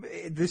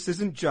this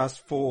isn't just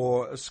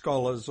for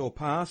scholars or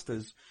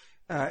pastors.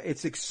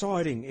 It's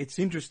exciting. It's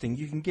interesting.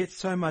 You can get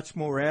so much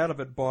more out of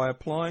it by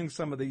applying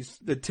some of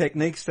the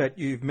techniques that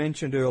you've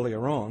mentioned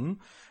earlier on.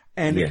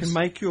 And It can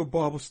make your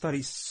Bible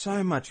study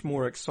so much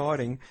more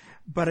exciting,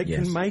 but it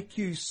can make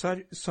you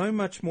so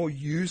much more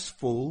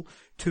useful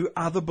to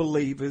other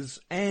believers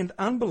and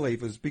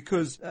unbelievers,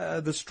 because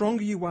the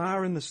stronger you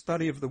are in the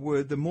study of the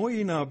Word, the more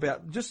you know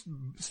about just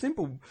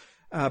simple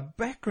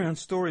background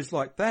stories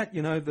like that.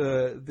 You know,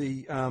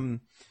 the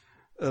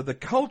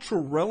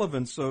cultural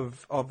relevance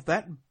of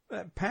that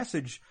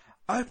passage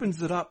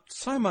opens it up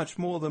so much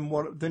more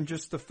than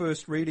just the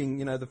first reading.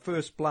 You know, the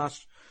first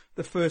blush,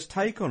 the first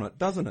take on it,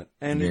 doesn't it?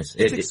 And it's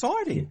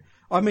exciting.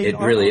 I mean, it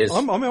really is.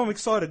 I'm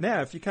excited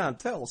now, if you can't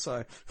tell.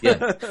 So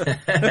yeah,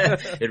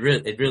 it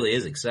really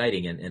is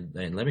exciting.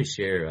 And let me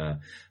share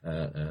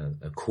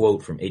a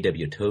quote from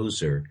A.W.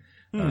 Tozer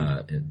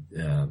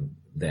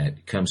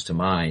that comes to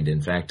mind.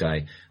 In fact,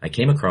 I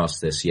came across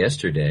this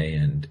yesterday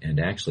and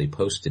actually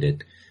posted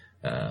it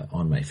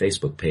on my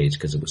Facebook page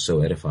because it was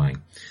so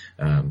edifying.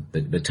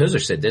 But Tozer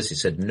said this. He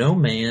said, "No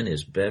man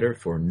is better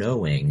for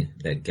knowing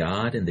that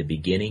God in the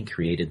beginning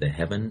created the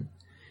heaven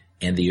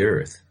and the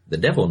earth. The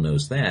devil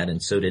knows that,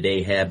 and so did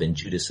Ahab and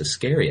Judas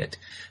Iscariot.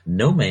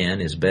 No man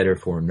is better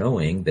for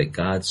knowing that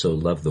God so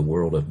loved the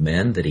world of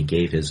men that he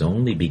gave his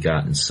only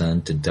begotten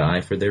Son to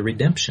die for their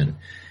redemption.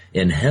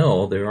 In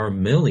hell there are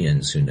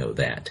millions who know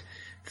that.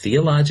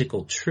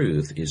 Theological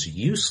truth is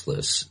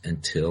useless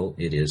until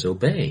it is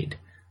obeyed.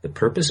 The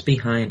purpose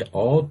behind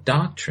all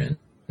doctrine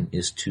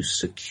is to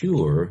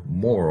secure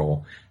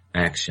moral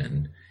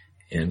action,"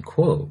 end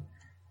quote.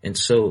 And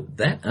so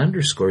that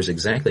underscores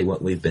exactly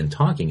what we've been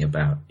talking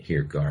about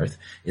here, Garth,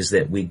 is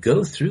that we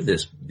go through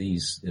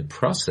these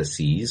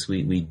processes,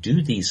 we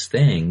do these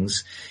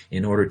things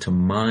in order to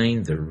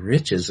mine the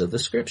riches of the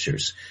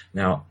Scriptures.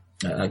 Now,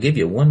 I'll give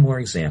you one more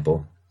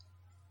example,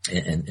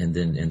 and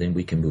then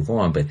we can move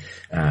on. But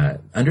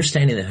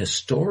understanding the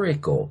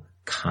historical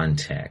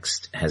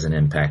context has an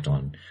impact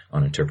on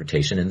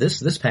interpretation. And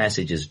this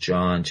passage is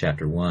John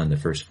chapter 1, the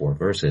first 4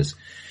 verses.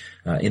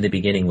 In the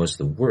beginning was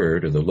the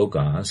Word, or the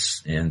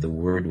Logos, and the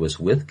Word was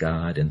with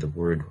God, and the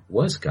Word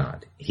was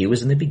God. He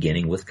was in the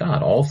beginning with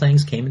God. All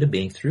things came into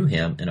being through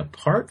him, and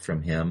apart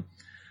from him,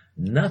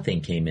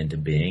 nothing came into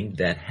being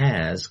that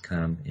has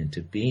come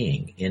into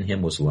being. In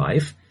him was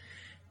life,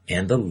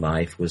 and the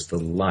life was the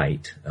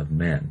light of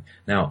men.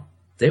 Now,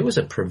 there was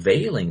a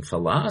prevailing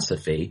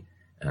philosophy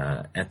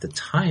at the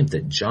time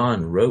that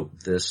John wrote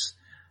his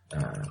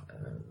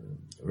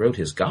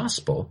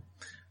gospel,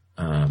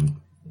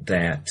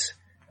 that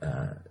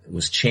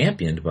was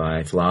championed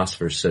by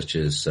philosophers such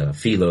as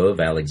Philo of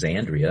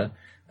Alexandria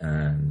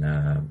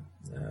and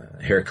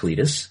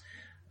Heraclitus,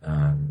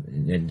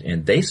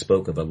 and they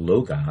spoke of a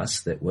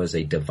logos that was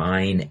a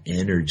divine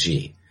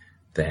energy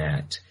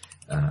that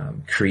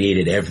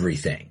created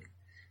everything.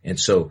 And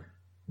so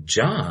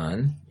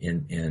John,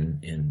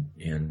 in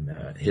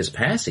his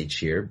passage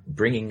here,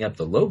 bringing up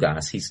the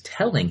logos, he's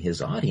telling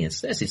his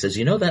audience this. He says,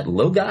 "You know that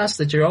logos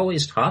that you're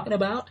always talking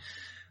about?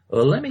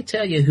 Well, let me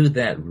tell you who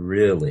that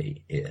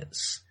really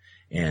is."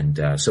 And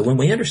so when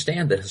we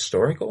understand the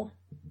historical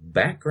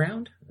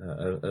background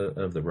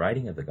of the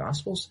writing of the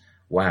Gospels,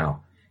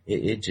 wow,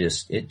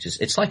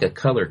 it's like a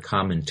color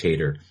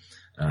commentator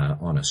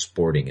on a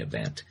sporting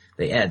event.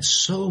 They add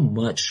so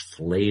much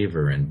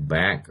flavor and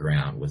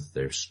background with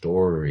their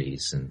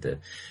stories and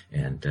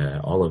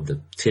all of the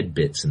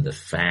tidbits and the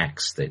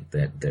facts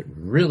that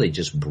really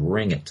just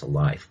bring it to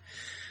life.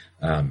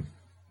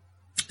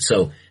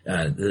 So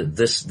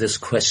this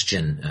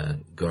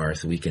question,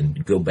 Garth, we can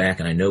go back,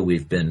 and I know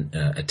we've been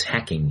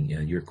attacking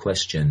your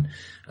question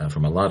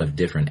from a lot of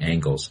different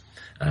angles.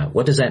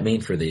 What does that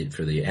mean for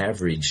the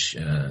average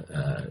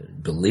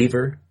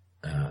believer?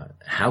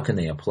 How can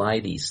they apply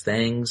these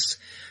things?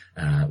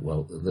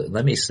 Well,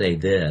 let me say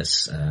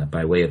this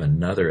by way of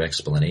another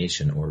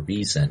explanation or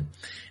reason,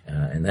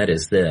 and that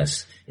is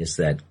this: is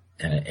that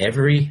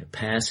every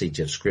passage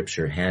of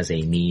Scripture has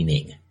a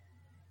meaning,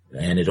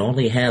 and it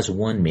only has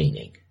one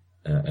meaning.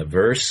 A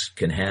verse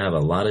can have a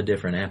lot of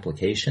different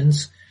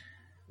applications,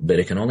 but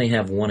it can only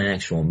have one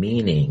actual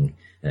meaning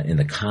in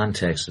the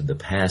context of the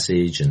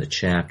passage and the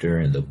chapter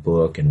and the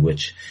book in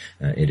which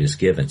it is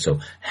given. So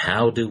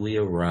how do we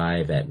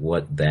arrive at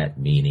what that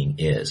meaning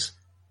is?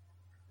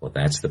 Well,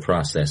 that's the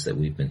process that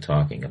we've been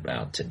talking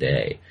about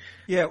today.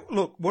 Yeah,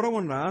 look, what I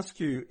wanted to ask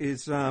you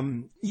is,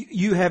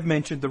 you have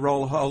mentioned the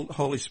role of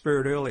Holy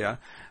Spirit earlier,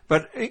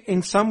 but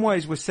in some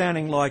ways we're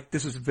sounding like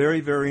this is very,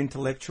 very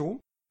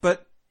intellectual.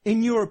 But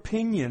in your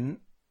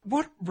opinion,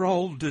 what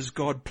role does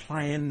God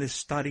play in this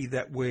study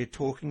that we're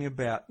talking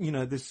about? You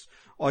know, this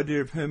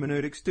idea of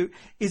hermeneutics.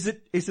 Is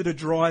it a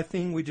dry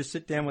thing? We just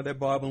sit down with our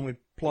Bible and we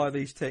apply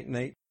these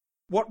techniques.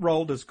 What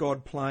role does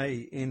God play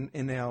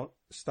in our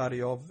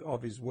study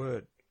of His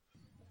Word?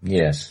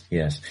 Yes.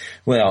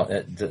 Well,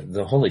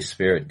 the Holy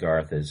Spirit,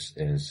 Garth, is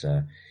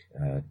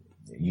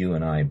you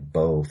and I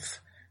both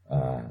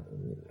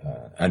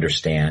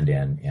understand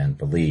and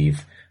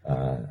believe.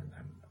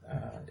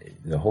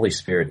 The Holy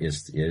Spirit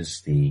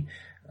is the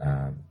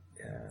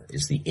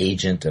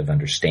agent of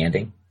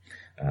understanding.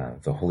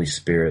 The Holy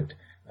Spirit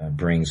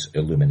brings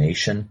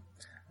illumination.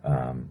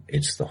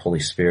 It's the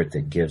Holy Spirit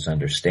that gives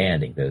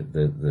understanding.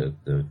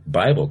 The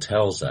Bible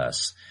tells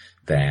us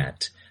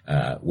that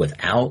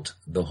without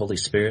the Holy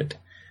Spirit,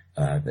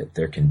 that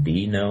there can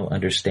be no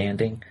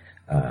understanding.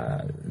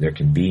 There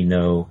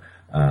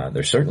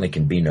certainly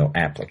can be no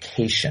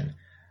application,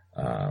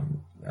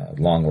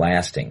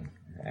 long-lasting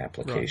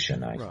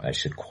application. Right. I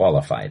should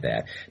qualify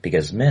that,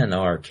 because men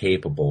are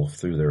capable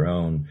through their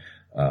own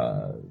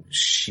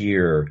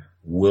sheer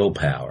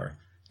willpower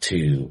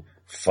to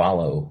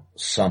follow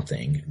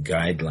something,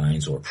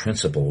 guidelines or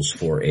principles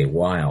for a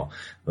while.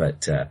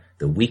 But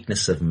the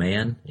weakness of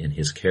man in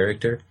his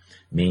character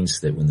means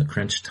that when the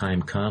crunch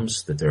time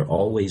comes, that they're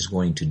always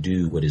going to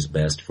do what is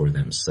best for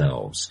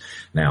themselves.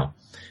 Now,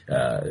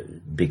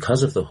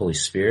 because of the Holy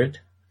Spirit,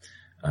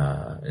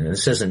 and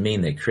this doesn't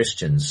mean that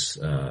Christians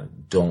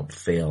don't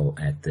fail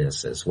at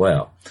this as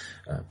well,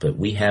 but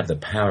we have the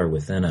power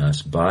within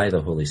us by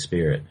the Holy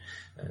Spirit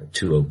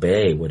to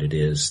obey what it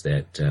is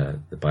that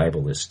the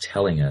Bible is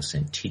telling us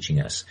and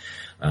teaching us.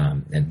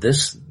 And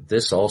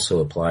this also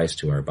applies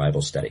to our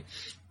Bible study.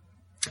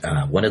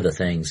 One of the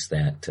things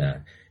that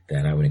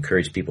I would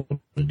encourage people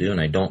to do,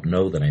 and I don't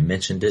know that I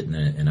mentioned it,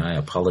 and I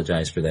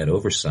apologize for that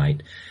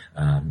oversight,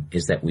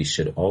 is that we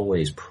should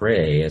always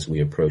pray as we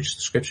approach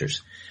the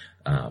Scriptures.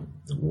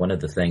 One of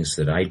the things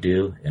that I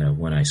do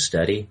when I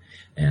study,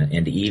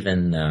 and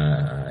even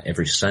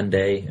every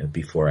Sunday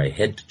before I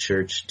head to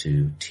church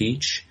to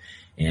teach,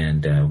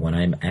 and when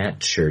I'm at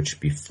church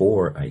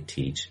before I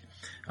teach,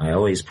 I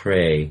always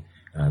pray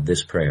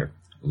this prayer: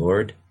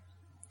 Lord,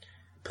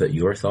 put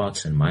your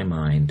thoughts in my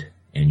mind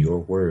and your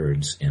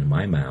words in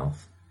my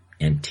mouth,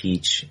 and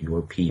teach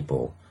your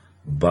people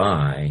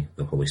by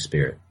the Holy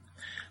Spirit.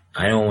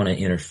 I don't want to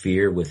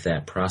interfere with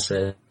that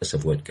process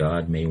of what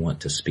God may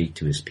want to speak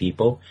to His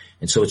people.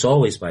 And so it's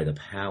always by the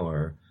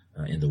power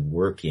and the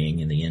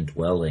working and the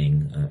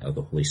indwelling of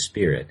the Holy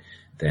Spirit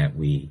that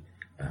we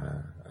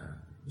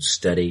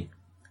study,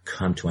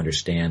 come to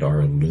understand,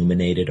 are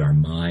illuminated, our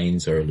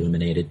minds are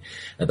illuminated.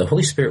 The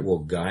Holy Spirit will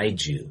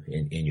guide you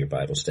in your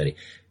Bible study.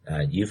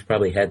 You've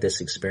probably had this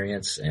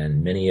experience,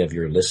 and many of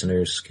your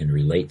listeners can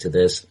relate to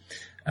this.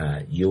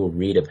 You'll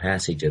read a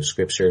passage of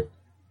Scripture,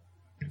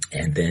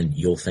 and then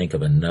you'll think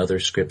of another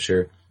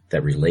Scripture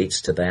that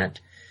relates to that,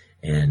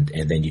 and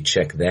then you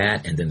check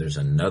that, and then there's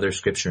another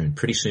Scripture, and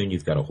pretty soon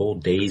you've got a whole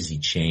daisy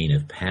chain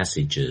of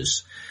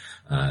passages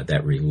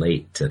that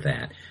relate to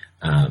that.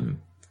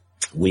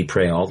 We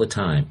pray all the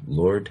time,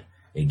 Lord,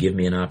 give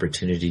me an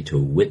opportunity to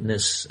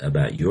witness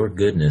about your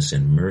goodness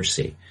and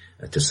mercy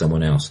to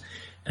someone else.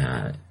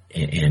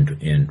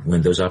 And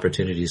when those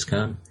opportunities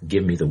come,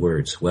 give me the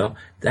words. Well,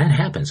 that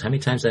happens. How many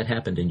times that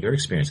happened in your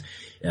experience?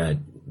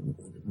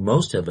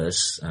 Most of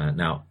us,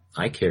 now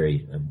I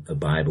carry a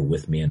Bible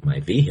with me in my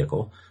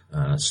vehicle,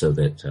 so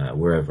that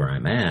wherever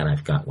I'm at,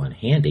 I've got one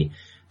handy,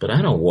 but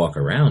I don't walk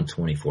around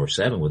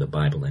 24/7 with a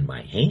Bible in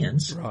my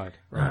hands. Right.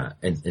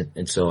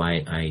 And so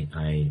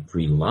I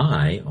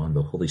rely on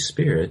the Holy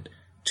Spirit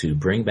to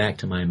bring back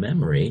to my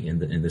memory,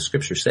 and the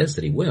Scripture says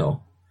that He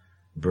will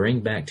bring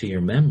back to your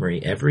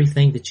memory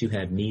everything that you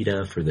have need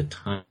of for the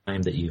time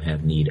that you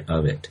have need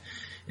of it.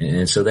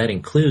 And so that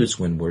includes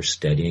when we're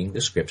studying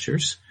the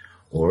Scriptures,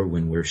 or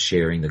when we're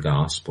sharing the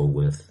gospel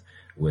with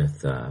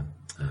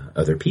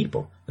other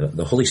people.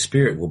 The Holy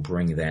Spirit will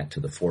bring that to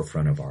the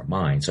forefront of our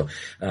mind. So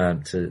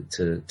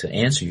to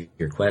answer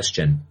your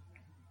question,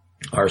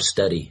 our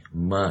study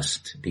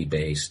must be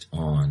based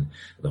on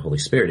the Holy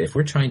Spirit. If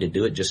we're trying to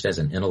do it just as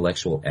an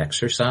intellectual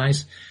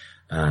exercise,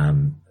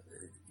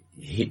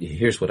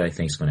 here's what I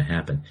think is going to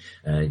happen.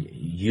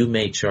 You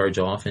may charge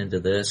off into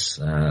this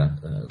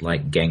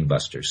like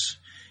gangbusters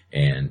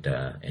and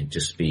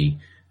just be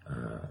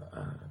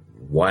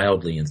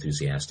wildly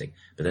enthusiastic,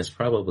 but that's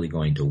probably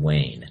going to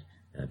wane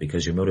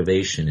because your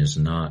motivation is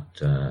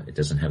not. It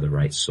doesn't have the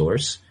right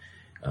source.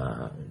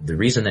 The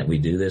reason that we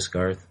do this,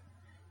 Garth,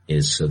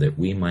 is so that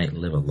we might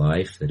live a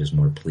life that is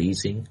more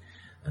pleasing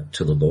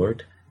to the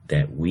Lord,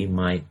 that we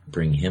might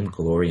bring Him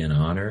glory and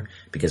honor,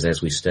 because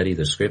as we study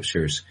the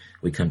Scriptures,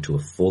 we come to a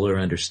fuller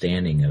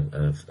understanding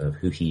of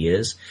who He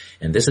is.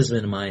 And this has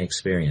been my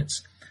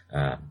experience.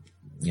 And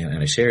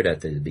I shared at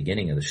the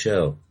beginning of the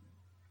show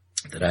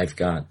that I've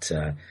got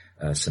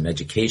some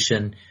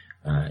education,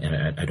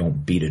 and I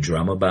don't beat a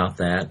drum about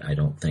that. I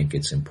don't think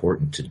it's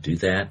important to do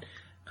that.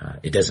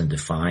 It doesn't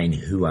define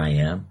who I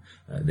am.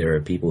 There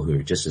are people who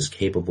are just as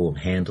capable of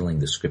handling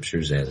the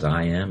Scriptures as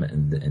I am,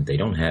 and they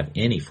don't have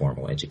any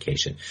formal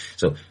education.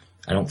 So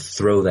I don't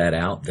throw that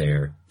out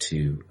there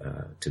to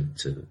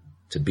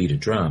beat a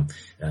drum.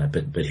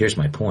 But here's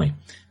my point.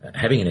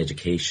 Having an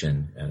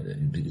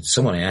education,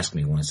 someone asked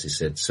me once, they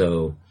said,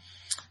 so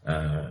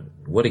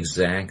what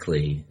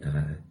exactly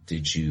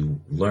did you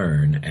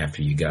learn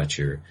after you got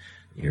your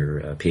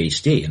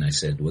PhD? And I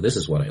said, well, this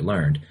is what I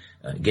learned.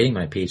 Getting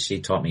my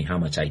PhD taught me how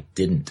much I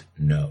didn't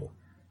know.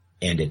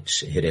 And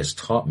it has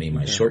taught me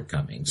my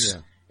shortcomings.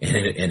 Yeah.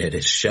 And it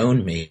has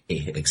shown me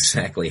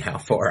exactly how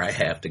far I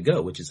have to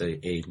go, which is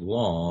a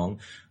long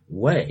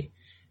way.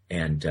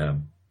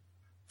 And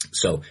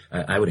so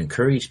I would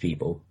encourage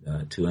people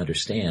to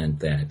understand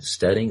that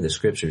studying the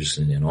Scriptures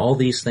and all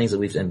these things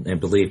that and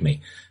believe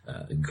me,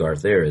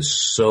 Garth, there is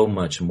so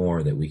much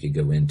more that we could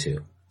go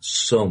into,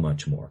 so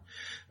much more.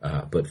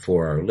 But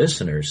for our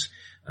listeners,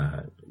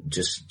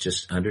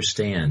 just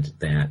understand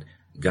that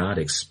God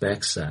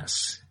expects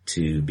us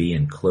to be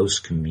in close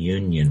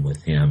communion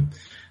with Him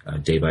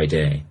day by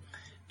day.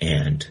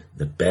 And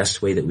the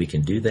best way that we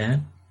can do that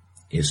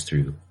is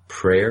through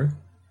prayer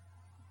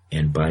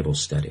and Bible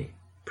study.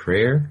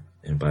 Prayer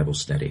and Bible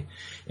study.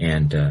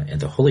 And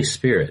the Holy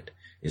Spirit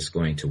is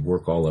going to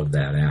work all of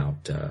that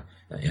out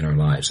in our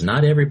lives.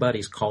 Not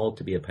everybody's called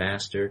to be a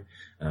pastor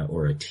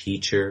or a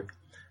teacher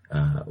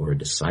or a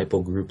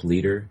disciple group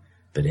leader,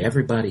 but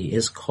everybody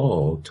is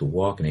called to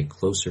walk in a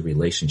closer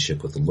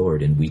relationship with the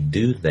Lord, and we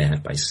do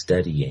that by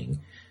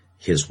studying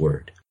His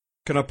Word.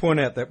 Can I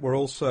point out that we're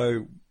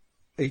also,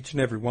 each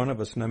and every one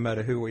of us, no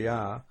matter who we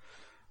are,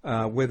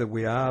 whether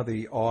we are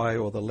the eye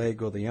or the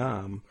leg or the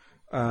arm,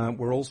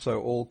 we're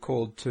also all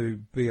called to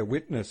be a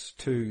witness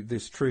to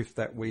this truth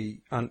that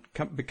we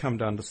become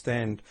to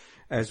understand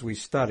as we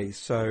study.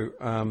 So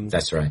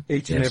that's right.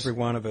 Each and every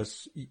one of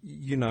us,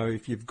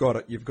 if you've got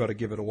it, you've got to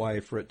give it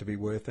away for it to be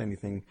worth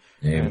anything.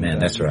 Amen.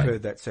 And, that's right. I've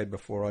heard that said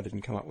before. I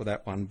didn't come up with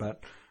that one,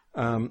 but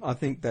I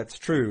think that's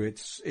true.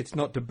 It's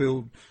not to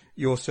build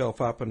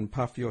yourself up and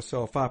puff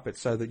yourself up.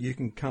 It's so that you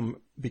can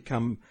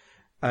become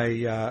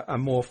a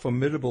more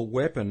formidable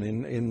weapon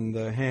in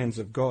the hands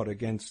of God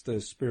against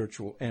the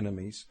spiritual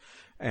enemies,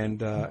 and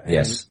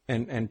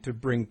to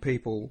bring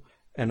people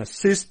and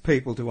assist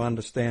people to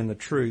understand the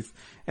truth,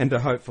 and to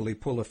hopefully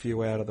pull a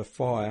few out of the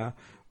fire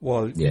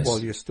while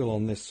you're still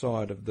on this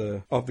side of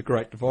the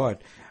Great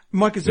Divide.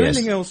 Mike, is there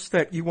anything else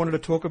that you wanted to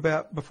talk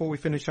about before we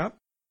finish up?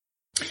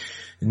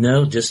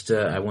 No, just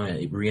I want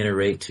to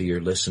reiterate to your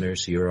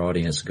listeners, your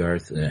audience,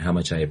 Garth, how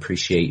much I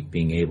appreciate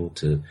being able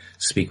to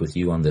speak with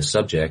you on this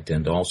subject,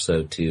 and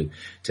also to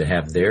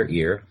have their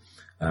ear.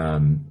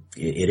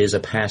 It is a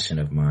passion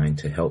of mine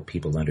to help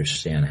people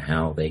understand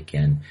how they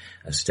can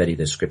study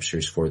the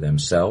Scriptures for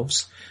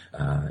themselves.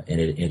 And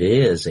it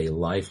is a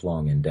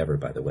lifelong endeavor,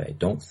 by the way.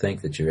 Don't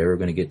think that you're ever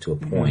going to get to a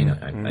point.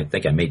 Mm-hmm. I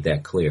think I made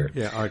that clear.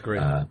 Yeah, I agree.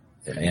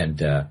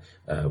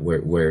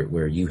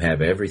 Where you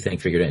have everything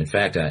figured out. In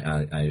fact,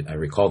 I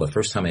recall the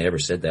first time I ever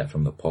said that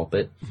from the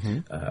pulpit.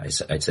 Mm-hmm.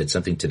 I said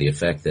something to the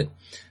effect that,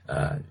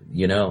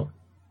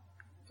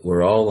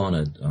 we're all on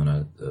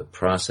a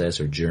process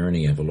or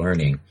journey of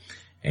learning,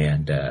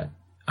 and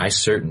I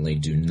certainly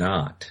do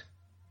not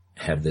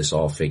have this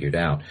all figured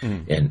out.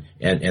 Mm.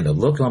 And the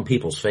look on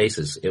people's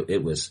faces,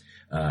 it was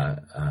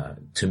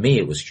to me,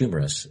 it was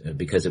humorous,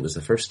 because it was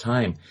the first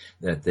time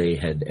that they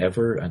had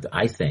ever,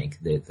 I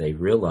think, that they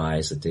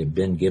realized that they've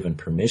been given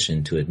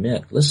permission to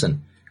admit,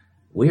 listen,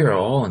 we are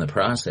all in the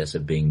process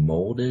of being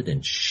molded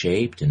and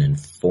shaped and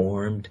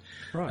informed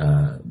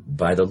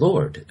by the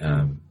Lord.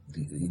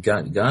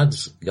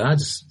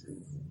 God's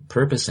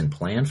purpose and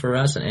plan for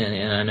us,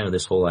 and I know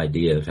this whole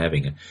idea of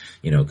having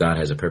God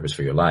has a purpose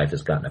for your life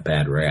has gotten a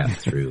bad rap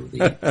through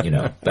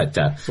the, but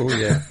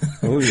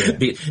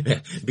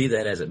be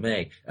that as it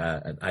may,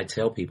 I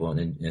tell people,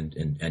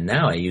 and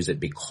now I use it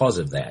because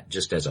of that,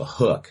 just as a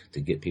hook to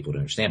get people to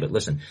understand. But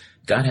listen,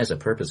 God has a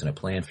purpose and a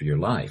plan for your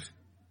life.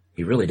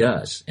 He really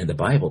does. And the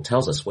Bible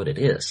tells us what it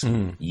is.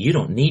 Mm. You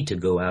don't need to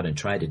go out and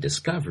try to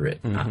discover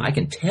it. I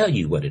can tell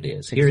you what it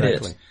is. Here it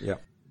is. Yeah.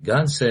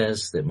 God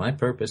says that my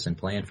purpose and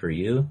plan for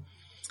you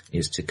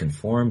is to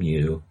conform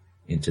you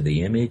into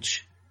the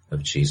image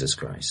of Jesus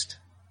Christ.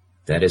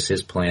 That is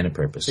his plan and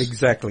purpose.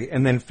 Exactly.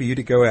 And then for you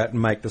to go out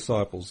and make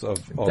disciples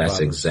of That's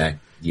others.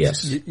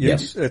 Yes.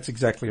 Yes. That's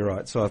exactly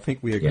right. So I think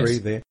we agree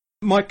there.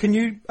 Mike, can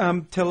you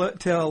tell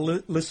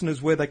our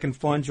listeners where they can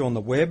find you on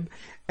the web?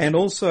 And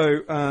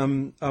also,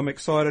 I'm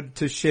excited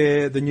to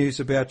share the news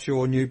about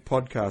your new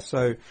podcast.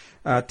 So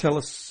tell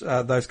us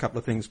those couple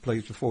of things,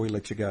 please, before we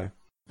let you go.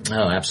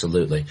 Oh,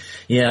 absolutely.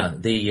 Yeah,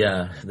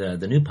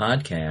 the new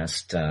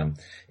podcast,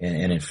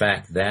 and in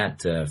fact,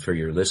 that for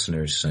your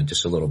listeners,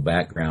 just a little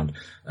background.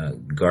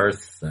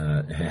 Garth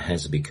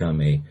has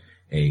become a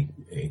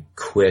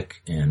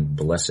quick and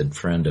blessed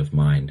friend of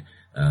mine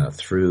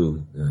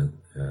through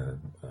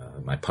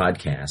my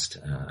podcast.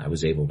 I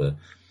was able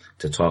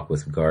to talk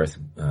with Garth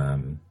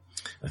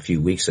a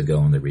few weeks ago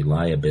on the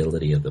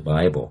reliability of the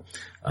Bible,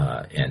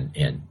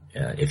 and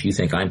if you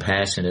think I'm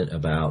passionate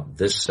about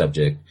this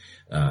subject,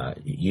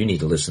 you need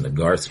to listen to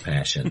Garth's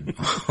passion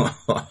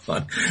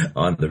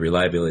on the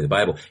reliability of the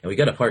Bible. And we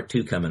got a part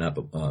 2 coming up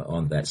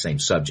on that same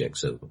subject,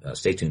 so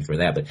stay tuned for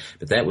that. But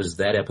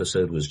that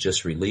episode was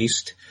just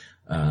released.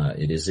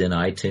 It is in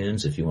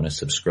iTunes. If you want to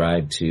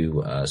subscribe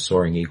to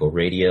Soaring Eagle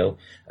Radio,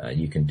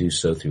 you can do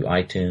so through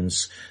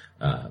iTunes.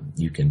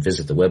 You can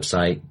visit the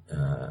website,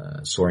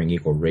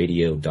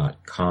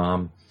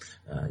 soaringeagleradio.com.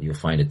 You'll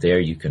find it there.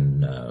 You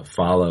can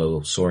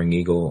follow Soaring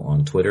Eagle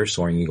on Twitter,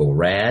 Soaring Eagle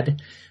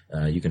Rad.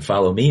 You can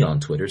follow me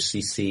on Twitter,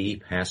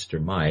 CC Pastor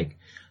Mike.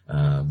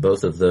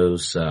 Both of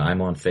those,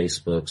 I'm on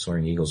Facebook,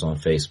 Soaring Eagle's on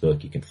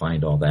Facebook. You can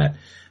find all that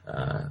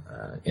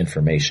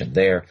information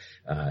there.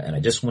 And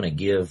I just want to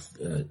give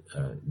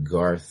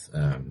Garth,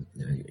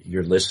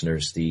 your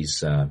listeners,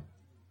 these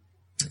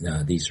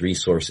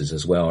resources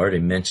as well. I already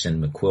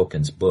mentioned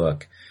McQuilkin's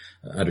book,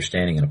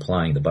 Understanding and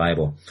Applying the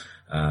Bible.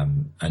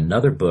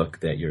 Another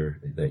book that your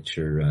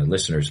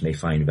listeners may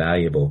find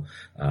valuable,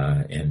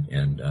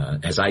 and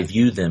as I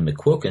view them,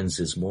 McQuilkin's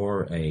is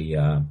more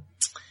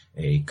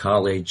a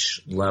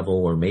college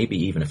level or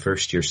maybe even a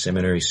first year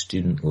seminary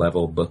student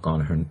level book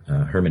on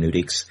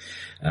hermeneutics.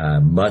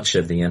 Much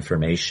of the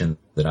information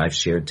that I've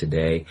shared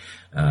today,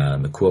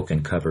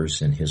 McQuilkin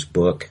covers in his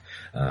book.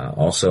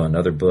 Also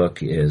another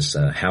book is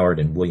Howard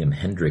and William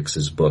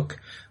Hendricks's book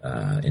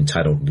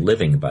entitled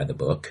Living by the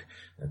Book.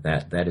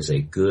 That is a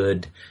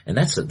good, and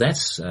that's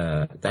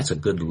a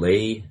good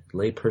lay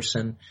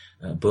person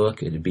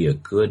book. It'd be a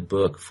good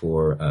book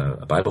for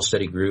a Bible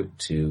study group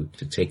to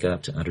take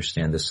up to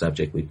understand the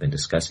subject we've been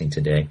discussing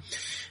today.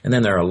 And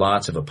then there are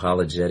lots of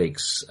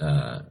apologetics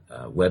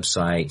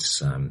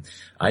websites.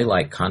 I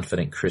like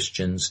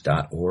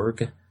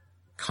confidentchristians.org.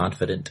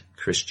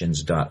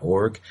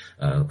 confidentchristians.org.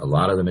 A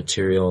lot of the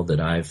material that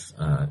I've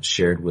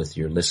shared with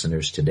your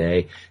listeners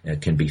today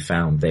can be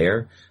found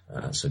there.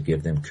 So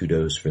give them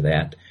kudos for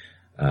that.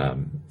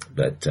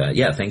 But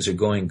things are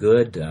going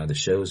good. The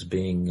show's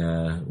being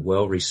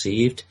well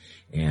received,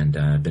 and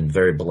I've been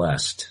very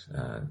blessed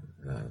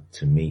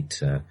to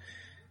meet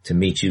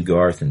you,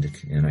 Garth, and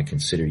I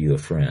consider you a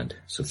friend.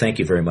 So thank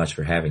you very much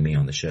for having me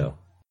on the show.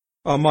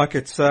 Oh, Mike,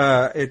 it's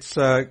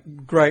a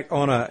great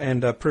honor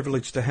and a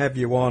privilege to have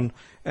you on,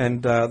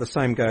 and the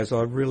same goes.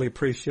 I really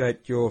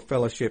appreciate your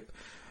fellowship.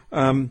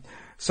 So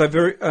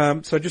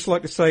just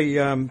like to say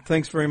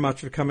thanks very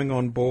much for coming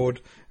on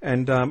board,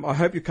 and I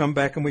hope you come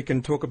back and we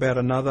can talk about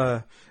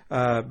another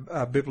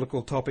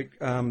biblical topic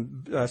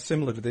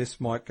similar to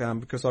this, Mike,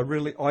 because I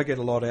get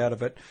a lot out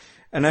of it.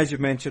 And as you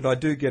mentioned, I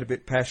do get a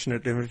bit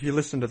passionate. And if you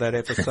listen to that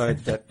episode,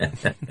 that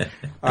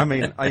I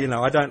mean, I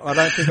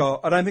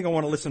don't think I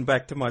want to listen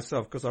back to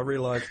myself, because I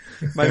realise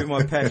maybe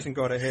my passion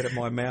got ahead of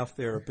my mouth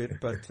there a bit.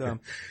 But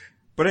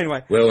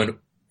anyway. Well,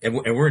 and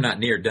we're not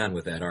near done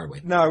with that, are we?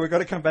 No, we've got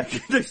to come back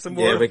and do some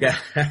more. Yeah, we got.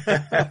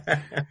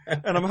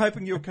 And I'm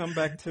hoping you'll come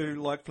back to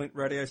Like Flint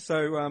Radio.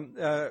 So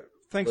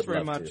thanks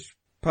very much,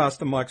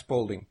 Pastor Mike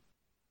Spaulding.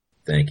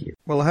 Thank you.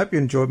 Well, I hope you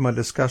enjoyed my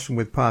discussion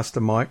with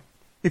Pastor Mike.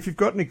 If you've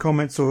got any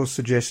comments or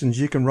suggestions,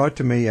 you can write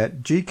to me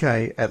at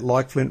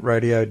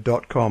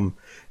gk@likeflintradio.com.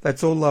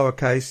 That's all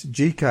lowercase,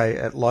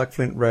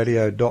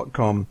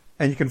 gk@likeflintradio.com.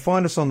 And you can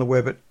find us on the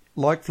web at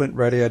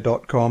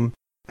likeflintradio.com,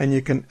 and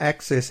you can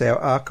access our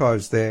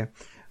archives there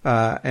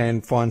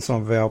and find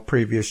some of our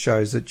previous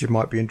shows that you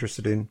might be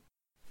interested in.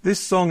 This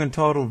song,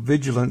 entitled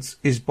Vigilance,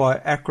 is by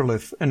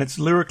Acrolith, and it's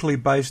lyrically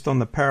based on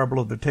the parable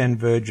of the 10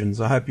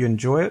 virgins. I hope you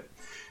enjoy it.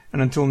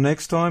 And until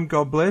next time,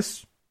 God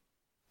bless,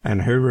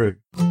 and hooroo.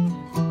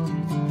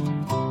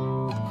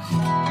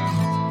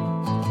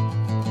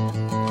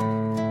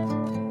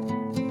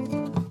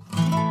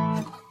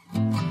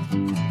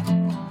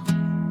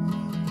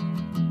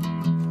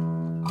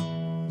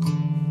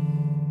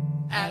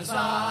 As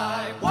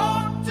I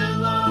walked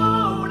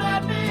alone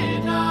at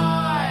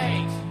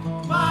midnight,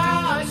 my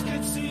eyes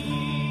could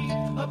see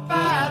a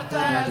path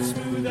that's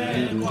smooth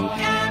and wide.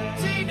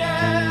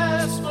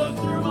 Emptiness flowed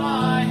through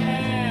my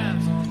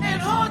hands,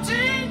 and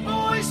haunting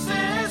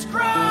voices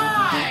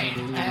cried.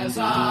 As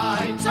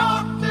I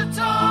talked the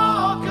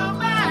talk of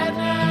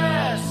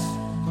madness,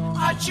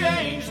 I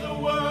changed the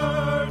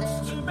words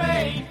to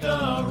make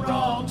the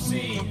wrong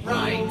seem right.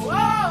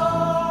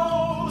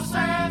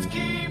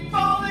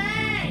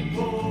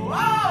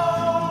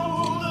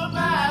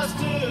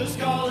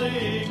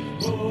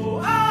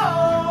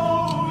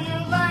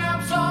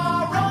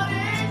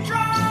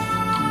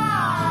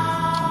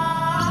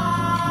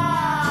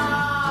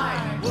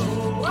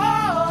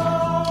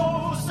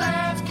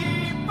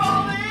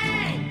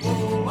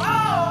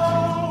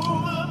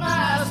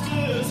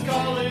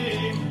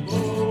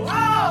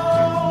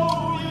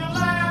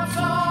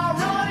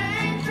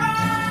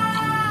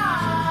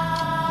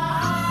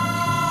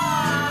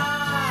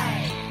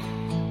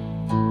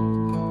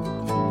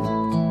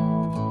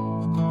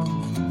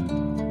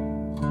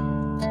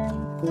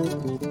 With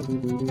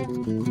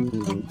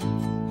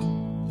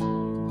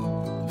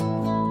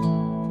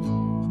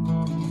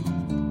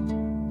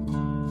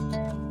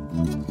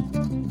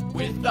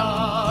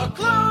the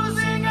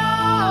closing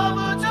of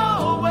a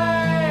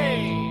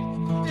doorway,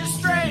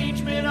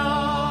 estrangement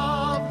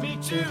of me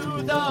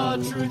to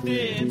the truth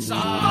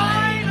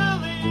inside,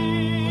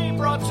 finally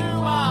brought to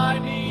my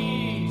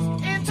knees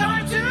in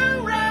time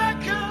to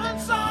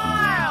reconcile.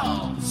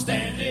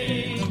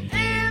 Standing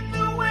in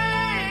the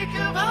wake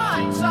of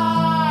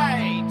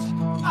hindsight,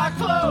 I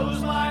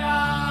close my